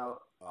put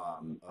out.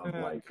 Of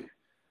like,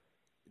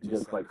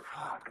 just like,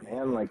 fuck,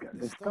 man, like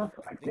this stuff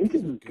I think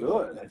is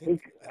good. I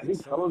think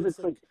some of it's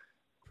like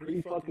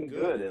pretty fucking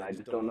good, and I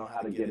just don't know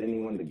how to get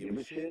anyone to give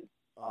a shit.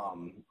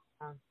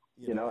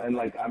 You know, and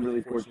like I'm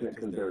really fortunate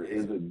because there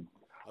is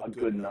a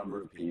good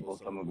number of people,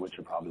 some of which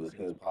are probably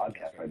listening to this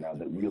podcast right now,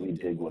 that really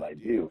dig what I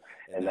do,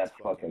 and that's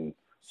fucking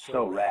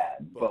so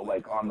rad. But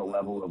like on the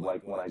level of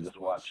like when I just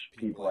watch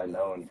people I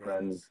know and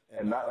friends,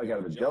 and not like out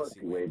of a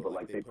jealousy way, but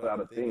like they put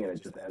out a thing and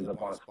it just ends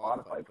up on a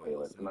Spotify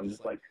playlist, and I'm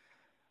just like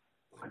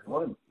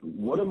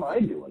what am I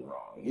doing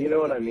wrong? You know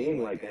what I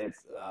mean? Like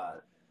it's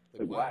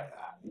like why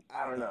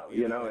I don't know,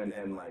 you know,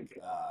 and like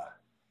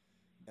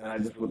and I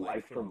just would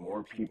like for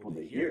more people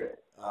to hear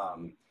it.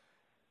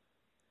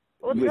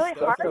 Well, it's really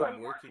hard that when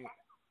I'm working.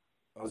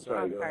 Oh,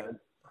 sorry. Go ahead.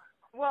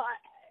 Well,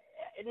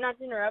 not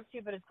to interrupt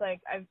you, but it's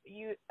like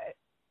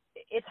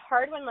it's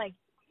hard when like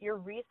your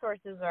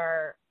resources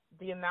are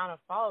the amount of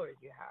followers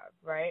you have,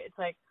 right? It's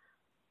like,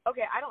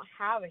 okay, I don't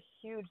have a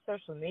huge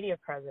social media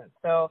presence,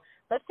 so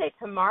let's say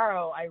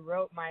tomorrow I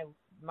wrote my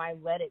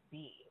Let It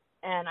Be,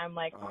 and I'm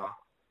like,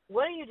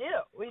 what do?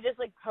 We just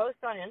like post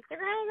on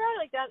Instagram, right?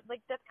 Like that,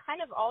 like that's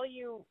kind of all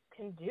you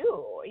can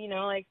do, you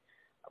know? Like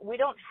we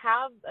don't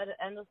have an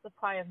endless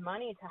supply of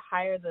money to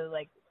hire the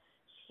like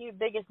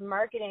biggest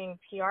marketing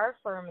PR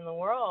firm in the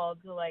world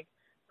to like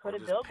put a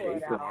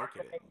billboard out.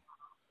 Like,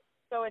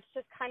 so it's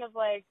just kind of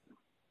like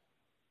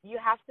you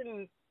have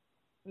to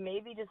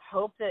maybe just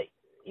hope that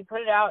you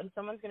put it out and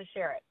someone's going to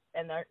share it,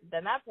 and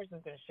then that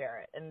person's going to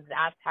share it, and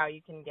that's how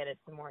you can get it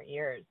to more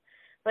ears.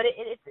 But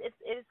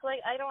it's like,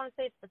 I don't want to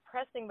say it's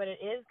depressing, but it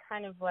is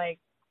kind of like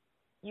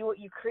you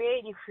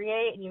create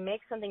and you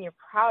make something you're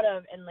proud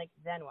of, and like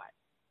then what?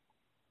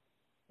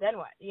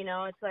 You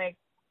know, it's like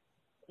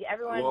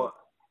everyone. A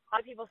lot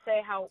of people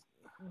say how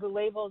the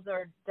labels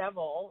are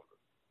devil,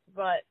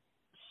 but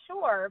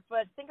sure.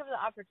 But think of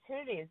the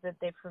opportunities that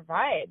they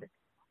provide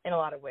in a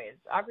lot of ways.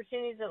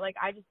 Opportunities that like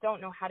I just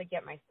don't know how to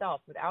get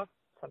myself without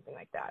something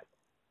like that.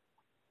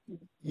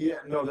 Yeah,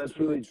 no, that's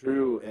really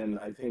true. And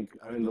I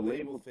mean, the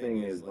label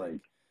thing is like,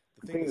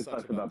 the thing that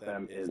sucks about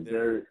them is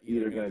they're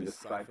either going to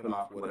just siphon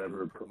off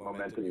whatever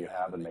momentum you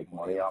have and make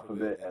money off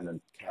of it and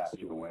then cast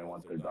you away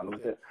once they're done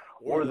with it,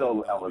 or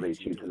they'll elevate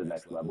you to the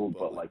next level.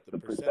 But like the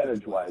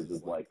percentage-wise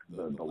is like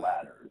the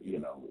latter, you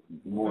know,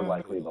 more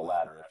likely the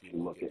latter if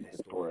you look at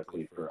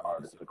historically for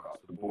artists across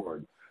the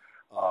board.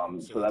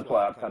 So that's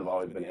why I've kind of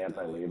always been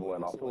anti-label,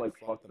 and also like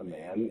fuck the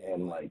man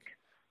and like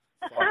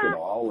fuck it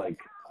all, like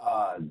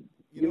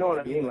you know what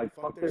I mean? Like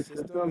fuck their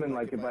system, and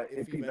like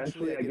if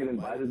eventually I get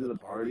invited to the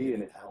party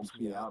and it helps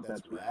me out,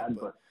 that's rad.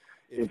 But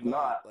if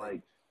not,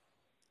 like,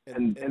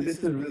 and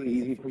this is really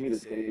easy for me to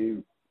say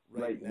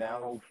right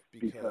now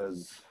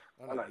because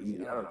I don't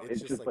know.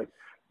 It's just like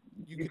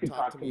you could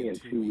talk to me in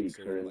 2 weeks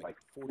or in like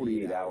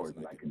 48 hours,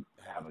 and I could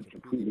have a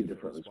completely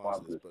different response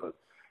to this. But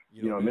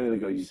you know, a minute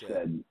ago you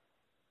said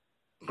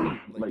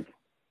like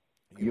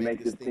you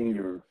make this thing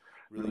you're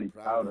really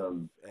proud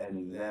of,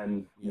 and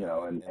then you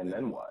know, and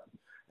then what?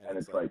 And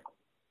it's like,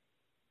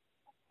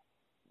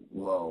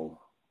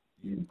 well,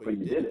 but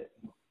you did it.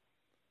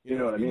 You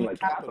know what I mean? Like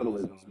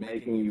capitalism's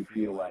making you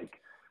feel like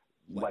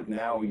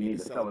now we need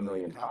to sell 1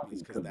 million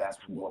copies because that's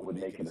what would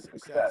make it a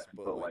success.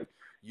 But like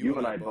you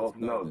and I both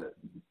know that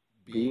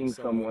being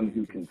someone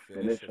who can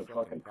finish a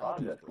fucking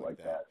project like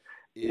that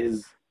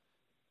is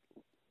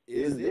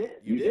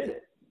it. You did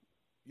it.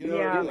 You know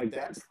what I mean? Like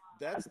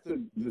that's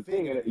the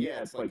thing. And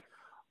it's like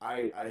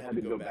I had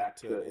to go back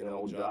to an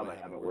old job I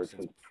haven't worked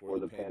since before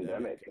the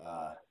pandemic.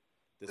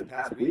 This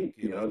past week,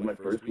 you know, it was my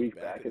first week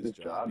back at this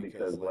job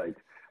because like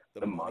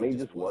the money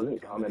just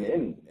wasn't coming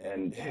in,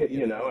 and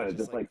you know, and it's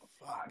just like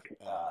fuck.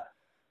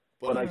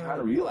 But I kind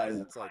of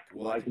realized it's like,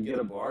 well, I could get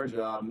a bar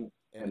job,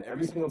 and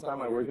every single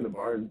time I work at a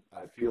bar,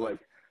 I feel like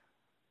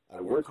I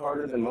work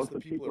harder than most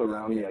of the people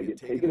around me. I get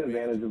taken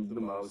advantage of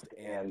the most,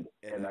 and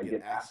I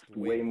get asked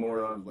way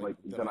more of like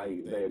than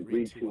they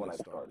agreed to when I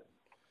started.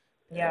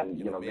 Yeah. And,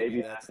 you know,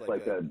 maybe that's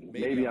like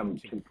maybe I'm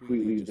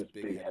completely just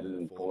big-headed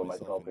and full of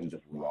myself and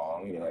just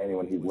wrong. You know,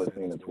 anyone who's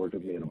listening that's worked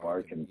with me at a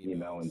bar can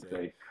email and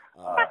say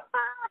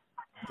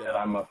that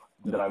I'm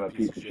a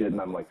piece of shit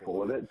and I'm like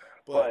full of it.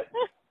 But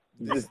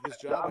this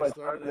job I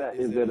started at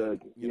is at a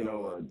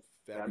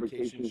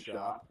fabrication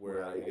shop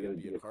where I get to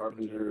be a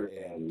carpenter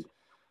and,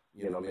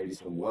 you know, maybe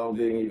some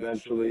welding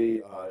eventually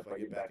if I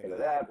get back into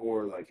that,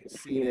 or like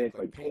scenic,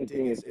 like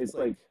painting. It's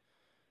like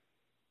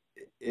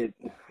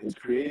it's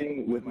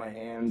creating with my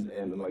hands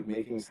and like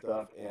making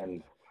stuff.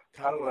 And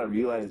kind of what I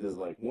realized is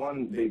like,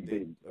 one, they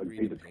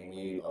agreed to pay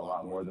me a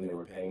lot more than they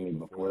were paying me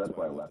before. That's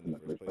why I left in the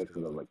first place,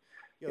 because I was like,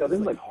 this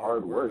is like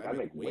hard work. I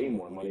make way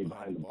more money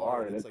behind the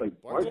bar, and it's like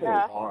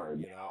bartending is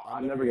hard. You know,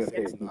 I'm never gonna say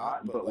it's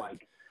not, but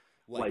like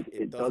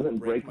it doesn't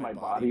break my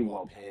body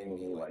while paying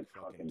me like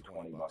fucking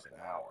 $20 an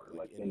hour,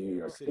 like in New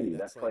York City.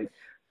 That's like,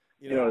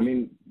 you know what I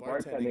mean?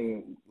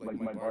 Bartending, like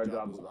my bar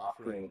job was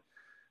offering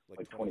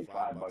like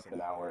 $25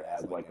 an hour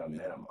as like a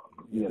minimum,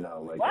 you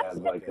know, like as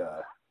like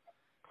a,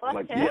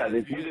 like, yeah,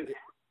 if you did,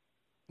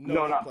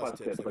 No, not plus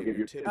tips. Like if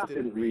your tips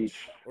didn't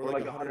reach, or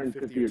like $150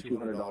 or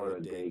 $200 a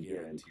day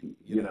guarantee,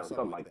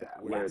 something like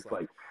that. Where it's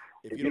like,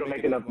 if you don't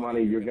make enough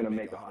money, you're gonna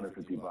make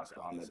 $150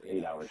 on this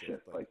 8-hour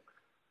shift. Like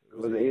it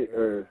was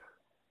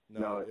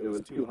it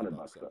was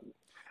 $200.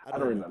 I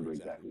don't remember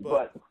exactly,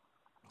 but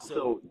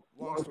so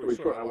long story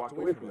short, I walked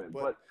away from it.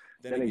 But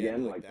then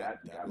again, like that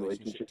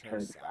relationship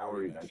turned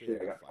sour. Eventually,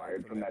 I got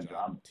fired from that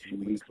job 2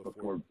 weeks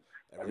before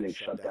everything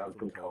shut down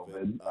from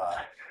COVID.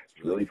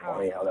 It's really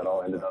funny how that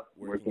all ended up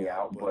working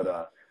out.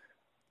 But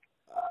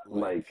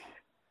like,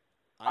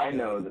 I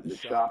know that the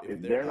shop,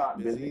 if they're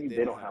not busy,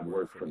 they don't have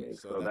work for me.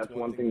 So that's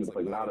one thing that's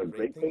like not a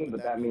great thing,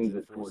 but that means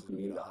it forces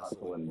me to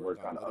hustle and work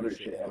on other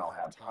shit, and I'll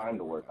have time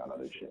to work on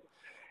other shit.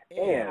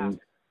 And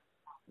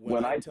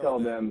when I tell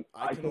them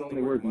I can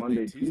only work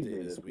Monday,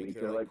 Tuesday this week,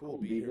 they're like, cool,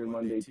 be here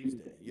Monday,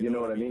 Tuesday. You know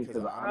what I mean?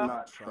 Because I'm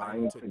not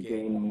trying to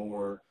gain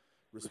more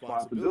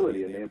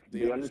responsibility, and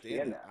they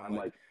understand that. I'm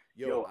like,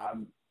 yo,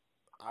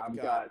 I've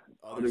got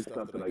other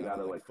stuff that I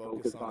gotta like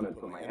focus on and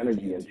put my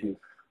energy into.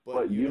 But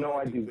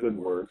I do good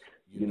work.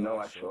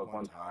 I show up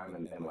on time,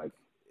 and like,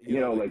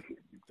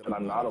 that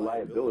I'm not a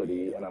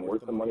liability, and I'm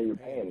worth the money you're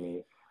paying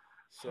me.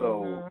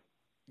 So,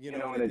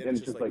 and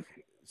it's just like.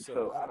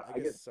 So I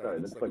guess, sorry,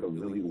 that's like a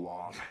really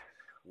long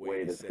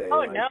way to say. Oh,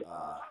 like, no.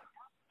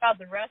 About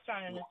the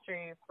restaurant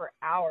industry for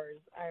hours.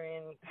 I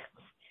mean,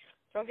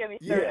 don't get me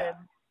started. Yeah.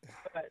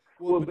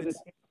 But it's,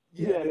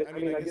 I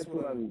mean, I guess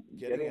what I'm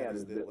getting at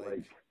is that,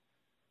 like,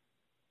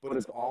 but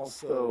it's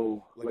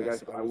also, like,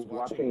 I was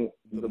watching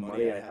the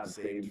money I have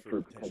saved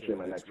for potentially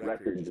my next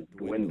record just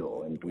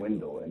dwindle and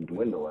dwindle and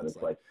dwindle. And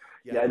it's like,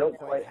 I don't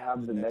quite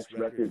have the next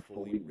record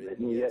fully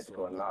written yet,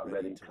 so I'm not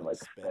ready to, like,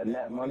 spend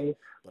that money.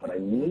 But I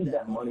need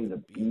that money to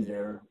be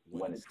there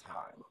when it's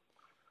time.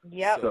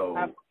 Yep.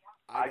 So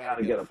I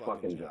gotta get a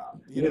fucking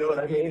job. You know what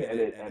I mean?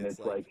 And it's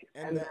like,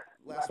 and that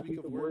last week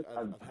of work,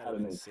 I've had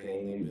an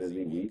insanely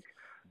busy week,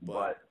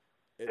 but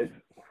it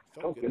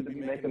felt good to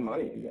be making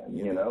money again,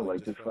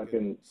 like just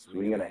fucking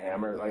swinging a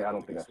hammer. Like, I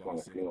don't think I swung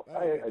a single,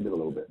 I did a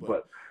little bit,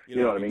 but you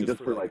know what I mean?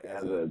 Just for like,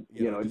 as a,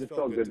 it just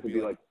felt good to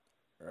be like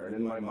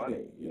earning my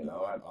money,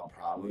 I'll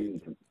probably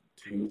in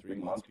 2-3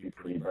 months be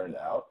pretty burned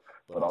out,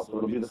 but also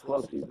it'll be the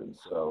slow season.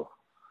 So,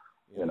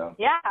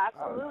 Yeah,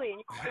 absolutely.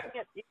 And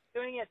you're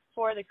doing it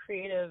for the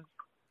creative.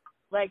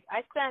 Like,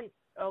 I spent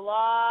a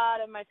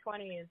lot of my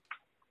 20s,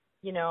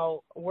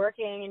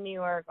 working in New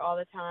York all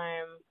the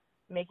time,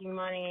 making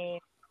money,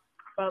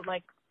 but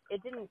like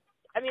it didn't.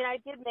 I mean, I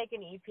did make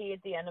an EP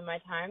at the end of my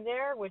time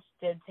there, which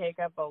did take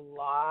up a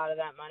lot of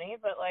that money,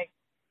 but like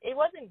it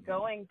wasn't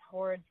going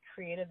towards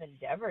creative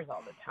endeavors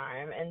all the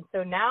time. And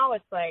so now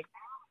it's like,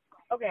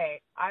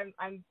 okay,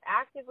 I'm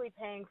actively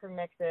paying for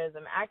mixes,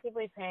 I'm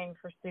actively paying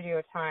for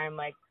studio time.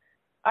 Like,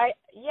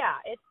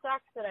 it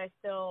sucks that I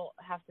still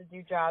have to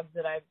do jobs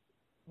that I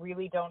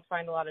really don't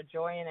find a lot of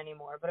joy in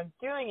anymore, but I'm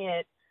doing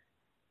it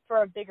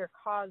for a bigger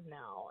cause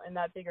now, and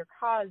that bigger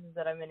cause is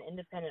that I'm an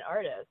independent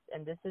artist,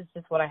 and this is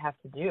just what I have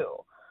to do.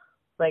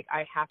 Like,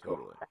 I have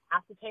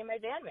to pay my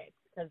bandmates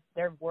because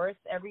they're worth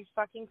every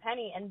fucking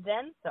penny and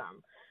then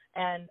some.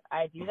 And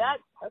I do that.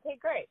 Okay,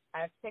 great.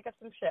 I have to pick up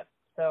some shifts.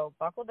 So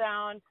buckle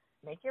down,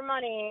 make your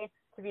money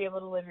to be able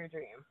to live your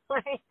dream.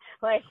 Totally.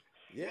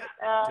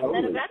 And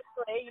then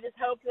eventually you just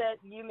hope that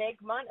you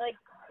make money. Like,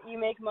 you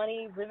make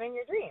money living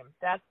your dream.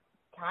 That's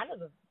kind of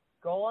the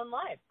goal in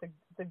life. The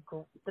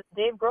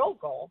Dave Grohl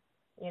goal,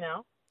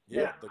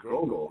 Yeah, the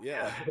Grohl goal.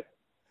 Yeah.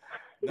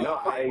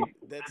 I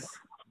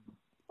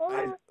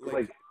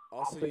like.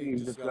 Also, you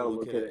just gotta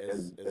look at it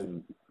as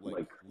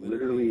like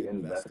literally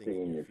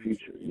investing in your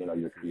future.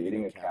 You're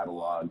creating a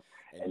catalog,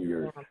 and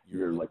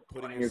you're like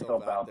putting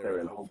yourself out there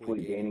and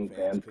hopefully gaining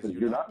fans, because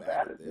you're not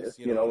bad at this.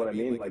 You know what I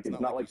mean? Like, it's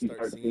not like you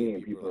start singing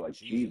and people are like,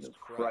 Jesus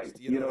Christ.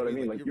 You know what I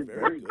mean? Like, you're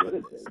very good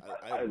at this.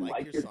 I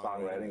like your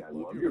songwriting. I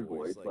love your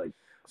voice. Like,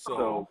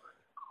 so.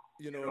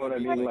 You know what I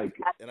mean? Like,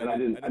 and I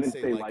didn't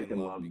say like and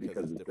love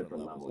because it's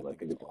different levels. I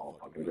think it's all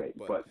fucking great.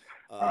 But,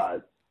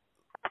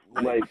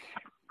 like,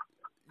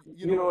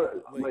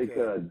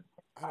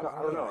 I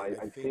don't know.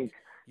 I think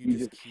you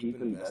just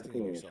keep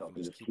investing in yourself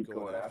and just keep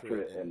going after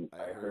it. And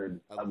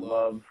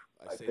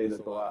I say this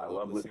a lot, I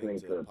love listening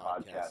to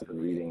podcasts and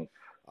reading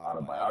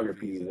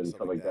autobiographies and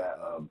stuff like that,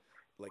 of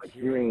like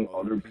hearing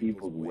other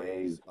people's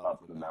ways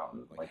up the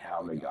mountain, like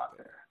how they got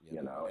there.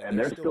 And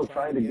they're still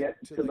trying to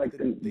get to, like,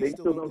 they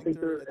still don't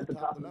think they're at the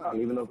top of the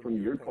mountain, even though from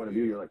your point of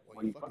view, you're like,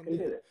 well, you fucking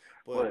did it.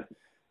 But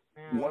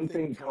one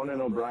thing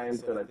Conan O'Brien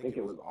said, I think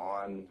it was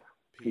on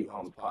Pete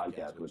Holmes'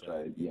 podcast, which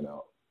I,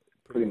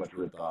 pretty much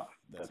ripped off.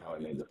 That's how I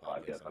made this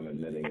podcast. I'm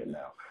admitting it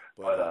now.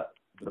 But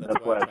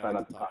that's why I try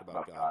not to talk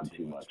about God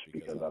too much,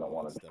 because I don't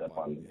want to step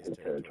on his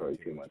territory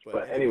too much.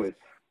 But anyways,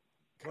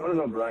 Conan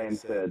O'Brien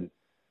said,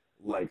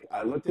 like,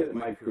 I looked at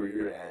my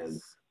career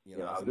as,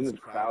 I was in this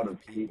crowd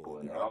of people,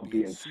 and they're all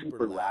being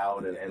super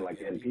loud,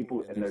 and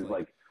people, and there's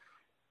like,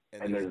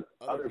 and there's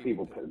other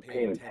people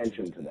paying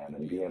attention to them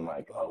and being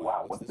like, oh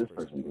wow, what's this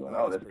person doing?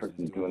 Oh, this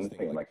person's doing this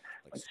thing, and like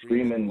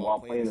screaming while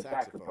playing the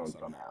saxophone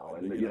somehow,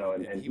 and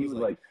and he was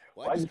like,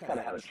 well, I just kind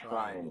of had a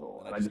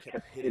triangle, and I just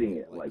kept hitting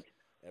it like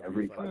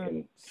every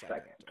fucking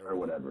second or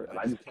whatever, and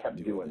I just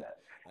kept doing that.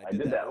 I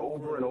did that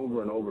over and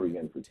over and over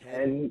again for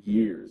 10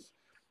 years,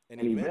 and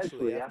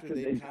eventually after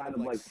they kind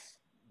of like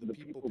the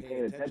people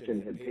paying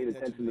attention had paid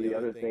attention to the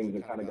other things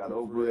and kind of got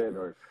over it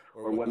or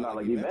whatnot,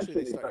 like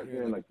eventually they start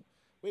hearing like,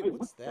 wait,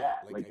 what's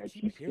that? Like I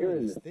keep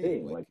hearing this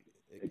thing. Like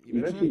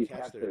eventually you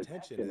catch their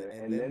attention,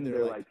 and then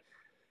they're like,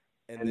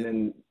 and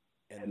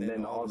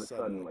then all of a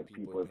sudden like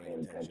people are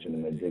paying attention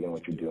and they're digging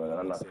what you're doing. And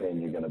I'm not saying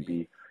you're gonna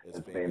be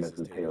as famous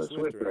as Taylor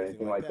Swift or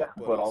anything like that,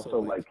 but also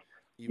like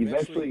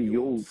eventually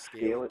you'll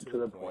scale it to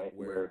the point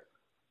where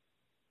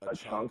a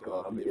chunk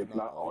of, if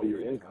not all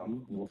your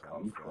income, will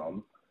come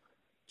from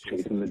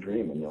chasing the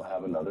dream, and you'll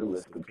have another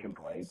list of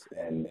complaints,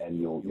 and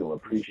you'll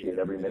appreciate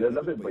every minute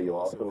of it, but you'll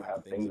also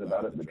have things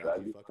about it that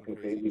drive you fucking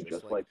crazy,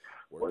 just like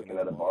working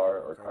at a bar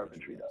or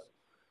carpentry does.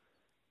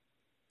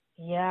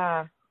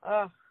 Yeah.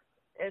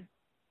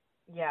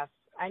 Yes.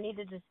 I need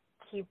to just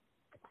keep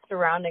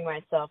surrounding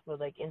myself with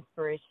like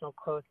inspirational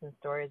quotes and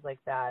stories like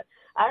that.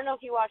 I don't know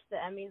if you watched the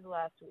Emmys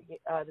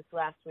this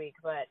last week,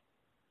 but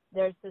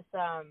there's this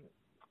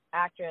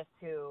actress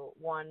who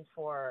won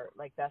for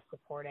like best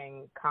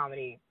supporting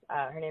comedy.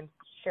 Her name's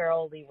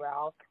Cheryl Lee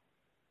Ralph.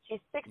 She's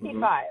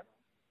 65,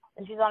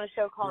 and she's on a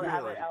show called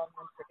Abbott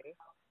Elementary.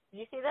 Did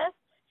you see this?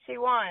 She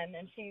won,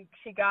 and she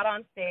got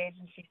on stage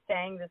and she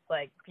sang this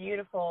like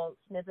beautiful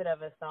snippet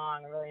of a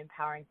song, a really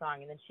empowering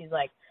song, and then she's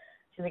like,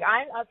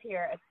 I'm up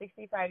here at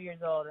 65 years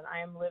old, and I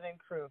am living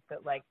proof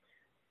that like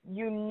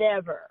you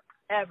never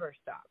ever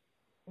stop.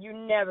 You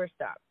never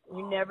stop.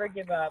 You never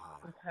give up,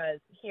 because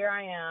here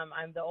I am.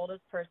 I'm the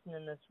oldest person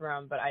in this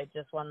room, but I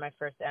just won my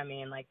first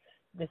Emmy, and like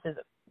this has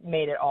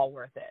made it all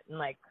worth it. And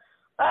like,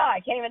 I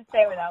can't even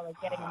say without like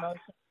getting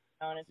emotional.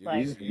 And it's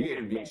like you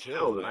gave me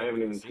chills, and I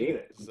haven't even seen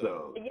it.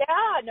 So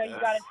yeah, no, you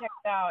got to check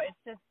it out. It's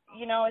just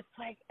it's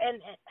like,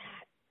 and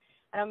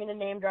I don't mean to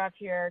name drop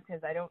here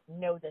because I don't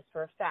know this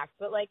for a fact,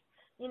 but like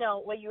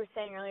what you were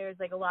saying earlier is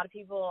like a lot of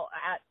people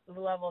at the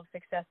level of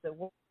success that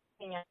we're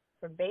looking at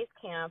from base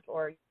camp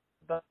or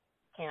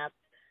camp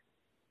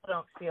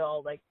don't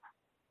feel like.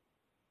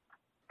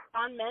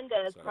 Shawn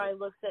Mendes probably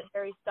looks at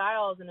Harry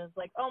Styles and is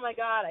like, oh my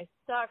God, I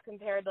suck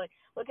compared to like,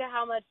 look at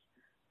how much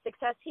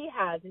success he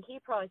has, and he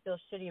probably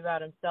feels shitty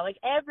about himself. Like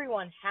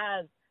everyone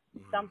has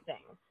something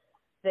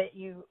that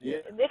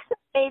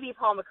except maybe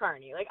Paul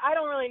McCartney. Like I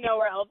don't really know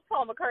where else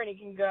Paul McCartney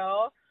can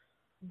go,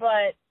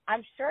 but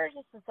I'm sure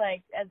it's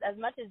like as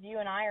much as you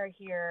and I are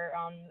here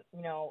on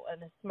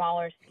on a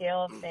smaller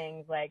scale of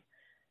things, like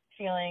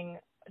feeling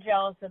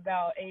jealous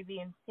about A, B,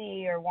 and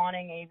C or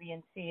wanting A, B,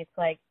 and C. It's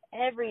like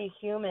every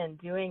human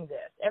doing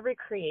this, every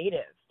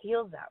creative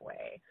feels that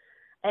way,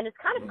 and it's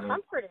kind of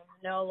comforting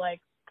to know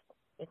like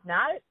it's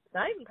not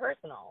even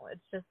personal.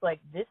 It's just like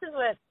this is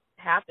what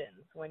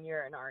happens when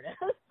you're an artist,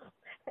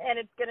 and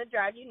it's gonna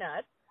drive you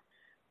nuts.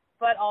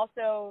 But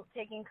also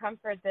taking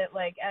comfort that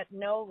like at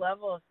no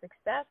level of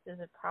success is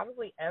it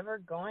probably ever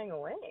going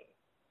away.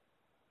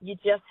 You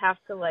just have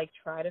to like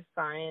try to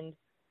find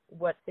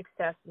what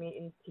success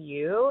means to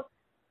you,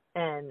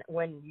 and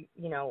when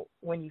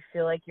you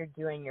feel like you're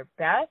doing your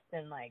best,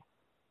 and like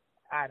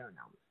I don't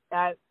know,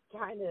 that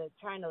trying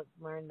to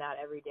learn that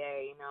every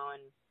day,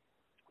 and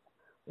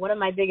one of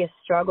my biggest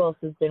struggles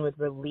has been with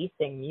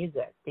releasing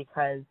music,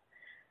 because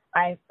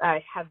I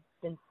have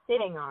been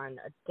sitting on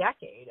a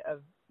decade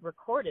of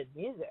recorded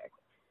music.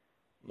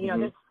 There's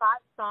 5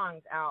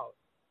 songs out.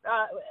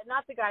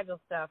 Not the Guyville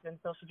stuff and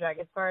Social Drag.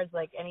 As far as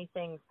like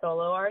anything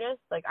solo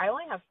artists, like I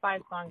only have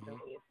 5 songs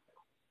released,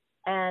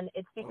 and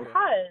it's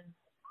because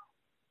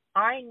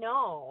I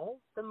know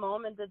the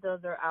moment that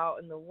those are out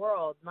in the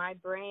world, my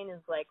brain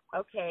is like,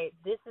 okay,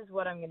 this is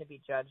what I'm going to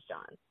be judged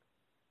on,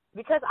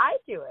 because I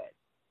do it.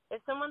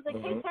 If someone's like,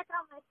 hey, check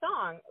out my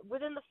song,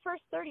 within the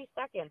first 30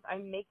 seconds,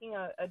 I'm making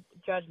a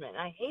judgment.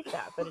 And I hate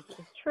that, but it's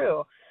just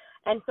true.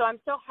 And so I'm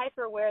so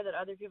hyper aware that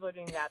other people are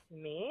doing that to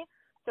me.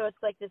 So it's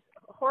like this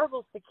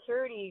horrible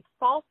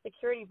false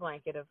security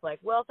blanket of like,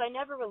 well, if I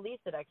never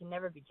release it, I can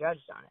never be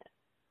judged on it.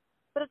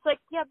 But it's like,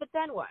 yeah, but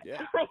then what?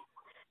 Yeah. Like,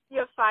 you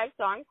have 5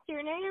 songs to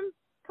your name?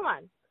 Come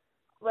on.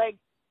 Like,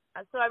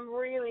 so I'm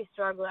really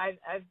struggling.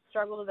 I've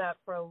struggled with that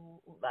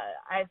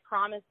I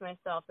promised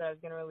myself that I was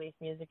going to release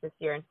music this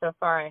year, and so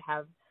far I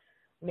have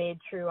made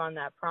true on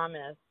that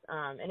promise.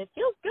 And it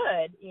feels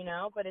good,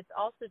 but it's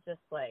also just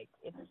like,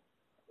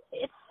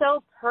 it's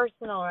so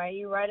personal, right?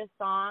 You write a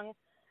song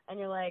and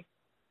you're like,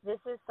 this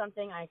is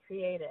something I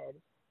created.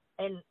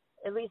 And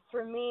at least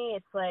for me,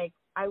 it's like,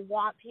 I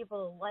want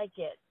people to like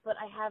it, but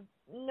I have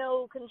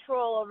no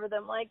control over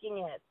them liking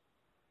it.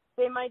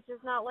 They might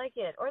just not like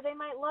it, or they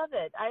might love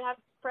it. I have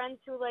friends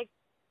who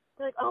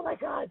they're like, oh my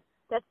God,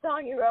 that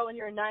song you wrote when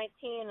you were 19.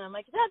 And I'm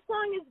like, that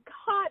song is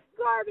hot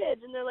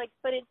garbage. And they're like,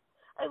 but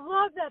I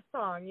love that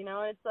song.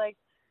 It's like,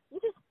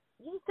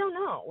 you just don't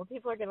know what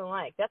people are going to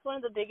like. That's one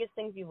of the biggest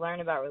things you learn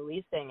about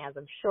releasing, as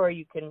I'm sure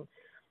you can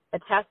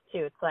attest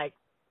to. It's like,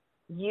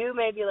 you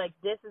may be like,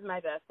 this is my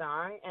best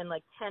song, and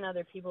like 10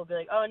 other people will be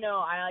like, oh no,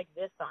 I like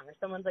this song. Or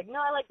someone's like, no,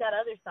 I like that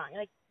other song.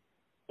 Like,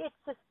 it's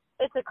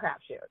a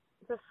crapshoot.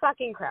 It's a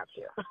fucking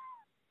crapshoot.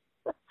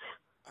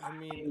 I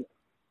mean,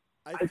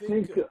 I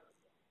think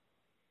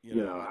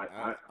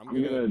I'm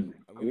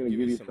gonna give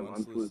you some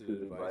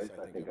unsolicited advice.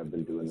 I think I've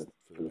been doing this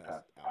for the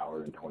past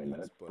hour and 20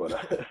 minutes, but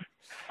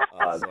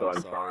so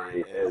I'm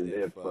sorry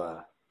if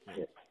I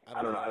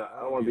don't know.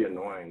 I don't want to be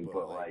annoying,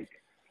 but like,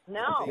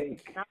 no.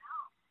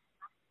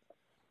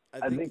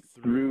 I think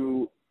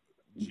through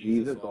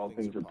Jesus, all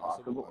things are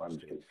possible. I'm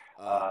just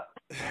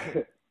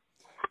kidding.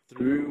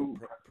 Through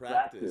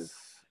practice,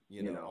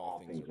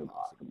 all things are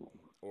possible.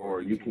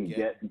 Or you can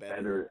get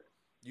better.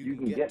 You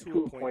can get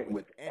to a point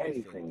with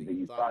anything that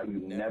you thought you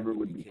never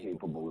would be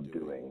capable of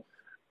doing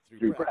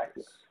through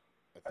practice.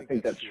 I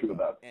think that's true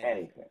about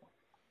anything.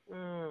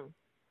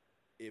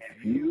 If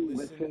you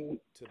listen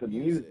to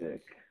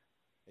music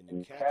and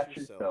you catch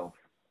yourself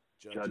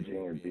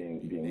judging or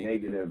being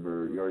negative,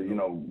 or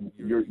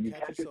you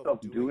catch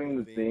yourself doing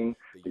the thing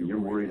that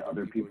you're worried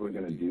other people are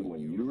going to do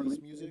when you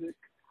release music,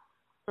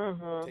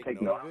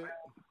 take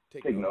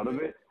note of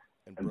it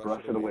and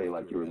brush it away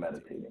like you were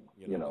meditating.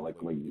 Like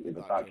if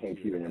a thought came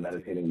to you and you're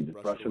meditating, you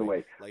just brush it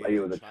away like it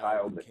was a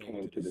child that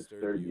came to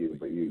disturb you,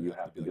 but you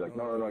have to be like,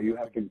 no, you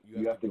have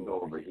to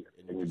go over here,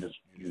 and you're just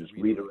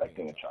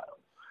redirecting a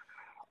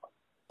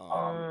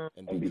child.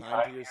 And be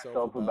kind to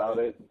yourself about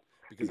it.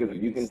 Because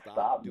if you can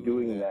stop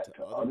doing that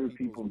to other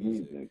people's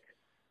music,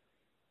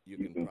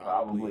 you can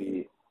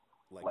probably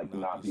like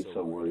not be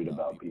so worried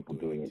about people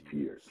doing it to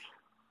yours.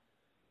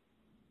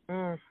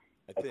 I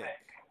think.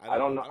 I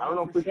don't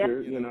know for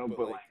sure,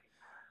 but like,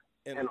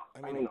 and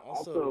I mean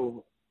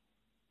also,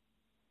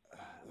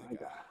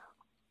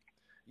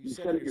 you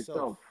said it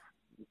yourself.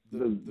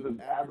 The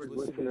average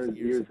listener's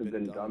ears have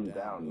been dumbed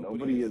down.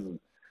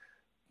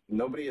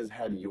 Nobody has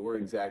had your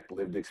exact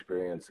lived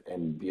experience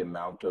and the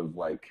amount of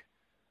like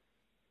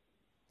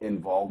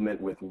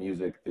involvement with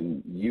music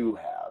than you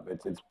have.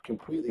 It's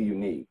completely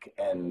unique,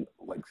 and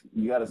like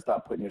you got to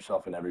stop putting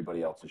yourself in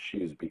everybody else's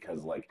shoes,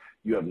 because like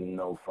you have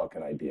no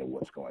fucking idea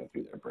what's going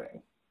through their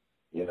brain.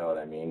 You know what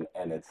I mean?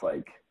 And it's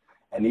like,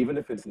 and even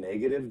if it's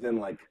negative, then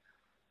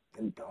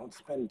don't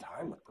spend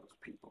time with those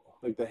people.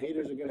 Like the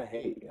haters are gonna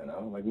hate,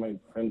 like my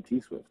friend T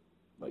Swift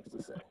likes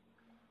to say.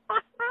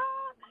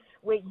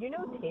 Wait, you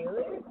know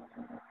Taylor?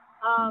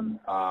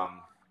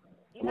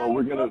 Well,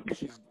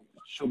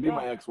 she'll be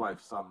my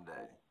ex-wife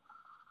someday.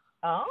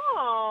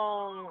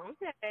 Oh,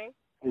 okay.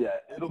 Yeah,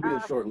 it'll be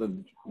a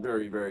short-lived,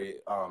 very,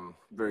 very,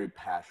 very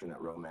passionate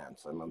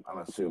romance. I'm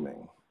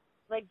assuming.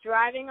 Like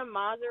driving a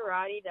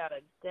Maserati down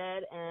a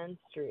dead-end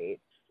street,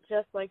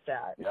 just like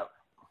that. Yep.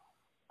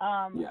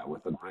 Yeah,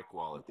 with a brick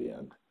wall at the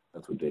end.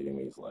 That's what dating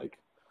me is like.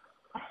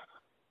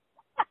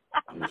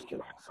 I'm just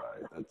kidding.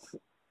 Sorry, that's.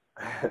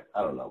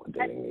 I don't know what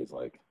dating me is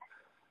like.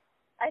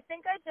 I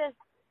think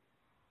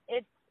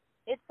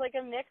it's like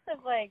a mix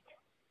of like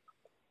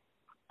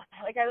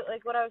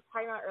what I was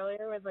talking about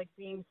earlier with like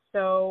being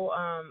so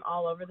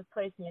all over the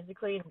place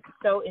musically and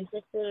so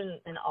interested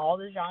in all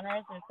the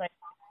genres. And it's like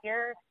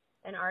hear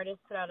an artist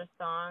put out a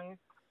song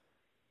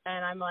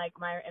and I'm like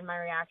my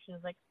reaction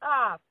is like,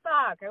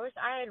 fuck, I wish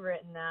I had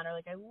written that, or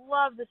like I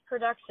love this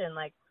production.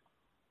 Like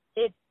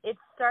it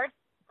starts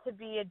to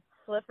be a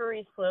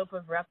slippery slope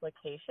of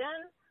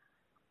replication.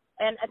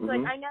 And it's like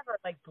I never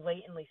like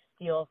blatantly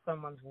steal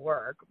someone's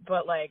work,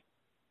 but like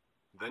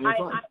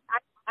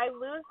I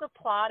lose the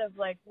plot of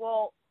like,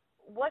 well,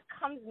 what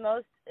comes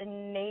most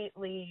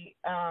innately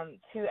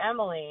to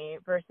Emily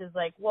versus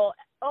like, well,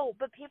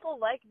 but people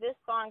like this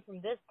song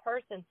from this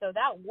person, so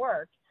that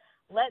worked.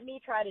 Let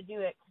me try to do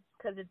it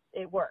because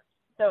it works.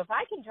 So if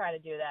I can try to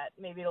do that,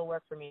 maybe it'll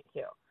work for me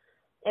too.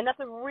 And that's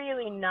a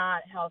really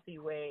not healthy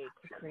way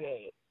to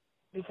create,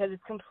 because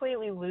it's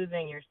completely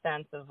losing your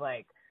sense of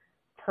like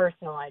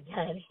personal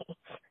identity.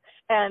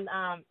 And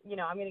I'm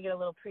going to get a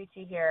little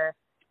preachy here.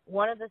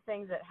 One of the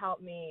things that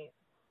helped me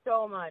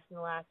so much in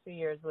the last few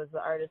years was the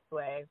Artist's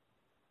Way.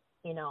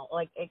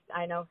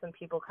 I know some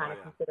people kind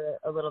of consider it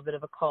a little bit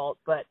of a cult,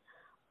 but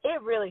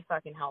it really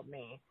fucking helped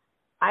me.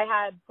 I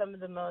had some of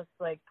the most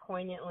like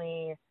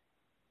poignantly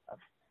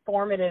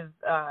formative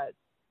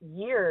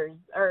years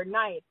or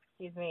nights,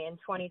 in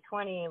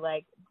 2020,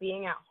 like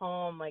being at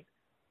home, like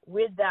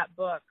with that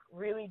book,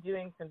 really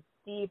doing some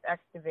deep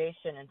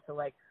excavation into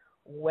like,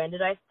 when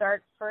did I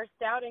start first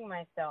doubting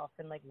myself,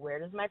 and like where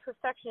does my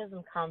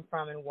perfectionism come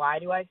from, and why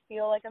do I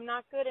feel like I'm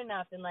not good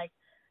enough, and like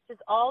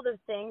just all the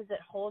things that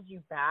hold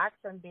you back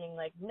from being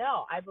like,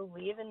 no, I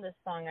believe in this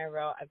song I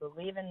wrote, I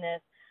believe in this,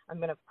 I'm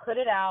going to put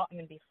it out, I'm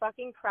going to be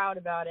fucking proud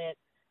about it.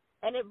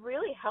 And it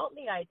really helped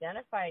me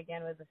identify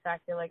again with the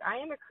fact that like I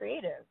am a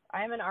creative,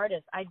 I am an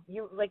artist.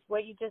 You like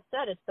what you just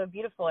said, it's so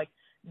beautiful. Like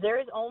there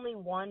is only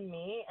one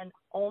me, and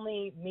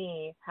only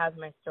me has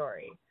my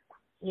story,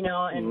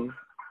 and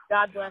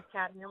God bless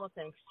Kat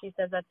Hamilton. She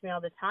says that to me all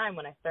the time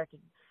when I start to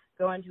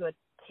go into a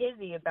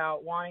tizzy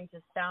about wanting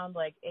to sound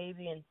like A,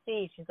 B, and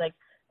C. She's like,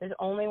 there's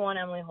only one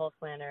Emily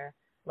Hulslander.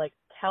 Like,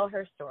 tell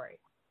her story.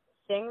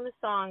 Sing the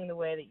song the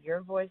way that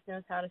your voice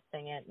knows how to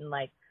sing it, and,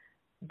 like,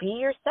 be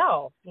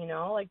yourself, you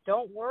know? Like,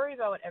 don't worry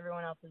about what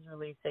everyone else is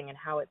releasing and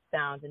how it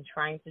sounds and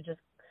trying to just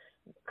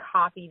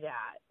copy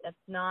that. That's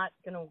not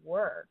going to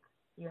work.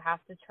 You have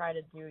to try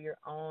to do your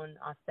own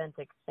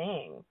authentic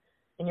thing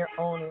in your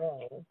own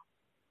way.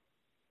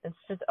 It's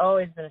just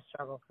always been a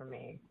struggle for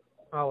me.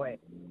 Always.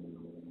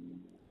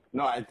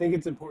 No, I think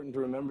it's important to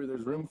remember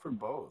there's room for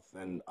both.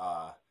 And,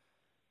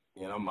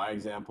 you know, my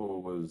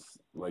example was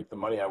like the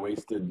money I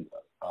wasted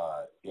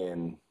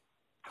in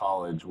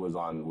college was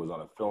on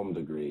a film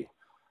degree.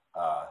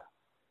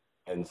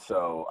 And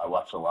so I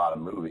watched a lot of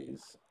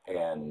movies,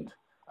 and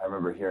I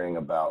remember hearing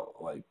about,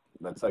 like,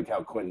 that's like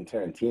how Quentin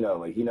Tarantino,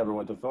 like, he never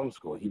went to film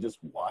school. He just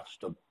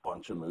watched a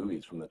bunch of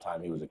movies from the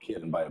time he was a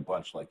kid, and by a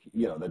bunch, like,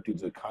 you know, that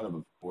dude's a kind of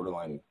a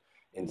borderline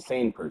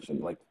insane person.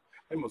 Like,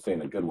 I won't say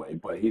in a good way,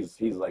 but he's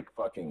like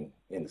fucking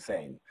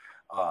insane.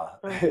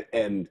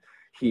 And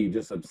he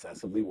just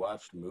obsessively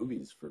watched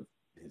movies for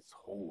his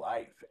whole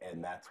life.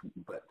 And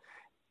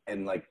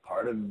like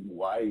part of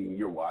why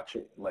you're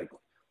watching, like,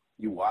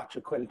 you watch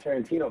a Quentin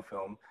Tarantino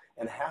film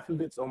and half of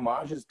it's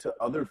homages to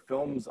other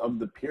films of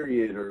the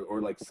period,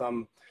 or like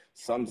some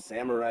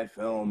samurai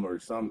film or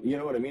some, you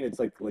know what I mean? It's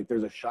like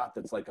there's a shot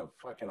that's like a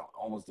fucking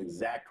almost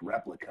exact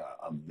replica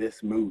of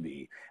this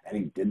movie. And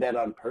he did that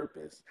on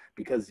purpose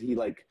because he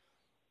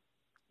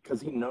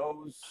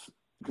knows,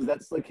 because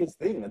that's like his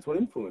thing. That's what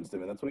influenced him,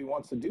 and that's what he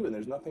wants to do. And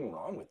there's nothing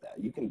wrong with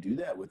that. You can do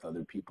that with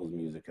other people's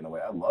music in a way.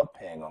 I love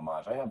paying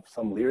homage. I have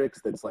some lyrics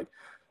that's like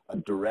a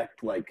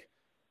direct, like,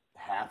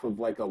 half of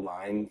like a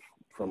line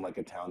from like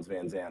a Townes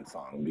Van Zandt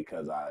song,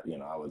 because I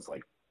was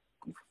like,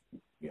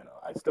 you know,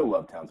 I still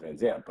love Townes Van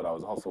Zandt, but I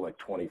was also like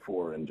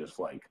 24 and just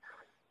like,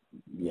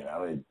 you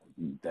know,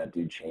 that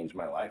dude changed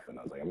my life, and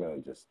I was like, I'm gonna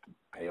just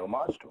pay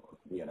homage to him,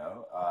 you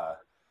know.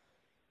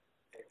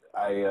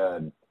 I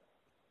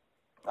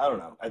don't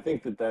know. I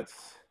think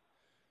that's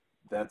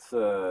I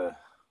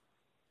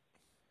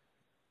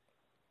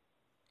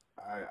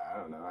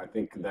don't know. I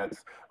think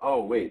that's,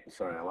 oh wait,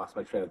 sorry, I lost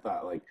my train of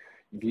thought. Like,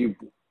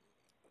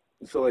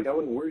 so like I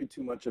wouldn't worry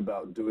too much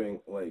about doing,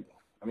 like,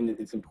 I mean,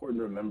 it's important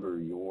to remember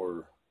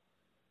your,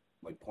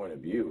 like, point of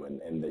view,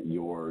 and that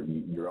your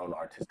own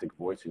artistic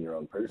voice and your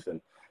own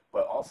person,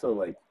 but also,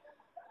 like,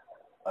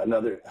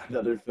 another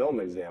film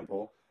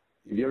example.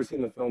 Have you ever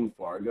seen the film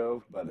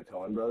Fargo by the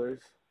Coen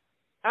brothers?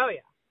 Oh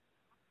yeah.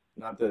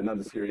 Not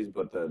the series,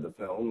 but the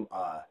film.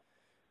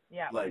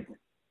 Yeah. Like,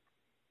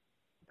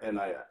 and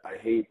I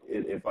hate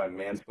it if I'm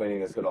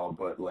mansplaining this at all,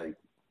 but like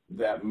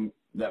that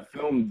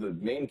film, the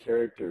main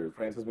character,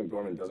 Frances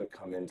McDormand, doesn't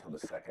come in till the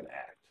second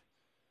act.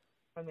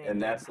 Amazing.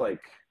 And that's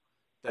like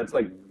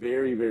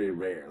very, very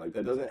rare. Like,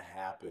 that doesn't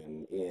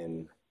happen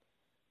in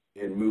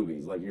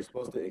movies. Like, you're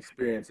supposed to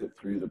experience it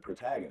through the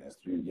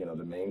protagonist, through, you know,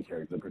 the main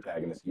character, the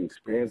protagonist. You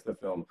experience the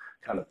film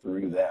kind of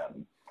through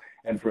them.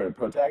 And for a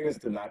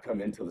protagonist to not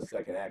come into the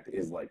second act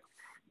is like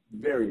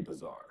very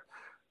bizarre.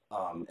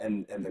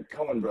 And the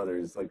Coen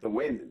brothers, like, the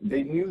way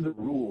they knew the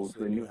rules, so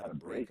they knew how to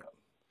break them.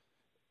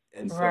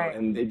 And so, right.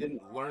 And they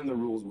didn't learn the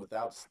rules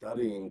without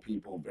studying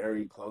people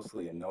very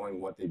closely and knowing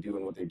what they do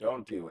and what they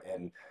don't do.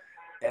 And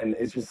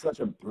it's just such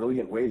a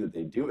brilliant way that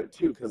they do it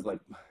too. Because like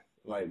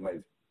my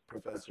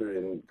professor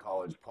in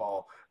college,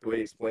 Paul, the way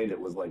he explained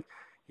it was like,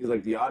 he was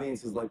like, the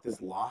audience is like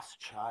this lost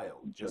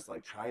child, just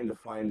like trying to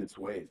find its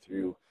way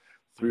through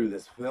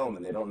this film,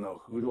 and they don't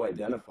know who to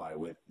identify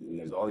with, and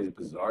there's all these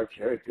bizarre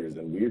characters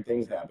and weird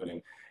things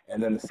happening.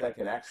 And then the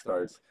second act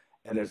starts,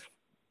 and there's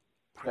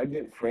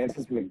pregnant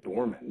Frances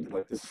McDormand,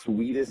 like the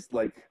sweetest,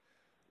 like,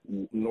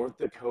 North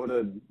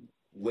Dakota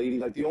lady,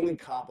 like the only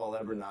cop I'll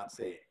ever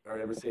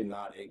say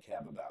not a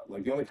cab about.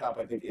 Like, the only cop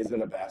I think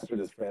isn't a bastard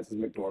is Frances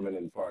McDormand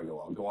in Fargo.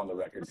 I'll go on the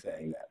record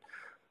saying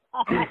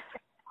that.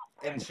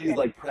 And she's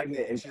like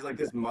pregnant, and she's like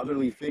this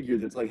motherly figure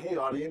that's like, hey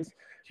audience,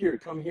 here,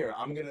 come here.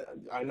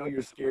 I know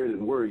you're scared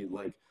and worried.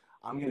 Like,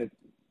 I'm going to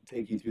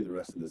take you through the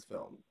rest of this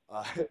film.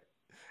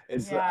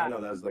 And so, yeah. I know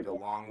that's like a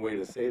long way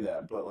to say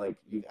that, but like,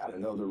 you got to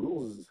know the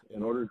rules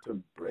in order to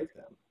break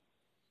them.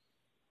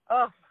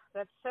 Oh,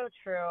 that's so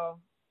true.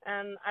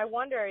 And I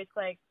wonder if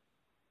the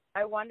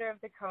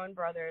Coen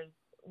brothers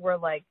were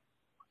like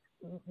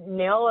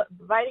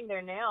biting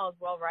their nails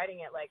while writing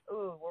it, like,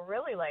 ooh, we're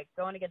really like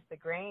going against the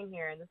grain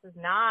here, and this is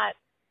not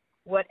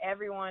what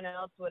everyone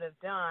else would have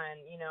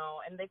done, you know.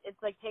 And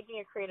it's like taking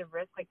a creative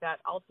risk like that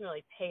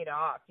ultimately paid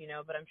off, you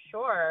know. But I'm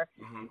sure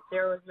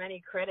there was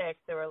many critics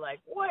that were like,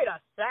 wait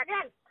a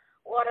second,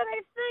 what are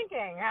they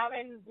thinking,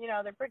 having, you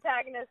know, the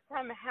protagonist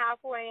come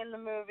halfway in the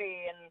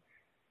movie? And,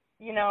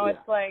 you know,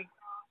 It's like,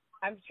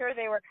 I'm sure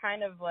they were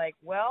kind of like,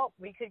 well,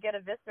 we could get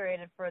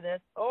eviscerated for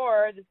this,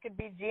 or this could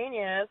be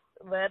genius.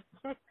 Let's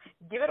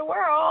give it a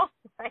whirl.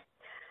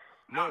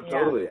 No,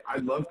 totally.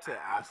 I'd love to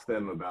ask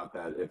them about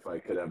that if I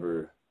could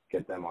ever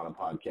get them on a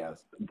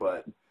podcast.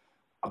 But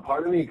a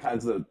part of me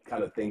kind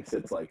of thinks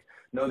it's like,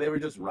 no, they were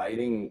just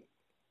writing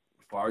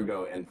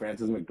Fargo, and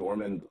Frances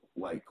McDormand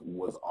like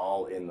was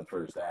all in the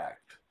first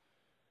act,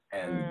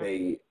 and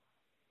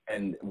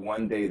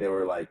one day they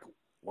were like,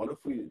 what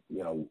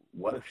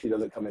if she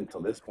doesn't come in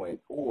till this point?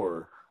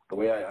 Or the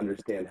way I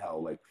understand how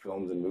like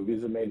films and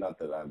movies are made, not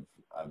that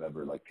I've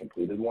ever like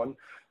completed one,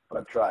 but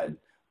I've tried.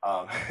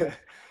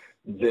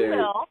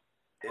 There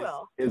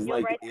is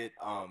like right. It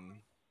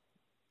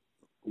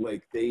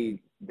like they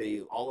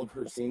all of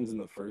her scenes in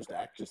the first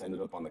act just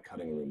ended up on the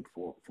cutting room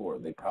floor.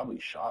 They probably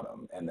shot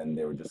them, and then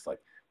they were just like,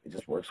 it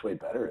just works way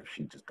better if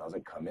she just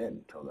doesn't come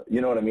in till the,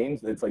 you know what I mean?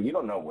 It's like you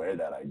don't know where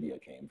that idea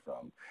came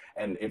from,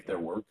 and if there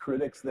were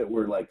critics that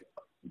were like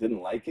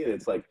didn't like it,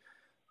 it's like,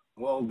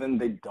 well, then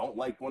they don't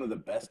like one of the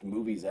best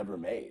movies ever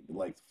made.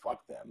 Like,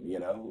 fuck them, you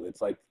know?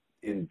 It's like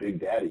in Big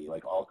Daddy,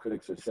 like all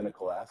critics are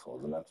cynical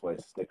assholes, and that's why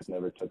Sticks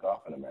never took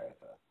off in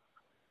America.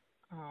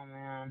 Oh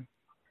man,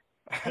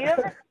 do you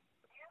ever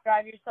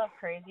drive yourself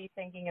crazy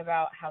thinking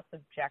about how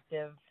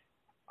subjective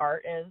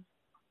art is?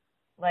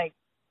 Like,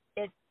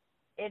 it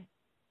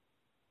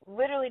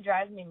literally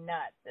drives me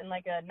nuts in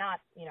like a not,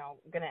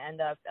 gonna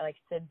end up like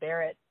Sid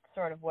Barrett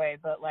sort of way,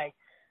 but like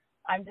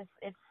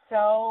it's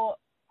so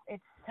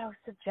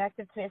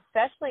subjective to me,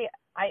 especially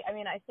I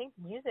think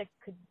music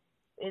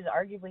is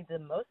arguably the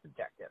most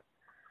subjective,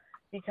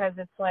 because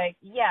it's like,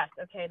 yes,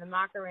 okay, the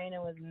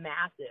Macarena was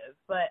massive,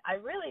 but I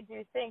really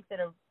do think that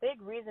a big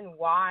reason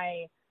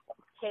why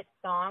hit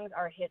songs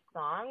are hit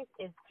songs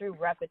is through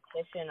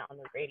repetition on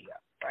the radio,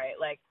 right?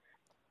 Like,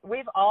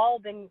 we've all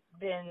been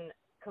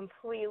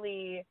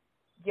completely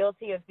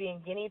guilty of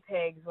being guinea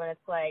pigs when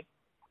it's like,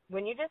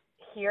 when you just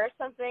hear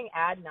something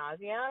ad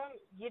nauseum,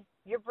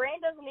 your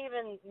brain doesn't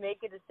even make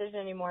a decision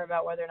anymore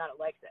about whether or not it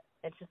likes it.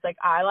 It's just like,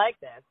 I like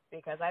this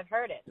because I've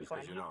heard it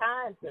 20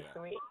 times this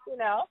week,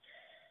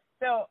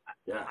 So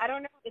yeah. I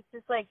don't know. It's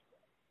just like,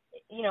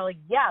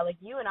 like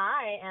you and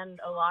I and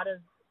a lot of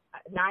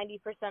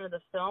 90% of the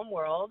film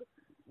world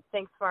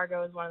thinks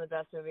Fargo is one of the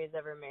best movies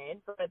ever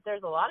made, but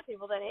there's a lot of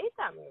people that hate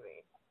that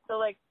movie. So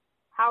like,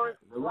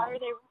 why are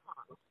they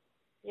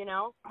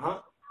wrong?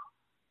 Huh?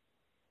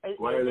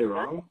 Why are they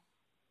wrong?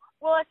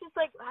 Well, it's just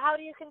like, how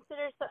do you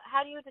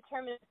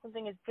determine if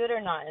something is good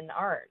or not in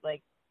art?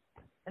 Like,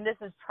 and this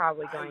is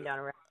probably going down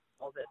a rabbit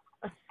hole bit.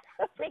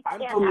 I'm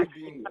totally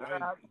being.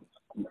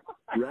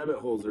 Rabbit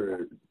holes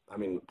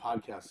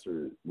podcasts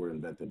were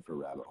invented for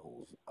rabbit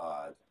holes.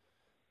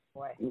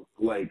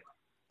 Like,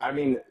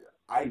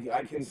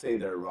 I can say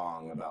they're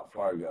wrong about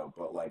Fargo,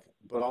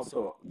 but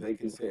also they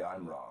can say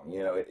I'm wrong.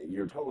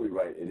 You're totally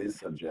right. It is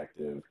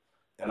subjective,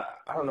 and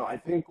I don't know. I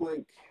think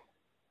like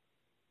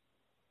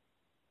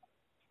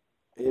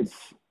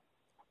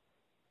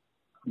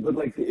but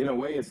like in a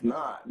way it's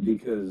not,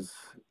 because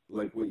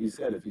like what you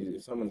said,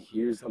 if someone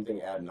hears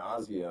something ad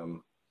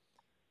nauseum,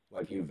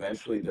 like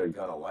eventually they're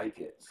gonna like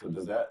it. So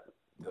does that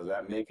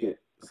make it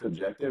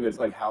subjective? It's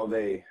like how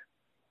they.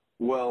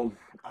 Well,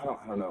 I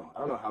don't know. I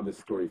don't know how this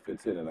story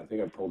fits in, and I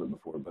think I've told it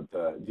before. But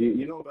do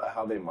you know about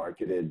how they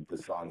marketed the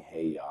song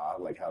 "Hey Ya"?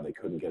 Like how they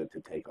couldn't get it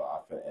to take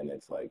off, and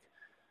it's like.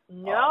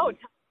 No, tell me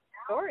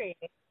the story.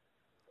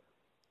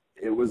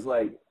 It was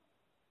like,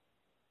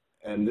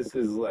 and this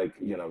is like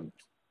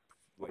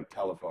like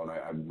telephone.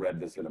 I read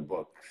this in a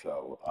book,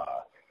 so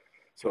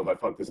if I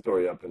fuck the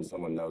story up and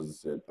someone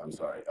knows it, I'm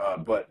sorry.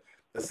 But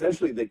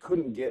essentially, they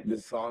couldn't get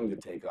this song to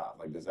take off,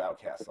 like this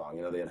Outkast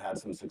song. They had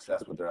some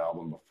success with their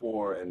album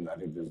before, and I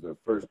think their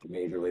first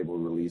major label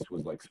release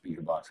was like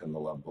Speakerboxxx and The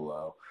Love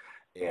Below,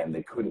 and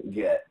they couldn't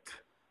get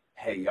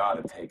Hey Ya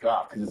to take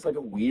off because it's like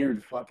a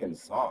weird fucking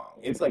song.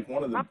 It's like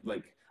one of the,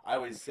 like, I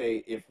always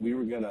say, if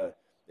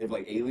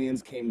like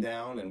aliens came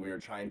down and we were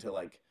trying to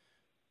like,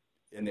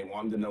 and they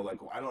wanted to know,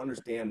 like, well, I don't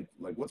understand,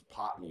 like, what's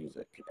pop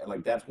music? And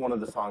like, that's one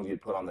of the songs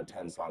you'd put on the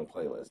 10-song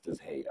playlist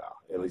is Hey Ya,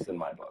 at least in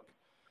my book.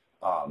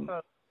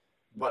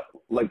 But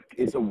like,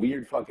 it's a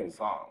weird fucking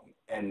song,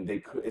 and they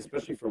could,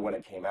 especially for when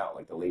it came out,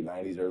 like the late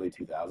 90s, early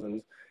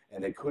 2000s,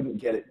 and they couldn't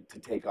get it to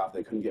take off.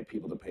 They couldn't get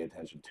people to pay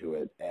attention to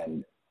it.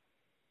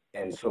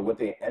 And so what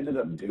they ended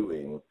up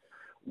doing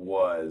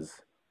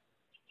was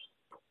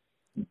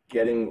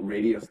getting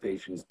radio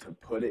stations to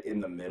put it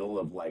in the middle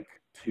of like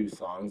two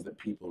songs that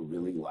people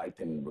really liked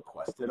and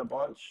requested a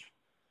bunch.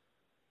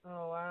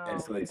 Oh, wow.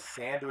 And so they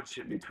sandwiched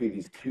it between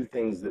these two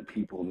things that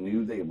people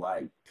knew they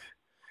liked.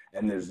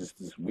 And there's just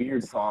this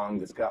weird song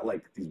that's got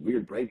like these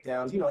weird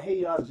breakdowns.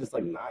 Hey Ya is just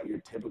like not your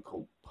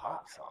typical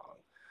pop song.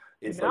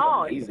 It's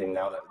like amazing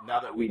now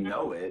that we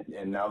know it,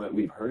 and now that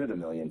we've heard it a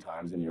million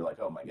times, and you're like,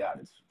 oh my God,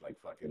 it's like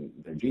fucking,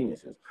 they're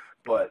geniuses.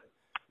 But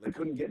they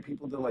couldn't get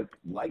people to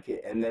like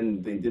it. And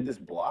then they did this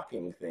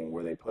blocking thing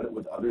where they put it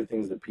with other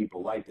things that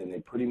people liked, and they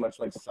pretty much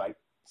like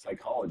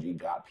psychology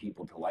got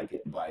people to like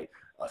it by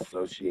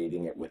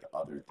associating it with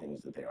other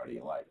things that they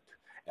already liked.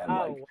 And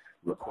like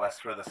requests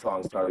for the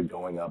song started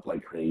going up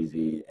like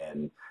crazy,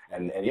 and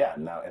yeah,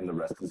 now, and the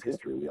rest is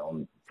history. We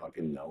all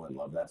fucking know and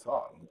love that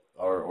song,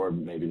 or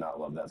maybe not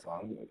love that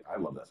song. I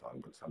love that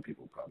song, but some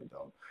people probably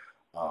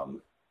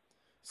don't.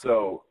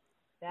 So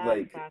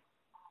like,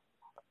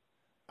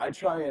 I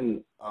try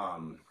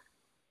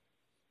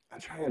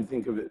try and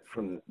think of it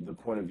from the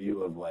point of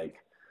view of like,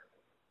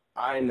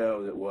 I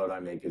know that what I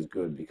make is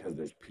good because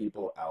there's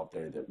people out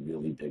there that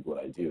really dig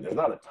what I do. There's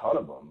not a ton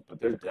of them,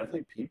 but there's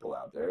definitely people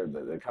out there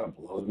that kind of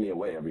blows me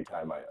away every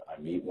time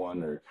I meet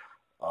one or,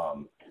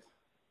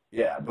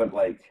 yeah, but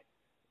like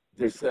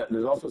there's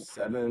also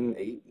 7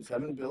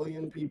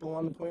 billion people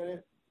on the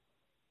planet.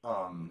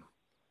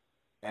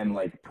 And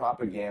like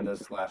propaganda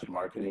 /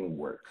 marketing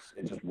works.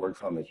 It just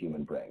works on the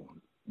human brain.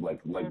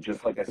 Like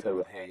just like I said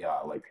with Hey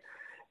Ya, like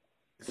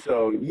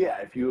so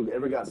yeah, if you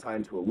ever got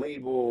signed to a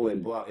label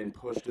and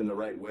pushed in the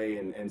right way,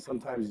 and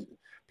sometimes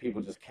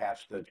people just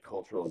catch the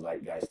cultural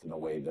zeitgeist in a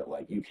way that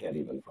like you can't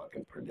even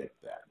fucking predict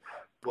that.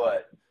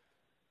 But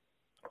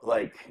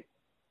like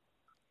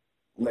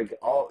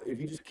all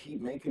if you just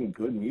keep making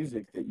good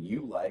music that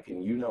you like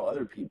and you know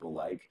other people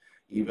like,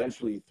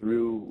 eventually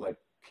through like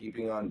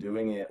keeping on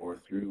doing it or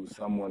through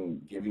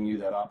someone giving you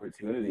that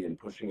opportunity and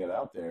pushing it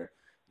out there,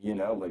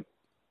 like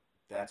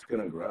that's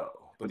gonna grow.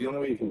 But the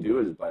only way you can do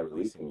it is by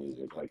releasing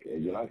music. Like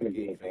you're not gonna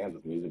gain fans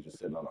with music just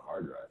sitting on a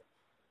hard drive.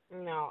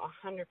 No,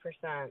 100%.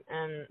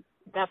 And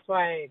that's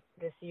why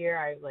this year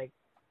I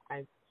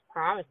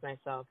promised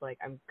myself like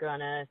I'm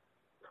gonna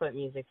put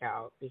music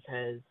out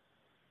because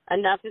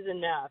enough is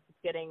enough. It's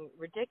getting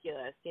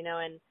ridiculous,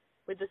 and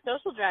with the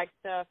social drag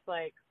stuff,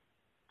 like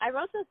I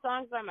wrote those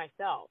songs by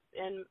myself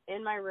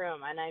in my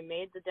room, and I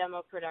made the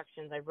demo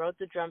productions. I wrote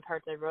the drum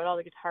parts. I wrote all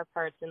the guitar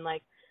parts, and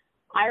like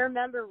I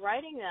remember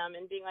writing them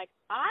and being like,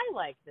 I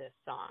like this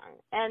song,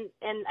 and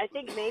I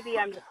think maybe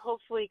I'm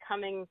hopefully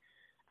coming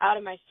out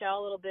of my shell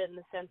a little bit in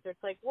the sense that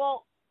it's like,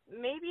 well,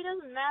 maybe it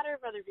doesn't matter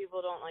if other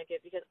people don't like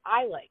it because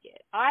I like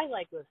it. I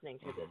like listening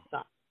to this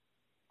song,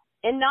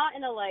 and not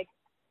in a like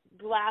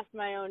blast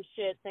my own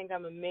shit, think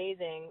I'm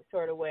amazing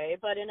sort of way,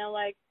 but in a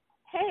like,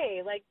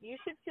 hey, like you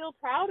should feel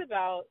proud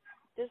about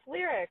this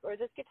lyric or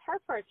this guitar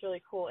part's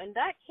really cool, and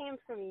that came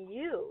from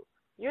you.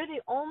 You're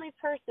the only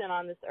person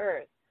on this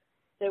earth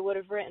that would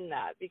have written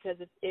that because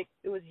it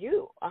was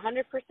you,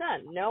 100%.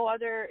 No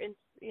other,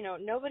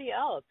 nobody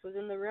else was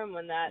in the room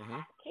when that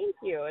came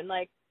to you. And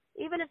like,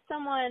 even if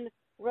someone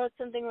wrote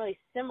something really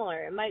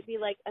similar, it might be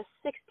like a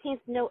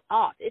 16th note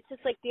off. It's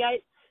just like the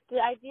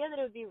idea that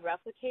it would be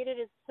replicated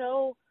is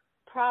so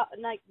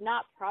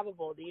not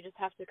probable that you just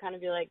have to kind of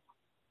be like,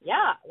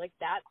 yeah, like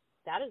that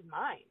is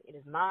mine. It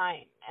is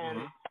mine.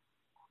 And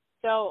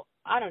so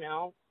I don't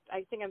know.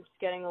 I think I'm just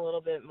getting a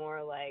little bit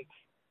more like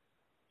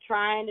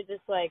trying to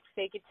just like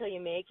fake it till you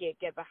make it,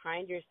 get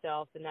behind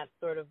yourself in that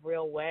sort of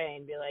real way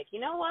and be like, you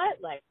know what?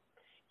 Like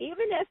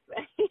even if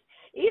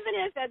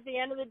at the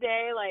end of the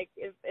day, like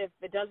if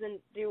it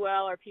doesn't do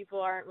well or people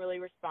aren't really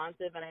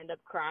responsive and I end up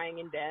crying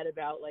in bed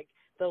about like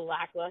the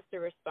lackluster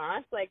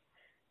response, like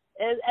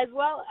as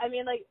well, I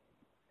mean, like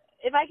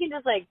if I can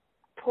just like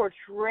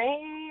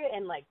portray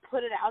and like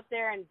put it out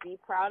there and be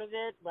proud of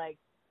it, like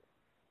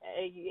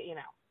I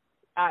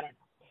don't know.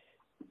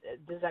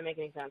 Does that make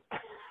any sense?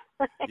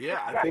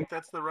 Yeah, I think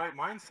that's the right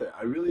mindset.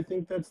 I really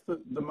think that's the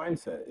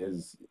mindset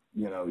is,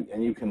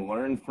 and you can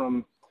learn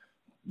from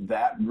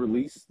that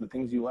release the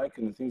things you like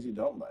and the things you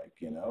don't like,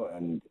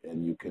 and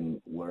you can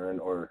learn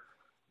or,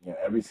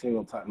 every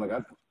single time, like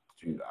I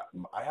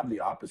have the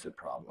opposite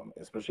problem,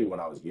 especially when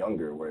I was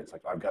younger, where it's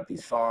like, I've got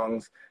these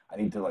songs, I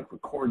need to like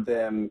record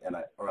them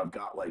or I've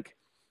got like,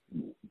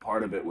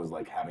 part of it was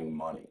like having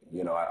money,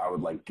 I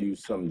would like do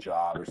some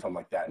job or something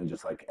like that and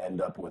just like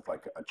end up with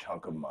like a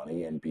chunk of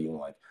money and being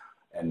like,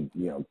 and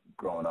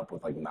growing up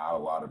with like not a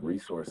lot of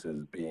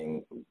resources,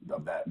 being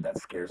of that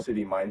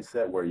scarcity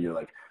mindset where you're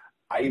like,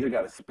 I either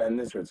got to spend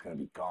this or it's going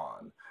to be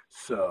gone.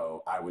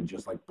 So I would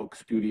just like book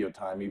studio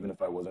time even if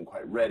I wasn't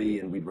quite ready,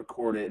 and we'd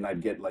record it and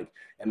I'd get like,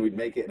 and we'd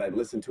make it and I'd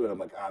listen to it, I'm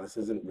like, this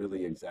isn't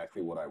really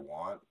exactly what I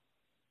want,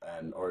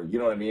 or you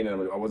know what I mean,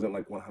 and I wasn't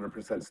like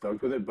 100%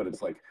 stoked with it, but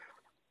it's like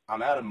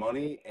I'm out of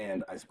money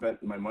and I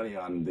spent my money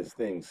on this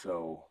thing,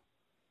 so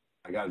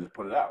I got to just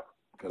put it out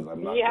because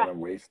I'm not going to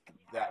waste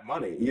that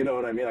money. You know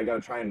what I mean? I got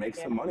to try and make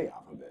some money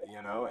off of it,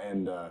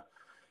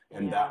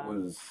 and that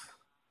was,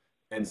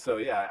 and so,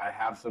 yeah, I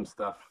have some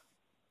stuff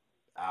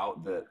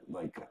out that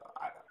like,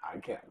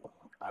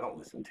 I don't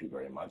listen to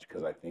very much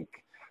because I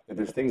think that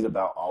there's things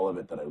about all of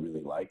it that I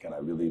really like. And I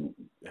really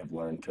have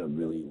learned to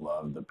really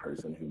love the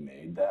person who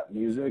made that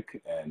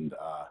music. And,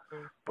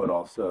 but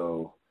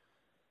also,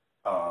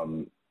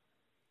 but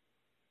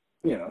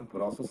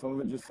also some of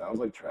it just sounds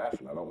like trash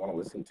and I don't want to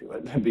listen to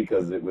it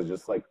because it was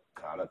just like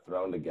kind of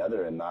thrown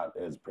together and not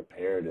as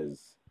prepared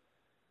as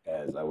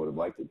I would have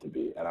liked it to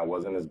be. And I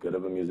wasn't as good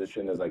of a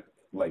musician as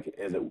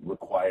as it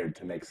required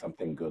to make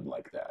something good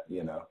like that,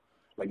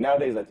 Like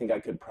nowadays, I think I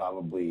could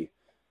probably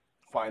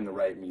find the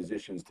right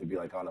musicians to be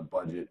like on a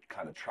budget,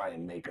 kind of try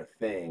and make a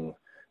thing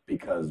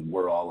because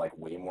we're all like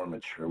way more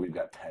mature. We've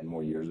got 10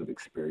 more years of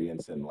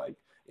experience in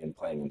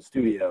playing in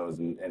studios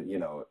and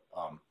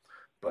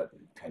but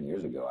 10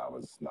 years ago, I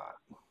was not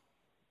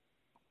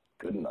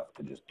good enough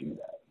to just do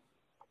that.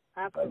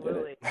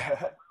 Absolutely. I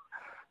did it.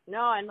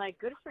 No, and like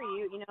good for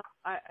you.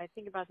 I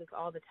think about this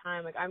all the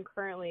time. Like I'm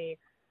currently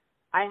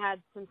I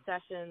had some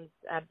sessions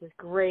at this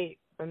great,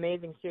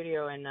 amazing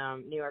studio in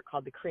New York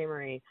called The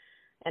Creamery,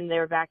 and they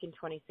were back in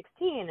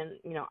 2016. And,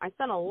 you know, I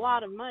spent a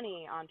lot of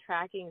money on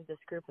tracking this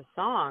group of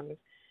songs,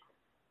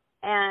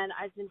 and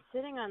I've been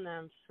sitting on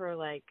them for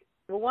like,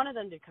 well, one of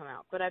them did come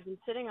out, but I've been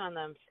sitting on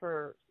them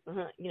for,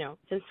 you know,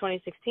 since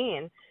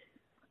 2016.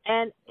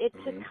 And it's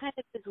just kind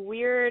of this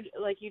weird,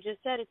 like you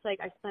just said, it's like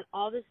I spent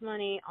all this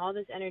money, all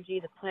this energy,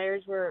 the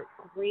players were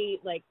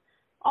great, like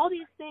all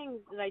these things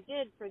that I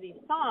did for these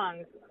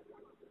songs,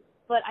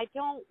 but I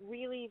don't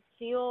really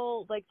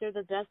feel like they're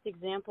the best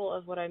example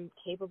of what I'm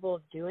capable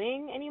of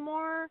doing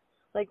anymore.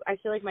 Like, I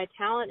feel like my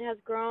talent has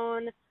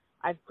grown.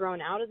 I've grown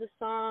out of the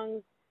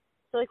songs.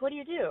 So, like, what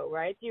do,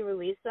 right? Do you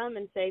release them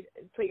and say,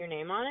 put your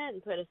name on it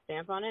and put a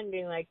stamp on it and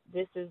being like,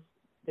 this is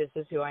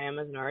who I am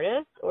as an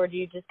artist? Or do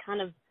you just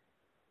kind of,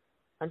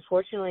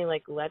 unfortunately,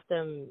 like, let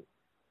them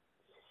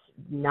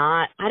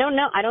not, I don't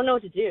know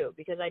what to do,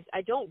 because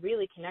I don't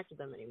really connect with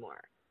them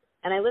anymore.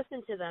 And I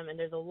listen to them, and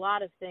there's a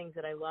lot of things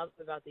that I love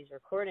about these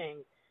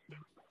recordings,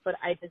 but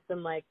I just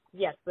am like,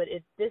 yes, but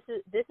this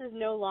is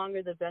no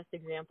longer the best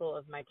example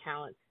of my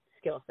talent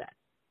skill set.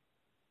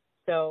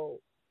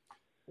 So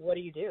what do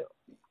you do?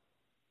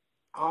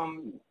 I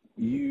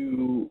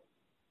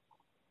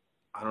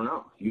don't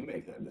know. You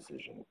make that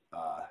decision.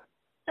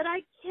 But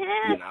I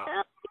can't.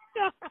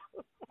 You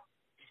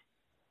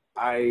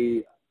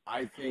know,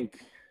 I think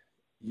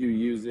you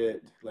use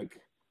it, like,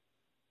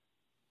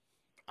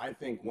 I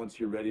think once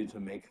you're ready to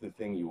make the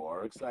thing you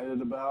are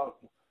excited about,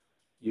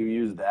 you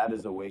use that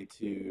as a way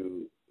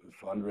to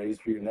fundraise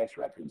for your next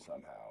record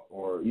somehow,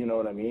 or, you know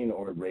what I mean,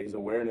 or raise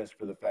awareness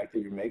for the fact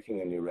that you're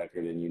making a new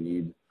record and you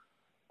need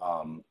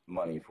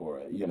money for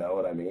it, you know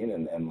what I mean,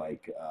 and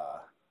like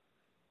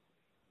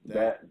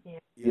that,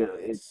 you know,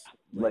 it's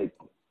like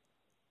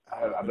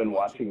I've been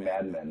watching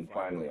Mad Men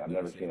finally. I've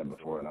never seen it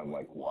before, and I'm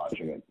like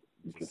watching it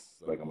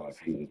just like I'm on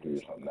season 3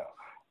 or something now,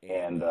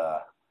 and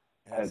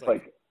it's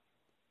like,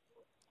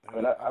 I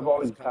mean, I've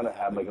always kind of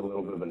had like a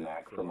little bit of a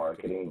knack for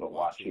marketing, but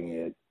watching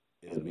it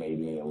has made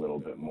me a little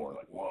bit more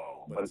like,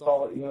 whoa. But it's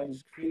all, you know, you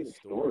just create a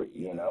story,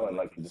 you know, and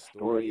like the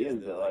story is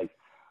that like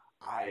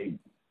I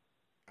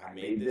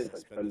made this, I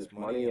spent this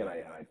money, and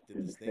I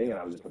did this thing, and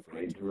I was just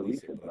afraid to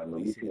release it. But I'm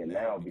releasing it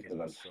now because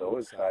I'm so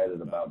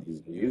excited about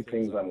these new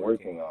things I'm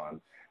working on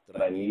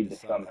that I need to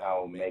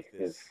somehow make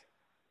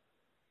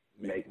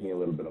me a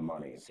little bit of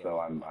money. So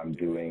I'm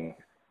doing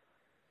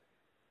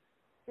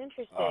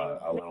Interesting.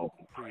 A little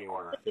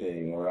pre-order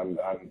thing, or I'm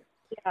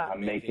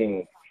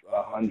making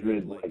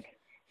 100 like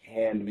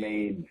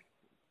handmade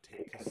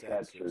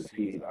cassettes or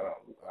CDs.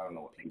 I don't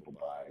know what people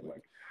buy,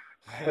 like,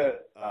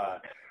 but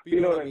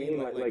you know what I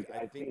mean? Like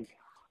I think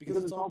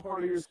because it's all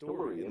part of your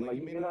story, and like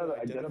you may not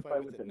identify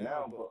with it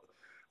now, but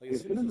like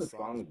as soon as the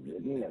song's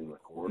written and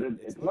recorded,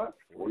 it's not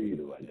for you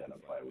to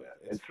identify with.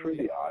 It's for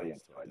the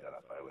audience to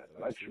identify with,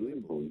 and I truly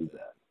believe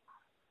that.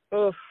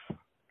 Oof.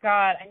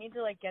 God, I need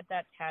to like get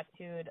that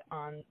tattooed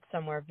on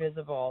somewhere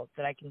visible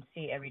that I can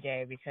see every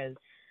day, because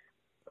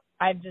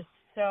I'm just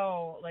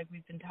so, like,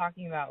 we've been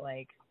talking about,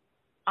 like,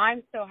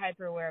 I'm so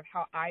hyper aware of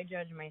how I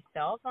judge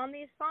myself on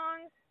these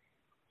songs,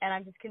 and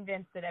I'm just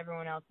convinced that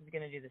everyone else is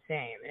going to do the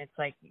same. And it's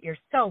like, you're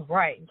so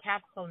right. And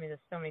Kat's told me this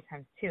so many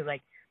times too.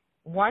 Like,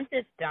 once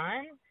it's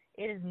done,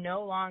 it is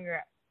no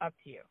longer up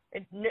to you.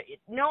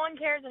 No one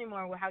cares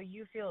anymore how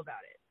you feel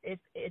about it.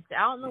 It's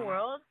out in the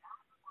world.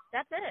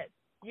 That's it.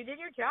 You did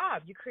your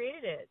job. You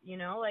created it, you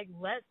know, like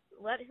let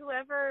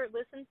whoever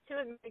listens to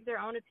it make their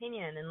own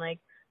opinion. And like,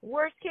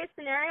 worst case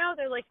scenario,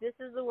 they're like, this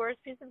is the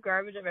worst piece of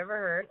garbage I've ever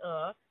heard.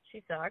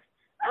 She sucks.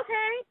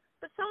 Okay,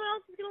 but someone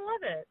else is going to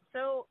love it.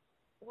 So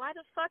why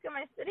the fuck am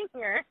I sitting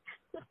here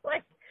just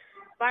like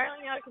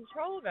spiraling out of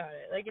control about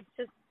it? Like, it's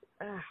just,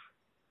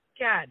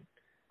 God.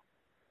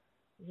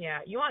 Yeah.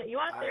 You want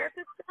a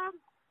therapist job?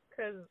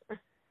 Because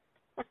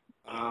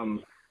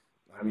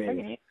I mean,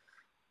 okay.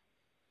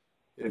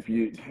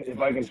 If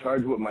I can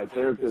charge what my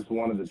therapist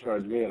wanted to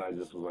charge me, and I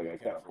just was like, I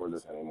can't afford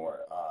this anymore,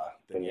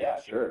 then yeah,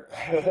 sure.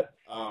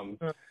 No,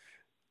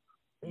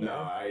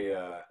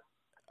 I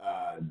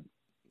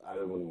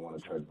wouldn't want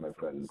to charge my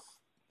friends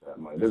that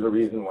money. There's a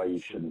reason why you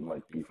shouldn't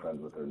like be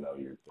friends with or know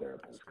your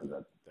therapist, because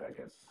that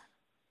gets.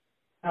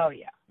 Oh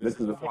yeah. This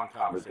is a fun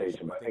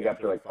conversation, but I think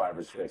after like 5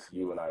 or 6,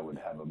 you and I would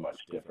have a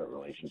much different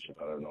relationship.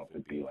 I don't know if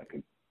it'd be like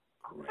a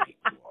great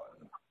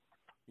one.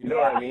 You know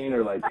what I mean?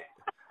 Or like.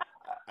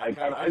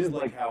 I just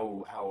like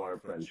how our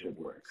friendship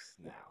works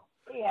now.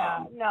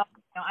 Yeah, no,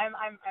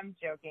 I'm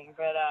joking,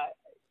 but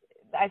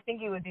I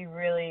think it would be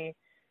really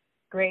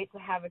great to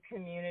have a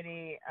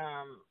community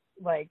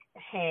like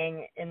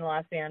hang in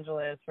Los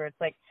Angeles where it's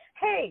like,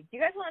 hey, do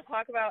you guys want to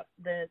talk about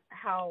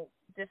how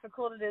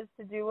difficult it is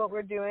to do what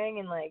we're doing,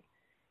 and like,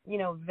 you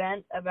know,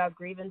 vent about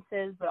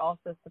grievances, but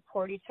also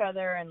support each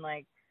other, and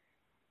like,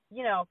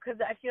 you know,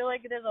 because I feel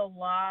like there's a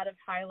lot of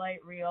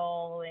highlight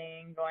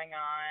reeling going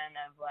on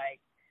of like,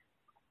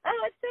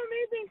 oh, it's so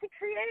amazing to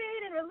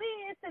create and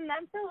release, and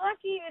I'm so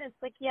lucky. And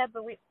it's like, yeah,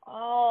 but we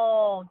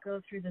all go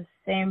through the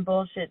same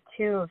bullshit,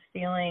 too, of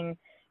feeling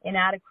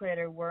inadequate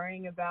or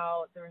worrying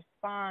about the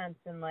response.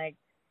 And like,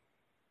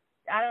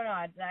 I don't know,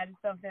 I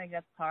just don't feel like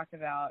that's talked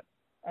about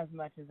as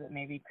much as it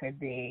maybe could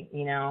be,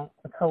 you know,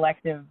 a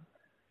collective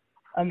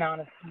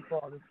amount of people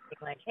just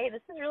being like, hey,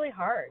 this is really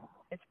hard.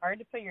 It's hard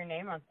to put your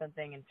name on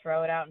something and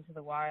throw it out into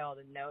the wild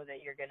and know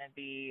that you're going to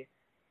be,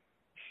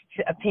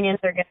 opinions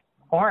are going to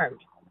be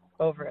formed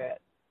over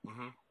it,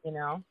 you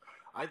know?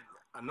 I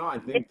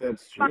think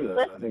that's true.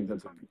 I think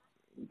that's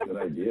a good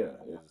idea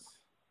is,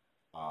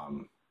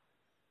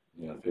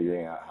 you know,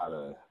 figuring out how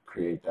to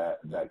create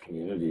that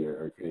community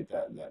or create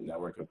that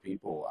network of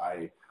people.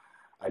 I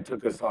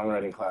took a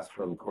songwriting class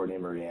from Courtney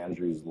Marie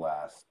Andrews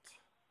last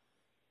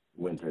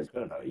winter. It's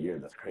been about a year.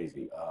 That's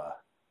crazy.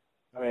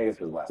 I mean, I guess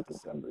it was last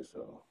December.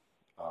 So,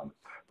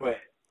 but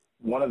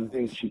one of the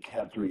things she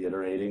kept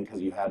reiterating,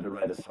 because you had to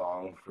write a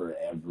song for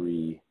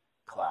every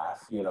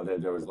class, you know,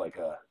 there was like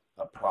a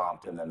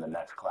prompt, and then the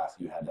next class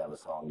you had to have a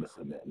song to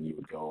submit, and you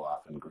would go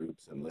off in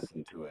groups and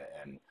listen to it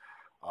and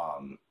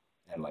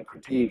like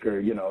critique, or,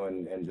 you know,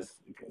 and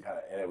just kind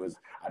of, and it was,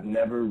 I've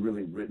never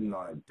really written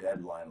on a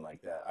deadline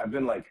like that. I've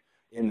been like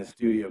in the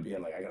studio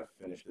being like, I gotta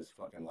finish this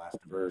fucking last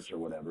verse or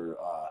whatever,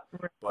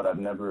 but I've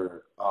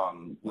never,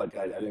 like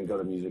I didn't go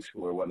to music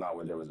school or whatnot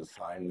where there was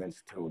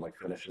assignments to like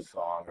finish a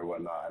song or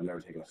whatnot. I've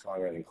never taken a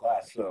songwriting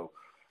class, so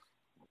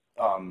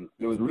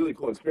it was a really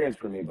cool experience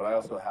for me. But I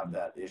also have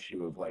that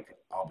issue of like,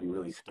 I'll be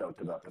really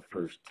stoked about the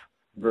first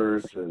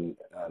verse and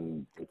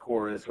the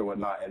chorus or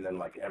whatnot, and then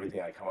like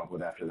everything I come up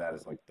with after that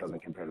is like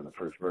doesn't compare to the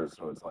first verse,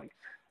 so it's like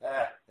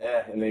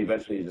and then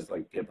eventually you just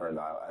like get burned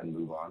out and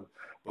move on.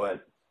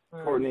 But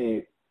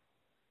Courtney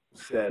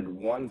said,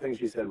 one thing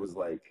she said was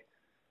like,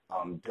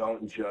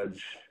 don't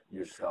judge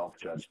yourself,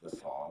 judge the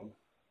song,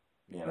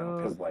 you know,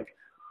 because like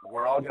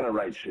we're all gonna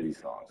write shitty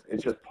songs.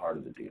 It's just part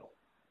of the deal,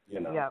 you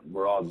know. Yeah.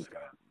 We're all just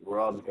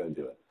gonna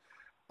do it.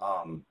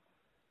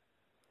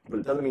 But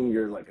it doesn't mean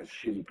you're like a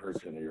shitty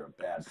person or you're a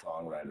bad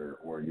songwriter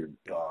or you're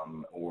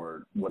dumb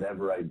or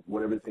whatever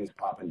things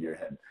pop into your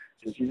head.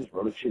 You just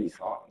wrote a shitty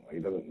song. Like,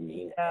 it doesn't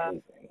mean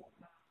anything.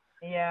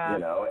 Yeah. You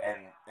know,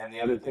 and the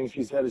other thing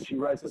she said is she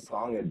writes a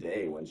song a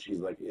day when she's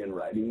like in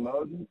writing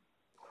mode.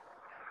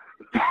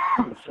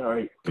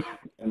 Sorry.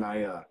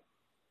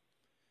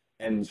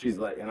 And she's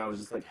like, and I was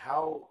just like,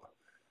 I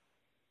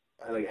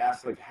like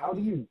asked, like, how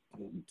do you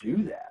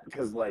do that?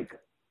 Because like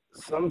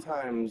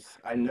sometimes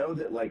I know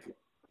that like,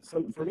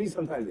 for me,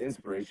 sometimes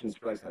inspiration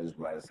strikes, I just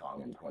write a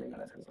song in 20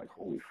 minutes, and it's like,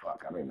 holy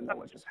fuck, I don't even know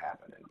what just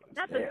happened. And it's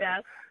That's there, the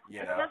best.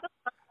 you know? That's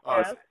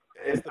Oh,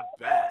 it's the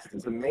best.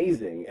 It's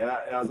amazing. And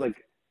I was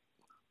like,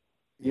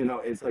 you know,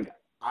 it's like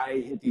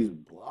I hit these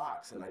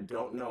blocks, and I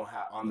don't know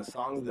how, on the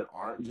songs that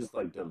aren't just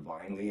like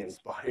divinely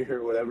inspired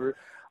or whatever,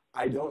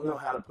 I don't know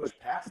how to push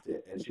past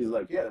it. And she's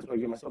like, yeah, that's why I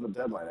give myself a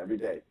deadline every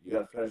day. You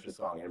got to finish a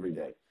song every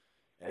day.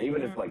 And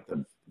even if like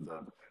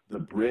the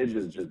bridge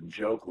is just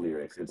joke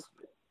lyrics, it's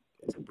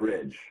a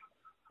bridge,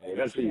 and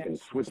eventually you can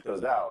switch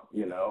those out,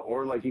 you know,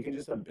 or like you can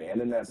just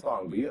abandon that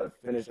song, but you gotta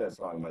finish that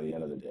song by the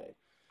end of the day.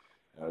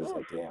 And I was just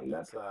like, damn,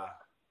 that's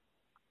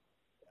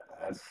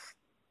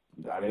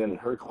I mean, in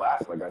her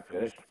class, like I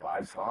finished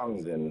 5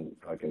 songs in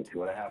fucking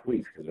 2.5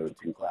 weeks, because there was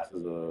 2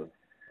 classes a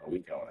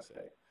week, I want to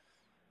say,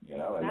 you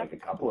know, and like a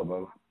couple of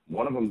them,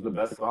 one of them's the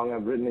best song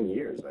I've written in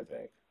years, I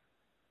think.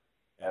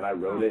 And I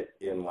wrote it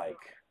in like,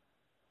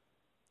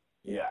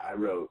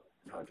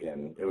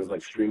 it was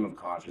like stream of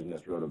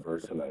consciousness, wrote a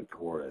verse and a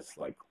chorus,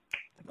 like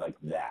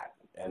that.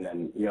 And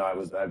then, you know, I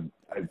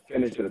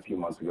finished it a few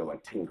months ago,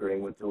 like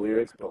tinkering with the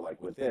lyrics, but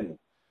like within,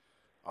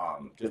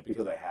 just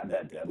because I had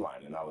that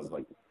deadline and I was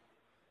like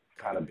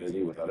kind of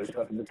busy with other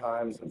stuff at the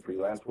time, some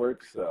freelance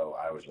work. So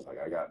I was just like,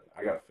 I got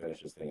to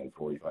finish this thing in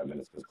 45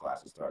 minutes because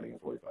class is starting in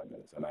 45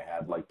 minutes. And I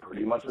had like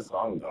pretty much a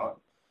song done.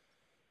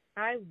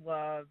 I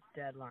love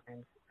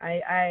deadlines.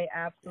 I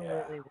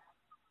absolutely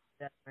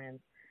love deadlines.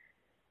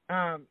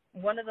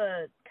 One of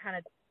the kind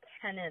of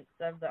tenets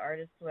of the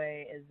artist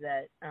way is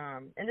that,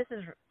 and this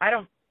is,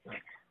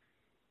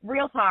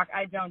 real talk,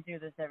 I don't do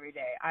this every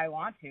day. I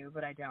want to,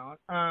 but I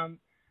don't.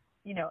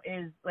 You know,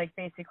 is like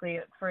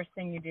basically first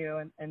thing you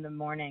do in the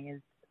morning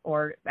is,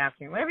 or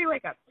afternoon, whenever you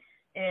wake up,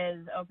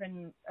 is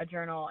open a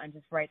journal and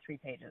just write 3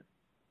 pages.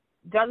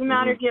 Doesn't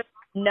matter if you have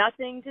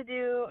nothing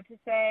to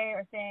say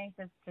or think,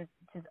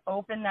 just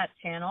open that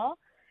channel.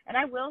 And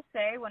I will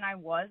say, when I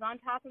was on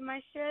top of my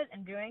shit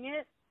and doing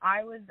it,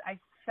 I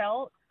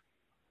felt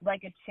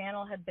like a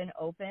channel had been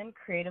opened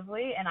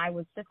creatively, and I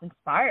was just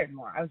inspired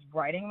more. I was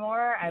writing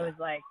more. I was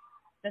like,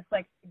 just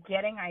like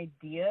getting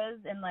ideas,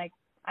 and like,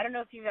 I don't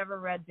know if you've ever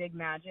read Big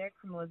Magic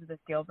from Elizabeth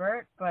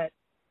Gilbert, but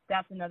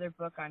that's another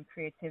book on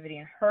creativity.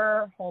 And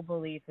her whole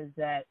belief is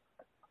that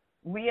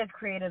we as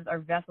creatives are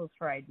vessels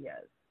for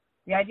ideas.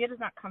 The idea does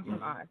not come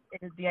from us.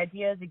 The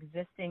idea is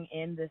existing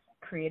in this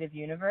creative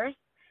universe.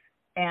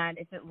 And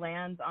if it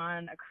lands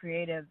on a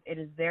creative, it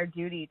is their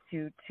duty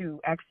to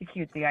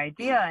execute the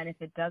idea. And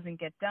if it doesn't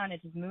get done,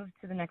 it just moves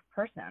to the next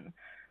person.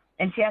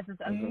 And she has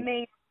this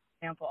amazing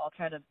example. I'll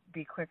try to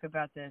be quick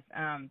about this.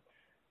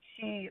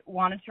 She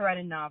wanted to write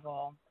a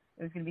novel.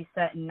 It was going to be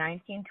set in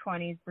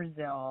 1920s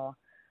Brazil.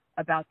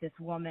 about this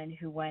woman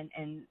who went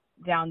and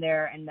down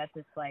there and met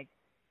this like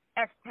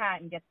expat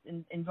and gets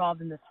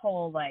involved in this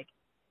whole like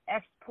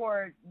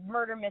export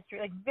murder mystery,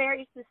 like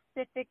very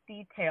specific,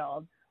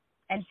 detailed.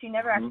 And she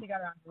never actually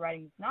got around to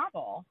writing this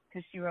novel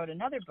because she wrote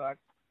another book.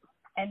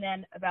 And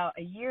then about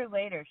a year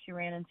later, she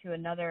ran into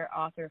another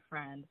author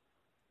friend.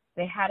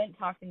 They hadn't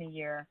talked in a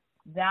year.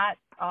 That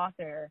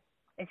author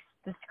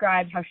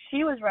described how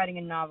she was writing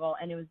a novel,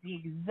 and it was the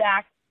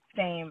exact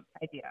same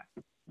idea,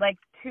 like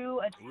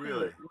to a T.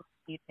 Really?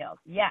 Details.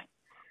 Yes.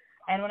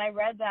 And when I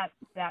read that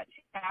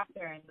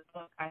chapter in the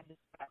book, I just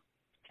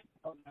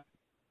got,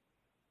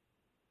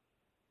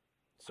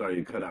 Sorry,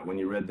 you cut out. When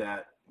you read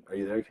that, are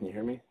you there? Can you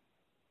hear me?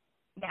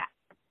 yeah.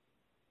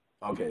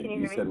 Okay, Can you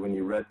hear me? said when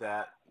you read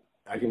that,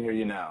 I can hear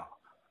you now.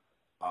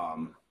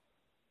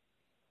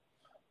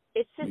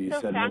 It's just You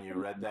so said when fascinating.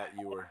 you read that,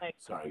 you were, Like,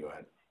 sorry, go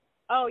ahead.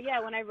 oh, yeah,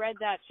 when I read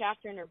that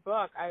chapter in her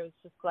book, I was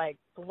just, like,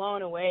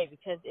 blown away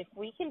because if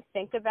we can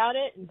think about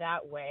it in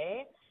that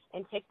way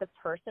and take the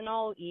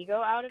personal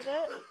ego out of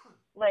it,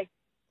 like,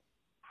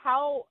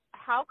 how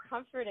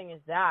comforting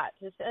is that?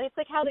 It's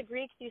like how the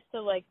Greeks used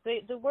to, like,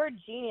 the word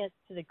genius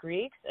to the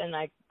Greeks, and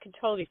I could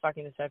totally be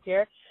fucking this up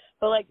here,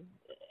 but, like,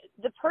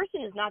 the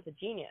person is not the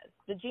genius.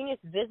 The genius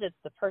visits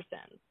the person.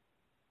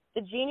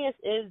 The genius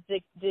is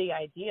the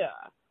idea.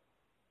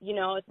 You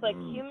know, it's like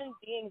human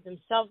beings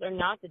themselves are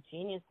not the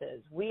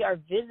geniuses. We are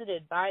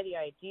visited by the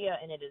idea,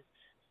 and it is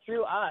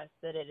through us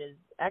that it is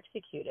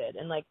executed.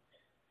 And, like,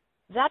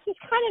 that just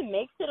kind of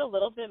makes it a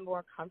little bit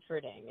more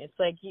comforting. It's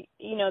like,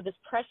 you know, this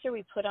pressure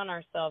we put on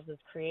ourselves as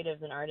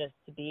creatives and artists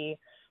to be,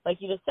 like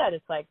you just said,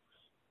 it's like,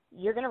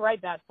 you're going to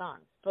write bad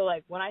songs. But,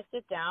 like, when I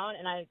sit down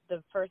and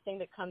the first thing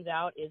that comes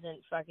out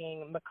isn't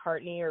fucking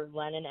McCartney or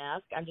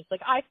Lennon-esque, I'm just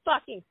like, I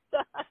fucking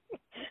suck.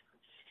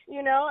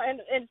 You know,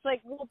 and it's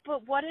like, well,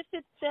 but what if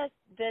it's just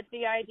that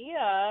the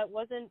idea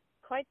wasn't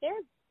quite there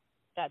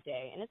that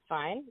day, and it's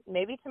fine.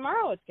 Maybe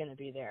tomorrow it's going to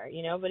be there,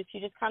 you know, but if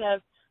you just kind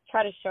of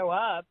try to show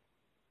up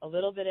a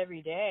little bit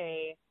every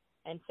day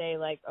and say,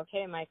 like,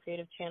 okay, my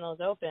creative channel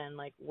is open,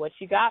 like, what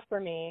you got for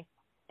me?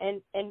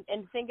 And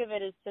think of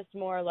it as just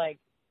more like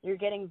you're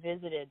getting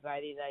visited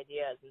by these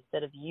ideas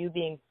instead of you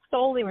being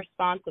solely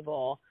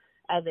responsible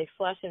as a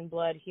flesh and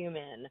blood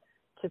human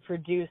to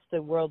produce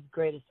the world's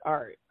greatest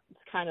art. It's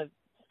kind of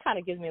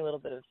gives me a little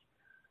bit of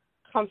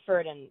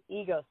comfort and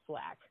ego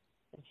slack,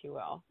 if you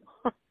will.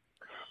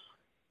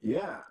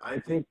 Yeah,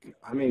 I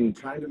mean,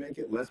 trying to make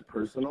it less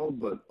personal,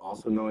 but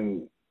also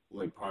knowing,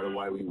 like, part of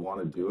why we want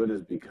to do it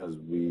is because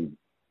we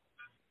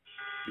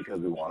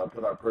want to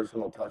put our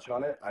personal touch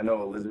on it. I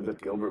know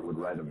Elizabeth Gilbert would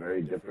write a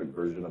very different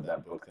version of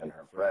that book than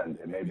her friend.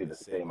 It may be the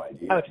same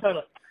idea. Oh,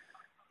 totally.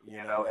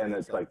 You know, and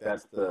it's like,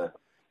 that's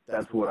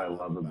what I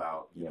love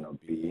about, you know,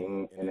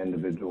 being an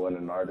individual and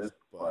an artist.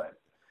 But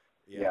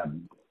yeah,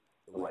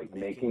 like,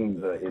 making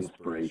the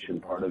inspiration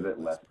part of it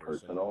less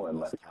personal and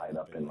less tied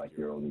up in, like,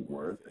 your own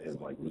worth is,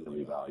 like,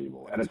 really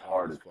valuable. And it's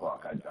hard as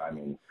fuck. I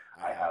mean,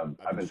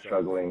 I've been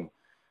struggling.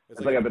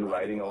 It's like I've been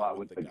writing a lot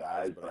with the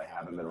guys, but I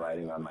haven't been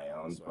writing on my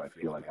own, so I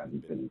feel like I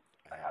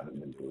haven't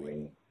been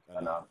doing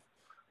enough.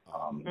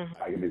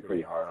 I can be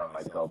pretty hard on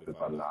myself if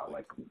I'm not,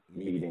 like,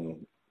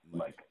 meeting,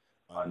 like,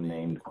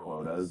 unnamed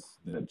quotas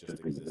that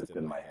just exist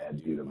in my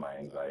head due to my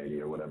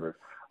anxiety or whatever.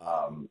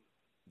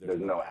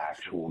 There's no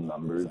actual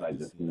numbers. I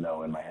just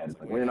know in my head, it's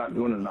like, well, you're not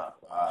doing enough.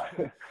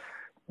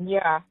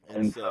 Yeah.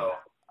 And so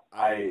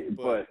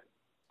but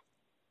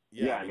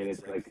yeah, I mean,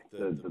 it's like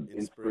the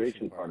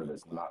inspiration part of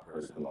it's not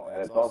personal. And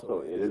it's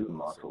also, it is a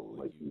muscle.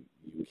 Like,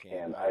 you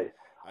can,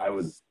 I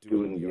was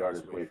doing the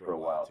artist way for a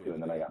while too,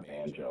 and then I got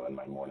banjo, and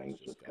my mornings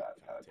just got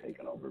kind of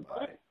taken over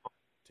by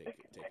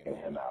taking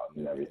him out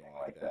and everything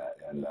like that.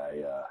 And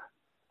I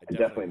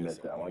definitely miss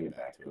it. I want to get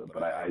back to it.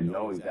 But I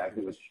know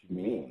exactly what you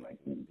mean. Like,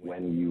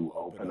 when you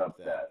open up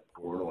that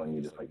portal and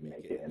you just, like,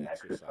 make it an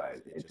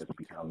exercise, it just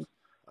becomes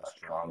a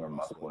stronger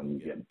muscle, and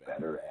you get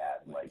better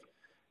at, like,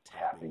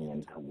 tapping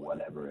into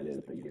whatever it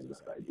is that gives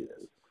us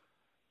ideas.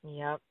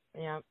 Yep,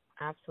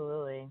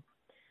 absolutely.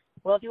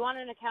 Well, if you want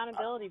an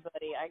accountability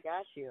buddy, I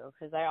got you,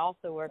 because I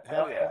also work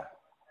Hell yeah.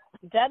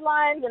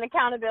 deadlines, and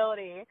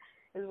accountability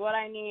is what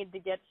I need to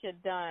get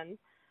shit done,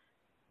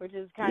 which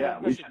is kind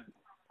of we should.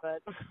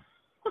 But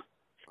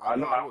I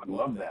know, I would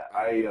love that.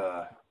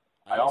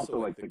 I also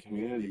like the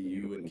community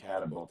you and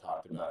Kat have both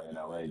talked about in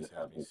LA. Just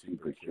has me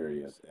super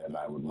curious, and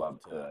I would love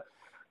to.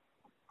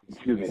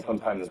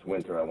 Sometime this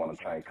winter I want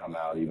to try and come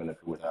out, even if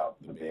without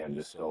the band,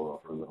 just solo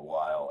for a little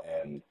while,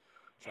 and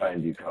try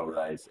and do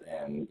co-writes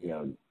and, you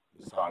know,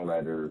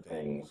 songwriter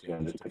things, you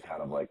know, just to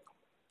kind of, like,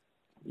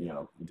 you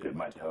know, dip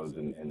my toes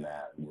in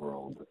that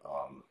world.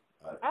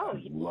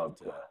 I'd love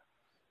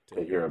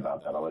to hear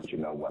about that. I'll let you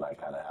know when I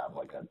kind of have,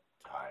 like, a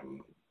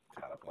time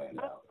kind of planned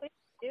out. Please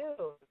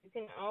do. You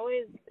can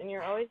always, and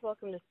you're always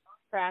welcome to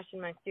crash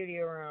in my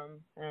studio room,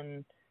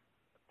 and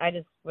I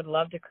just would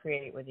love to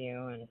create with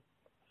you. And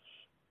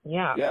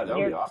yeah, that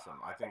would be awesome.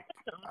 I think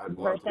I'd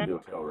love to do a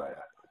co-write.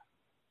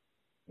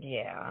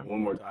 Yeah.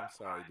 One more time.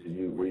 Sorry,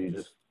 were you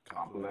just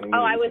complimenting Oh,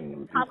 you. I You was can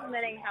repeat that.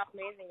 complimenting how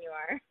amazing you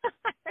are.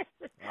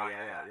 Oh,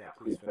 yeah.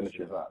 Please finish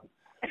your thought.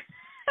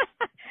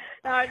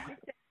 No, I was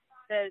just saying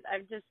that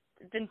I've just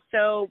been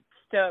so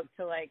stoked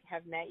to like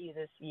have met you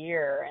this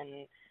year,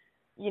 and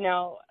you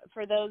know,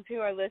 for those who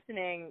are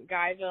listening,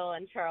 Guyville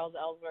and Charles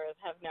Ellsworth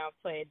have now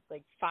played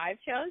like 5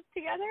 shows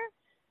together,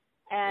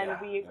 and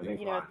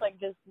it's like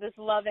this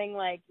loving,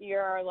 like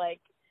you're our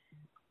like,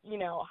 you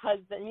know,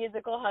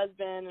 musical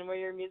husband, and we're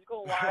your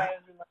musical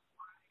wives, and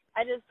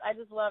I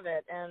just love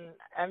it, and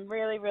I'm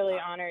really, really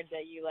honored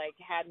that you like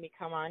had me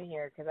come on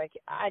here, because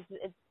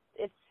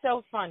it's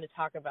so fun to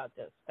talk about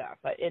this stuff.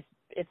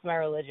 It's my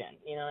religion,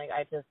 you know. Like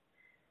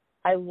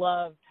I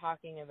love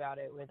talking about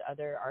it with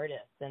other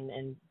artists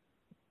and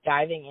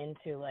diving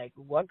into like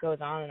what goes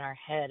on in our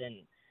head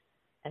and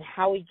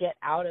how we get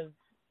out of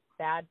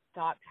bad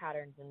thought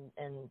patterns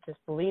and just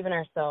believe in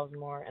ourselves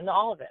more, and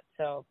all of it.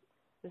 So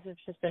this has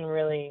just been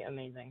really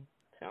amazing.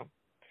 So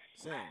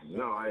same.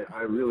 No,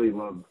 I really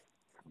love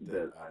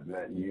that I've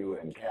met you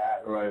and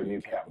Kat, or I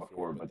knew Kat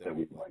before, but that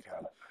we've like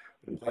kind of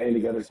been playing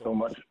together so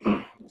much,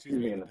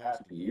 excuse me, in the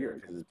past year,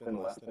 because it's been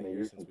less than a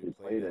year since we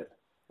played it,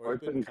 or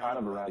it's been kind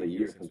of around a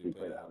year since we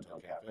played at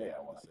Hotel Cafe,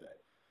 I want to say.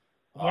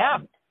 Yeah.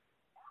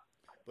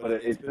 But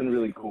it's been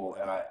really cool,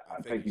 and I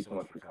thank you so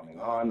much for coming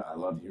on. I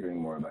loved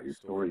hearing more about your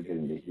story,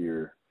 getting to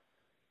hear,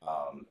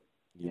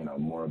 you know,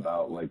 more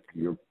about like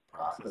your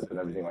process and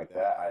everything like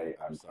that.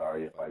 I'm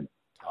sorry if I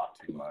talk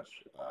too much.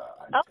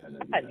 I tend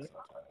to do that sometimes.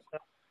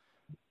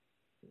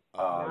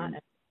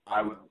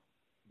 I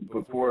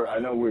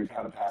know we're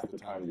kind of past the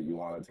time that you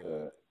wanted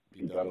to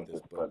be done with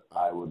this, but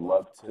I would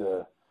love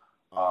to,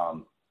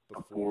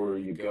 before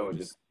you go,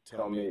 just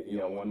tell me, you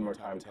know, one more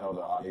time, tell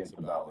the audience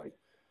about like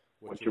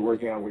what you're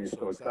working on, what you're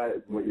so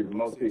excited, what you're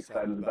mostly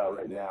excited about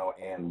right now,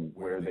 and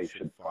where they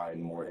should find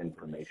more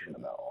information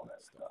about all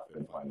that stuff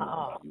and find more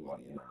about you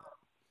on the internet.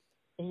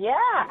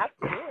 Yeah,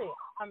 absolutely.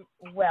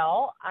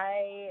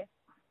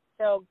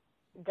 So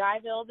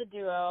Guyville the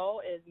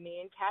duo is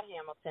me and Kat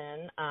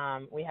Hamilton.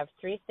 We have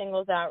 3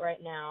 singles out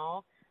right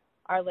now.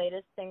 Our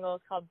latest single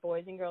is called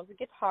Boys and Girls with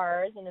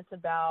Guitars, and it's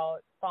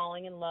about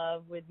falling in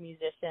love with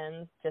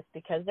musicians just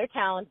because they're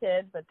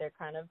talented, but they're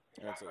kind of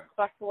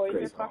fuck boys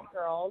or fuck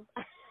girls.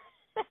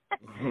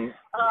 And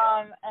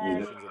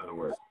musicians are the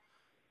worst.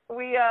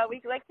 We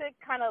like to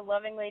kind of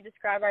lovingly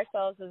describe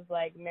ourselves as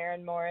like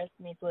Maren Morris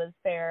meets Liz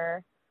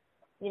Phair.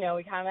 You know,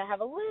 we kind of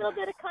have a little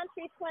bit of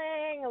country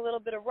swing, a little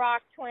bit of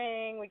rock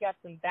twang. We got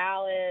some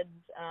ballads.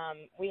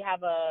 We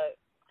have a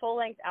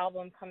full-length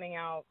album coming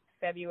out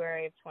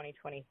February of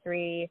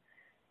 2023.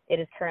 It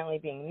is currently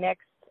being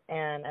mixed,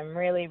 and I'm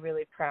really,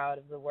 really proud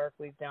of the work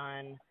we've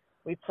done.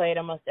 We played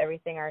almost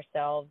everything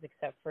ourselves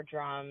except for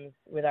drums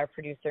with our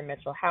producer,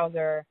 Mitchell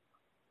Hauser.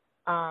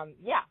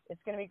 Yeah,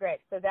 it's going to be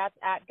great. So that's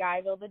at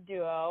Guyville the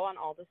Duo on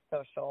all the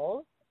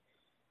socials.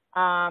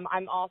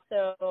 I'm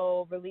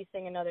also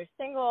releasing another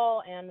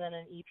single and then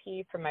an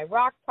EP for my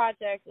rock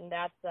project, and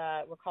that's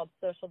we're called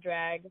Social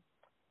Drag.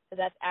 So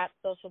that's at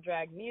Social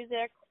Drag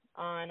Music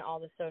on all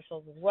the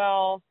socials as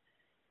well.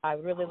 I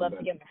would really love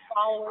to get my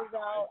followers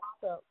out.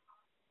 So,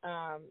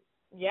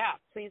 yeah,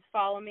 please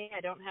follow me.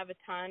 I don't have a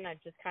ton.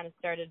 I've just kind of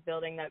started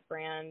building that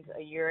brand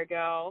a year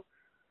ago.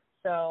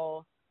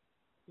 So,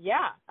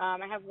 yeah,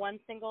 I have one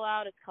single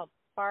out. It's called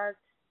Sparks.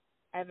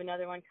 I have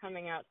another one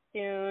coming out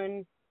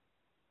soon.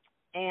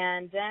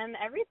 And then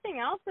everything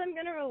else I'm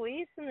going to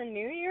release in the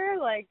new year,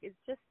 like, it's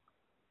just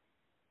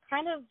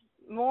kind of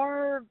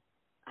more,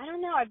 I don't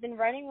know, I've been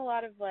writing a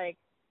lot of, like,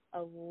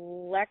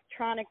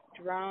 electronic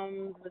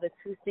drums with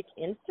acoustic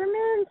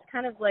instruments,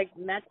 kind of like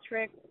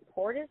metric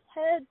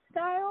Portishead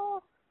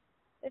style,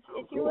 if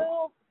you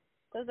will.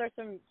 Those are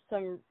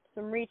some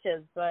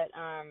reaches, but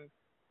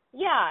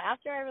yeah,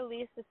 after I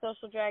release the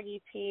Social Drag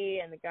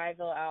EP and the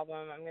Guyville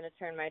album, I'm going to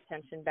turn my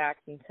attention back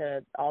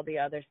into all the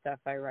other stuff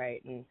I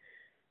write, and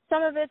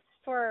some of it's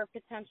for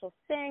potential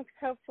syncs,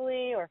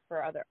 hopefully, or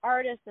for other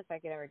artists if I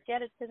could ever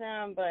get it to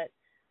them. But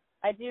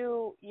I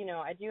do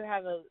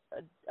have a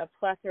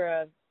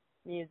plethora of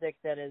music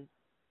that is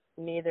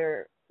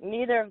neither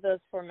of those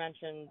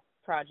aforementioned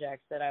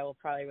projects that I will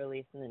probably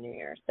release in the new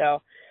year.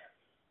 So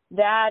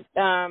that,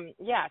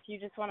 if you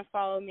just want to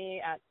follow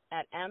me at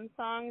M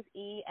Songs,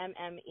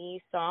 EMME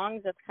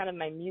Songs, that's kind of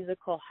my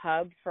musical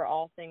hub for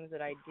all things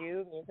that I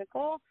do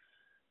musical.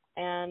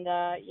 And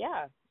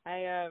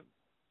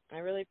I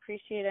really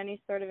appreciate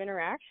any sort of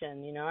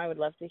interaction. You know, I would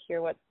love to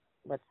hear what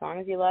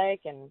songs you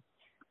like, and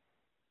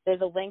there's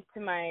a link to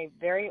my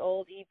very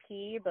old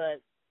EP,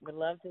 but would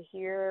love to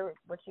hear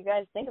what you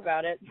guys think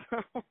about it.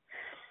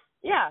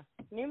 Yeah,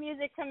 new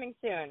music coming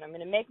soon. I'm going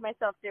to make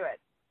myself do it,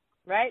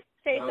 right?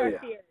 Face our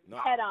fears,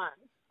 head on.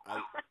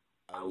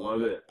 I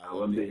love it. I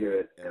love to hear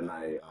it, and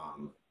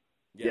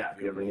if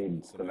you ever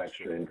need some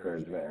extra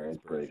encouragement or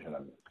inspiration,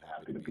 I'm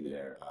happy to be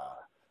there.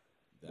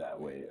 That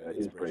way,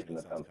 inspiration,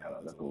 that's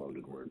a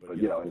loaded word,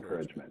 but, you know,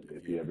 encouragement,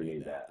 if you ever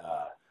need that,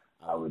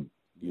 I would,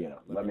 you know,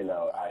 let me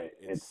know. I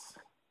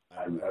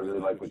really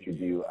like what you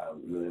do. I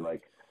really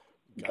like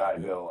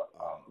Guyville,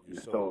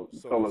 your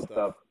solo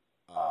stuff,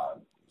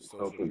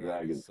 Social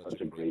Drag is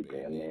such a great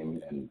band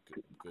name, and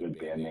good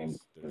band names,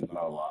 there's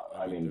not a lot.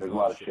 I mean, there's a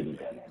lot of shitty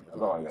band names.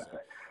 That's all I'm going to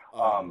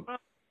say.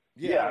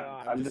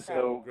 Yeah, I'm just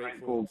so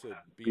grateful to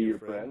be your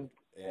friend.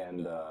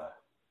 And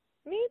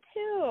me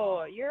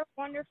too. You're a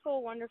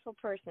wonderful, wonderful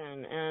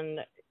person. And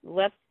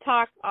let's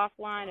talk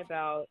offline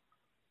about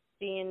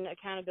being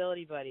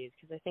accountability buddies,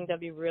 because I think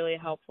that'd be really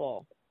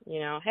helpful. You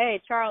know,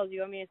 hey, Charles,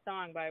 you owe me a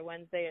song by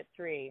Wednesday at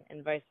 3,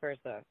 and vice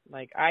versa.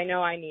 Like, I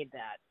know I need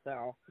that.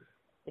 So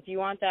if you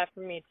want that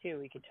from me too,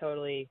 we could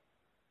totally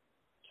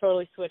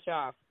switch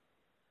off.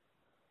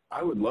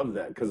 I would love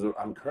that, because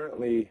I'm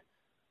currently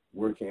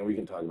working, and we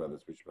can talk about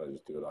this. We should probably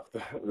just do it off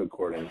the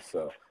recording.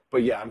 So,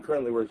 but yeah, I'm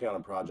currently working on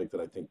a project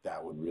that I think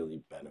that would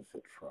really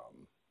benefit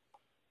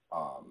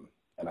from.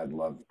 And I'd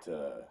love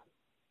to,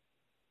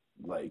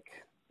 like,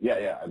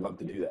 I'd love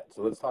to do that.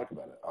 So let's talk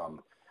about it.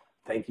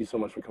 Thank you so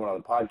much for coming on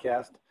the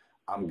podcast.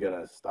 I'm going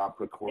to stop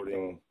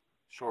recording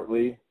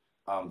shortly.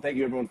 Thank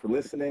you, everyone, for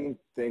listening.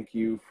 Thank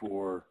you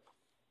for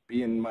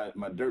being my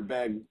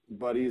dirtbag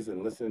buddies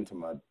and listening to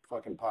my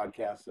fucking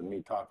podcast and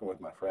me talking with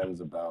my friends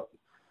about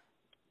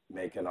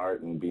making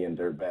art and being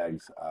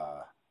dirtbags.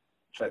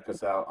 Check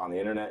us out on the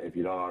internet if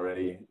you don't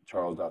already,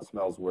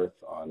 charles.smellsworth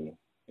on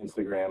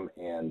Instagram,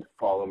 and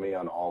follow me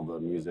on all the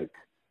music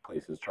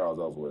places, Charles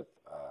Ellsworth.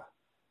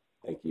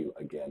 Thank you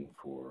again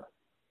for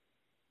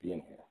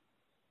being here.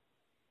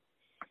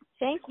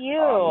 Thank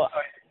you.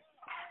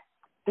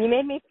 You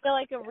made me feel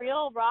like a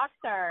real rock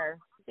star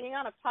being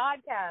on a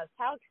podcast.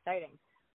 How exciting.